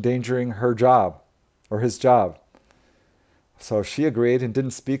endangering her job, or his job. So she agreed and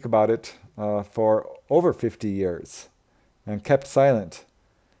didn't speak about it for over 50 years and kept silent.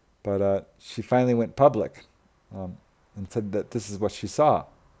 But she finally went public and said that this is what she saw.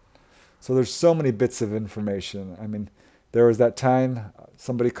 So there's so many bits of information. I mean, there was that time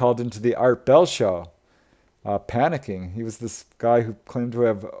somebody called into the Art Bell show, panicking. He was this guy who claimed to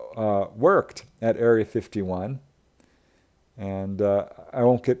have worked at Area 51. And I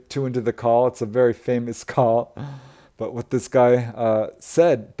won't get too into the call. It's a very famous call. But what this guy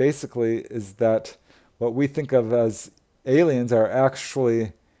said basically is that what we think of as aliens are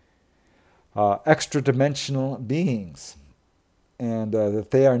actually extra-dimensional beings, and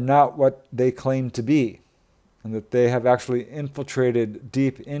that they are not what they claim to be, and that they have actually infiltrated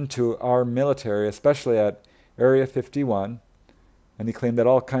deep into our military, especially at Area 51. And he claimed that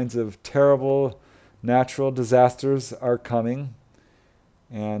all kinds of terrible natural disasters are coming,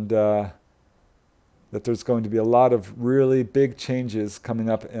 and that there's going to be a lot of really big changes coming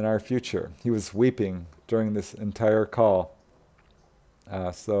up in our future. He was weeping during this entire call.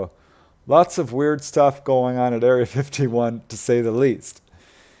 So lots of weird stuff going on at Area 51, to say the least.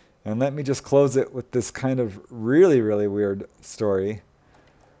 And let me just close it with this kind of really, really weird story,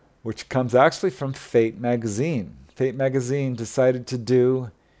 which comes actually from Fate magazine. Fate magazine decided to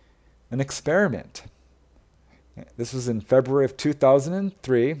do an experiment. This was in February of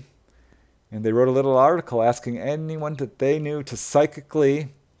 2003, and they wrote a little article asking anyone that they knew to psychically,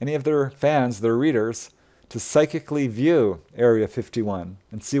 any of their fans, their readers, to psychically view Area 51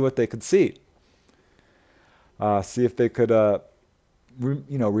 and see what they could see. See if they could,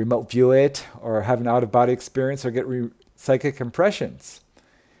 remote view it, or have an out-of-body experience, or get psychic impressions.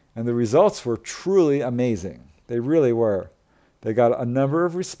 And the results were truly amazing. They really were. They got a number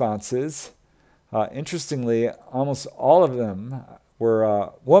of responses. Interestingly, almost all of them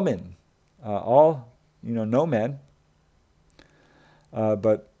were women. No men.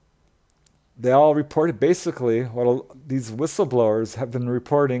 But they all reported basically what these whistleblowers have been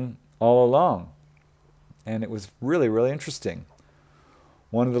reporting all along. And it was really, really interesting.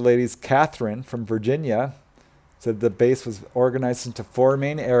 One of the ladies, Catherine from Virginia, said the base was organized into 4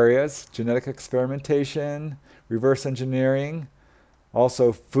 main areas: genetic experimentation, reverse engineering,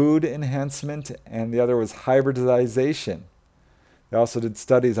 also food enhancement, and the other was hybridization. They also did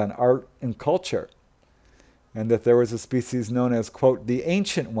studies on art and culture, and that there was a species known as, quote, the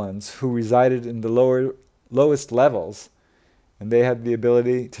ancient ones, who resided in the lowest levels, and they had the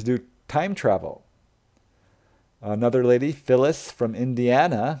ability to do time travel. Another lady, Phyllis from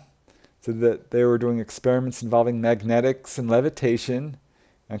Indiana, said that they were doing experiments involving magnetics and levitation,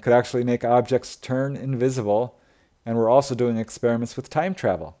 and could actually make objects turn invisible, and were also doing experiments with time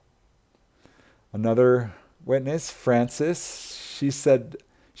travel. Another witness, Frances, she said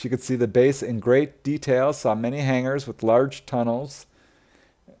she could see the base in great detail, saw many hangars with large tunnels,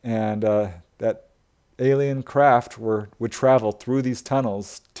 and that alien craft would travel through these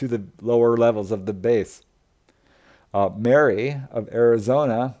tunnels to the lower levels of the base. Mary of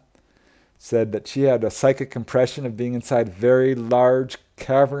Arizona said that she had a psychic impression of being inside very large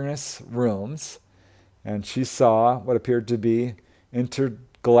cavernous rooms, and she saw what appeared to be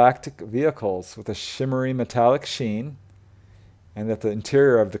intergalactic vehicles with a shimmery metallic sheen, and that the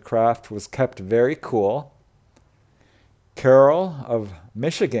interior of the craft was kept very cool. Carol of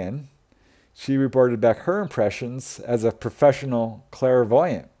Michigan, she reported back her impressions as a professional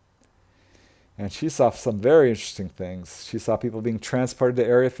clairvoyant. And she saw some very interesting things. She saw people being transported to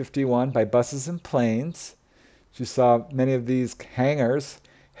Area 51 by buses and planes. She saw many of these hangars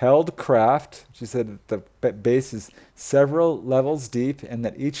held craft. She said that the base is several levels deep, and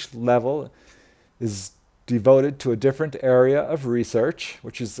that each level is devoted to a different area of research,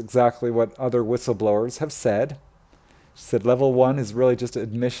 which is exactly what other whistleblowers have said. She said level 1 is really just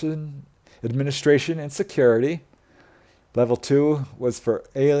administration and security. Level 2 was for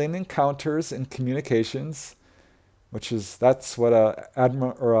alien encounters and communications, that's what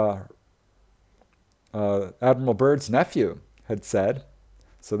Admiral Byrd's nephew had said.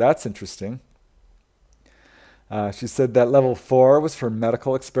 So that's interesting. She said that level 4 was for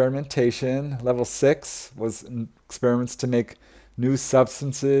medical experimentation. Level 6 was experiments to make new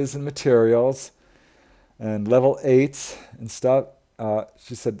substances and materials. And level 8 and stuff,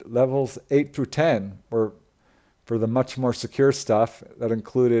 she said levels 8 through 10 were for the much more secure stuff that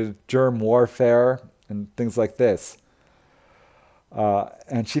included germ warfare and things like this.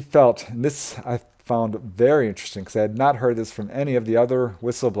 And she felt, and this I found very interesting because I had not heard this from any of the other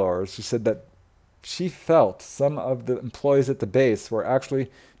whistleblowers. She said that she felt some of the employees at the base were actually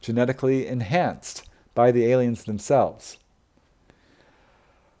genetically enhanced by the aliens themselves.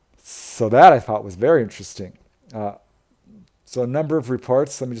 So that I thought was very interesting. So a number of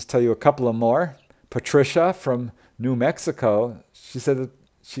reports. Let me just tell you a couple of more. Patricia from New Mexico, she said that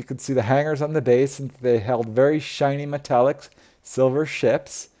she could see the hangars on the base, and they held very shiny metallic silver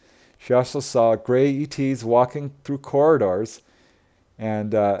ships. She also saw gray ETs walking through corridors,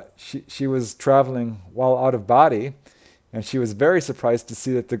 And she was traveling while out of body, and she was very surprised to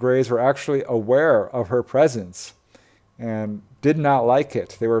see that the Greys were actually aware of her presence and did not like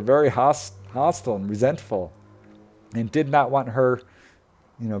it. They were very hostile and resentful and did not want her,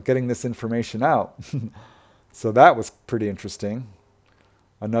 getting this information out. So that was pretty interesting.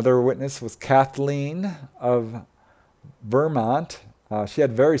 Another witness was Kathleen of Vermont. She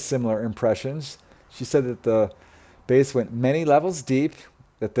had very similar impressions. She said that the base went many levels deep,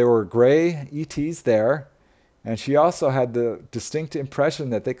 that there were gray ETs there, and she also had the distinct impression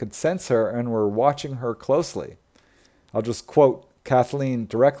that they could sense her and were watching her closely. I'll just quote Kathleen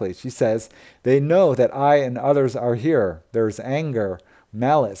directly. She says, "They know that I and others are here. There's anger,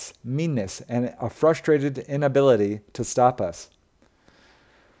 malice, meanness, and a frustrated inability to stop us."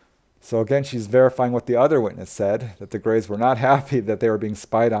 So again, she's verifying what the other witness said, that the Greys were not happy that they were being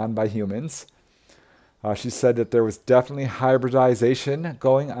spied on by humans. She said that there was definitely hybridization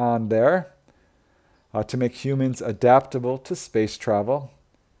going on there to make humans adaptable to space travel.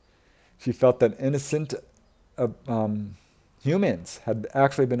 She felt that innocent humans had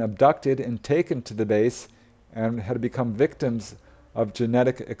actually been abducted and taken to the base and had become victims of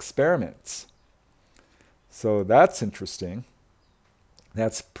genetic experiments. So that's interesting.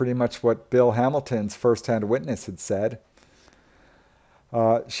 That's pretty much what Bill Hamilton's first-hand witness had said.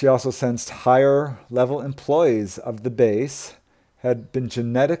 She also sensed higher level employees of the base had been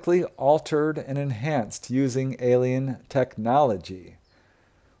genetically altered and enhanced using alien technology,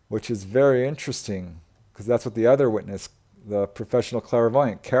 which is very interesting because that's what the other witness, the professional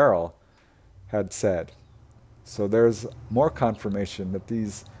clairvoyant, Carol, had said. So there's more confirmation that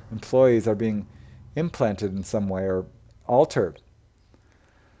these employees are being implanted in some way or altered.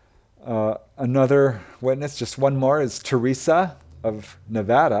 Another witness, just one more, is Teresa of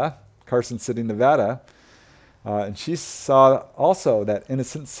Nevada, Carson City, Nevada. And she saw also that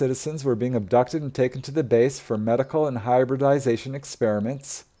innocent citizens were being abducted and taken to the base for medical and hybridization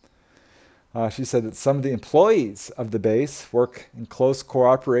experiments. She said that some of the employees of the base work in close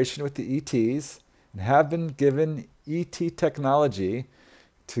cooperation with the ETs and have been given ET technology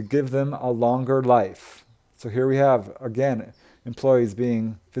to give them a longer life. So here we have, again, employees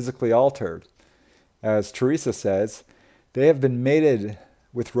being physically altered. As Teresa says, they have been mated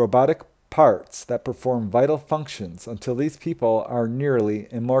with robotic parts that perform vital functions until these people are nearly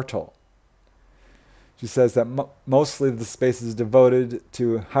immortal. She says that mostly the space is devoted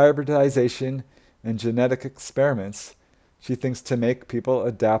to hybridization and genetic experiments, she thinks, to make people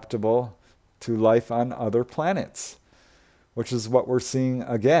adaptable to life on other planets, which is what we're seeing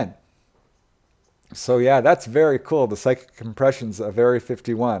again. So yeah, that's very cool, the psychic impressions of Area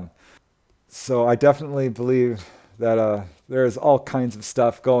 51. So I definitely believe that there's all kinds of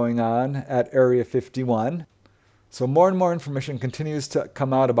stuff going on at Area 51. So more and more information continues to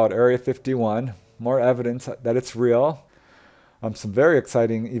come out about Area 51, more evidence that it's real. Some very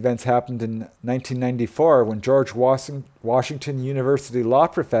exciting events happened in 1994 when George Washington University law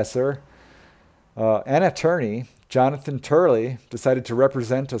professor and attorney Jonathan Turley decided to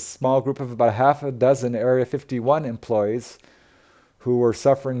represent a small group of about half a dozen Area 51 employees who were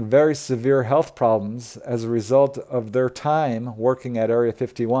suffering very severe health problems as a result of their time working at Area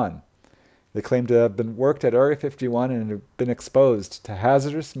 51. They claimed to have been worked at Area 51 and had been exposed to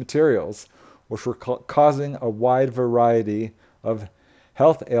hazardous materials which were causing a wide variety of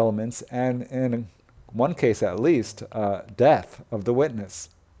health ailments and, in one case at least, death of the witness.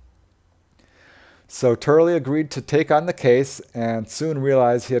 So Turley agreed to take on the case and soon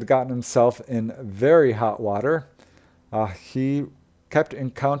realized he had gotten himself in very hot water. He kept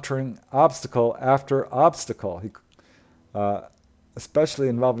encountering obstacle after obstacle, especially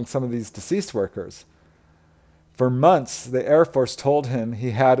involving some of these deceased workers. For months, the Air Force told him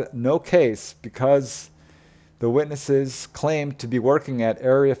he had no case because the witnesses claimed to be working at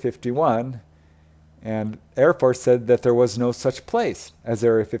Area 51, and Air Force said that there was no such place as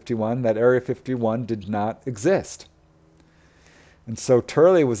Area 51, that Area 51 did not exist. And so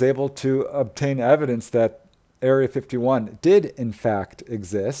Turley was able to obtain evidence that Area 51 did in fact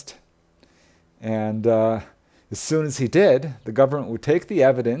exist. And as soon as he did, the government would take the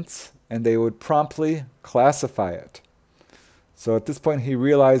evidence and they would promptly classify it. So at this point he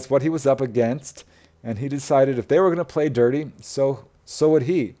realized what he was up against, and he decided if they were going to play dirty, so would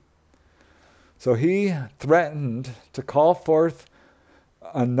he. So he threatened to call forth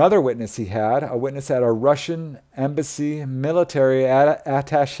another witness he had, a witness at a Russian embassy military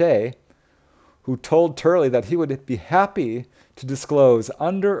attaché, who told Turley that he would be happy to disclose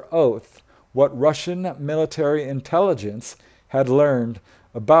under oath what Russian military intelligence had learned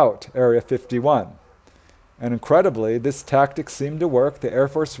about Area 51. And incredibly, this tactic seemed to work. The Air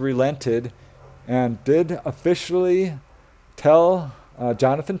Force relented and did officially tell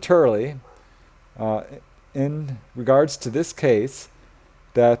Jonathan Turley, in regards to this case,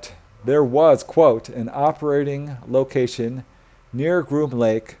 that there was, quote, an operating location near Groom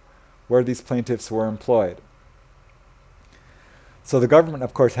Lake where these plaintiffs were employed. So the government,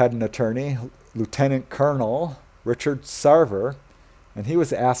 of course, had an attorney, Lieutenant Colonel Richard Sarver, and he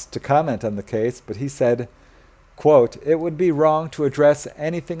was asked to comment on the case, but he said, quote, "It would be wrong to address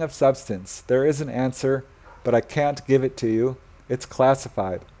anything of substance. There is an answer, but I can't give it to you. It's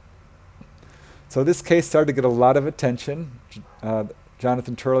classified." So this case started to get a lot of attention.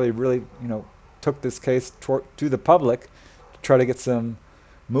 Jonathan Turley really, took this case to the public to try to get some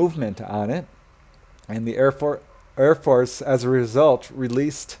movement on it. And the Air Force, as a result,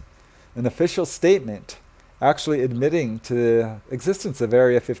 released an official statement actually admitting to the existence of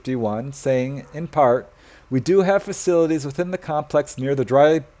Area 51, saying, in part, "We do have facilities within the complex near the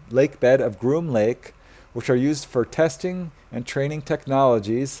dry lake bed of Groom Lake, which are used for testing and training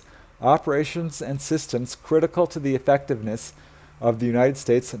technologies, operations, and systems critical to the effectiveness of the United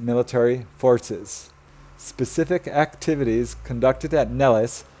States military forces. Specific activities conducted at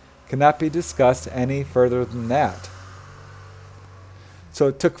Nellis cannot be discussed any further than that." So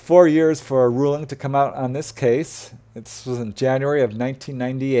it took 4 years for a ruling to come out on this case. This was in January of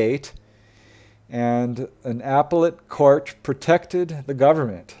 1998. And an appellate court protected the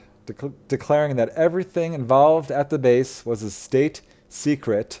government, declaring that everything involved at the base was a state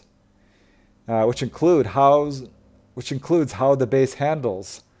secret, which includes how the base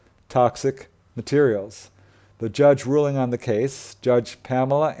handles toxic materials. The judge ruling on the case, Judge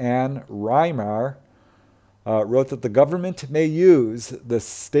Pamela Ann Reimer, wrote that the government may use the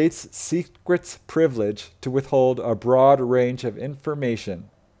state's secrets privilege to withhold a broad range of information.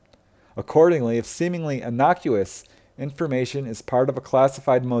 Accordingly, if seemingly innocuous information is part of a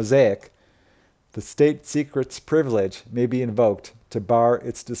classified mosaic, the state secrets privilege may be invoked to bar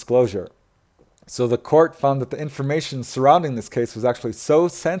its disclosure. So the court found that the information surrounding this case was actually so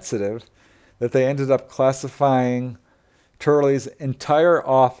sensitive that they ended up classifying Turley's entire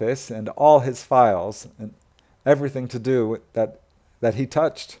office and all his files and everything to do with that he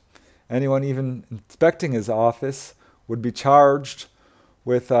touched. Anyone even inspecting his office would be charged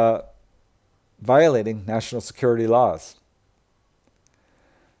with violating national security laws.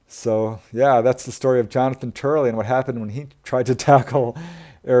 So, yeah, that's the story of Jonathan Turley and what happened when he tried to tackle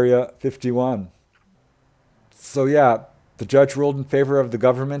Area 51. So, yeah, the judge ruled in favor of the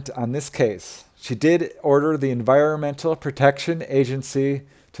government on this case. She did order the Environmental Protection Agency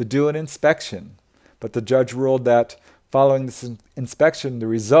to do an inspection, but the judge ruled that following this inspection, the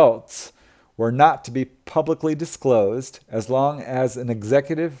results were not to be publicly disclosed as long as an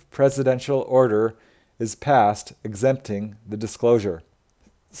executive presidential order is passed exempting the disclosure.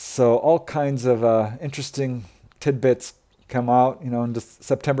 So all kinds of interesting tidbits come out. On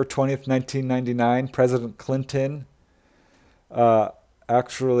September 20th, 1999, President Clinton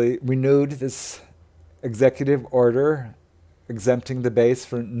actually renewed this executive order exempting the base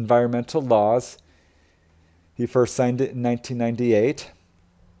from environmental laws. He first signed it in 1998.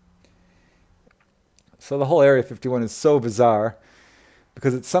 So the whole Area 51 is so bizarre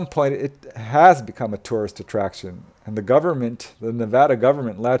because at some point it has become a tourist attraction. And the Nevada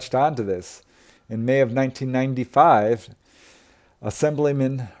government latched onto this. In May of 1995,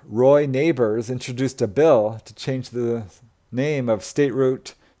 Assemblyman Roy Neighbors introduced a bill to change the name of State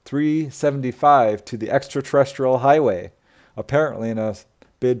Route 375 to the Extraterrestrial Highway, apparently in a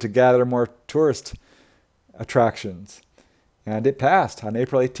bid to gather more tourist attractions. And it passed on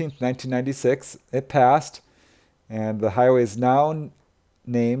April 18th, 1996. It passed, and the highway is now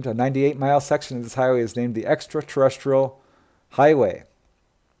named, a 98-mile section of this highway is named the Extraterrestrial Highway.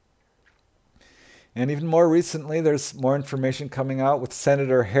 And even more recently, there's more information coming out with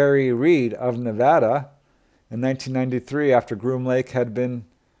Senator Harry Reid of Nevada. In 1993, after Groom Lake had been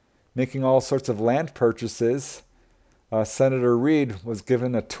making all sorts of land purchases, Senator Reid was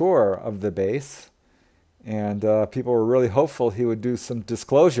given a tour of the base. And people were really hopeful he would do some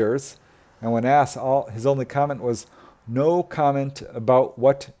disclosures. And when asked, his only comment was, "No comment about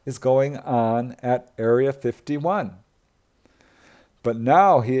what is going on at Area 51." But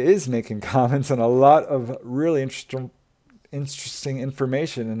now he is making comments on a lot of really interesting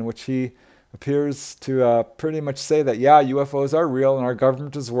information in which he appears to pretty much say that, yeah, UFOs are real and our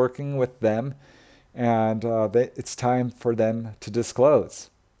government is working with them. And it's time for them to disclose.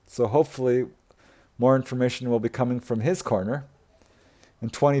 So hopefully more information will be coming from his corner. In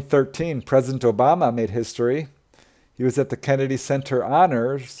 2013, President Obama made history. He was at the Kennedy Center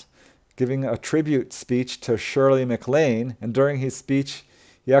Honors, giving a tribute speech to Shirley MacLaine. And during his speech,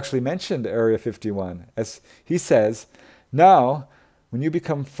 he actually mentioned Area 51. As he says, now, when you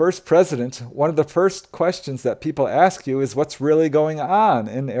become first president, one of the first questions that people ask you is what's really going on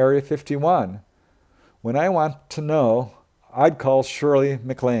in Area 51. When I want to know, I'd call Shirley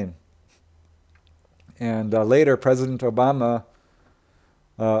MacLaine. And later, President Obama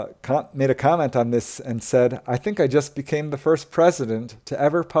made a comment on this and said, I think I just became the first president to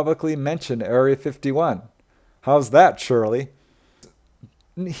ever publicly mention Area 51. How's that, Shirley?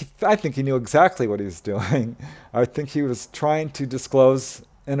 I think he knew exactly what he was doing. I think he was trying to disclose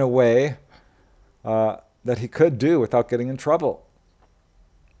in a way that he could do without getting in trouble.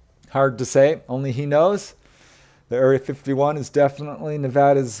 Hard to say, only he knows. The Area 51 is definitely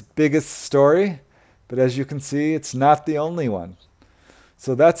Nevada's biggest story, but as you can see, it's not the only one.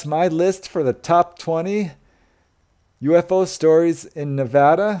 So that's my list for the top 20 UFO stories in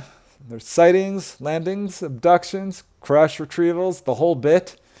Nevada. There's sightings, landings, abductions, crash retrievals, the whole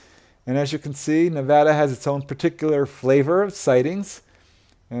bit. And as you can see, Nevada has its own particular flavor of sightings.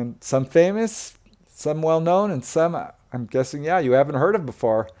 And some famous, some well-known, and some, I'm guessing, yeah, you haven't heard of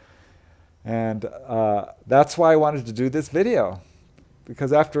before. And that's why I wanted to do this video.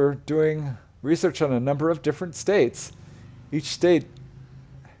 Because after doing research on a number of different states, each state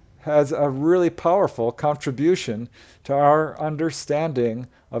has a really powerful contribution to our understanding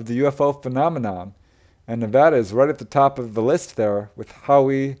of the UFO phenomenon. And Nevada is right at the top of the list there with how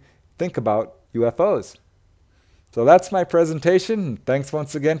we think about UFOs. So that's my presentation. Thanks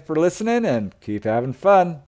once again for listening and keep having fun.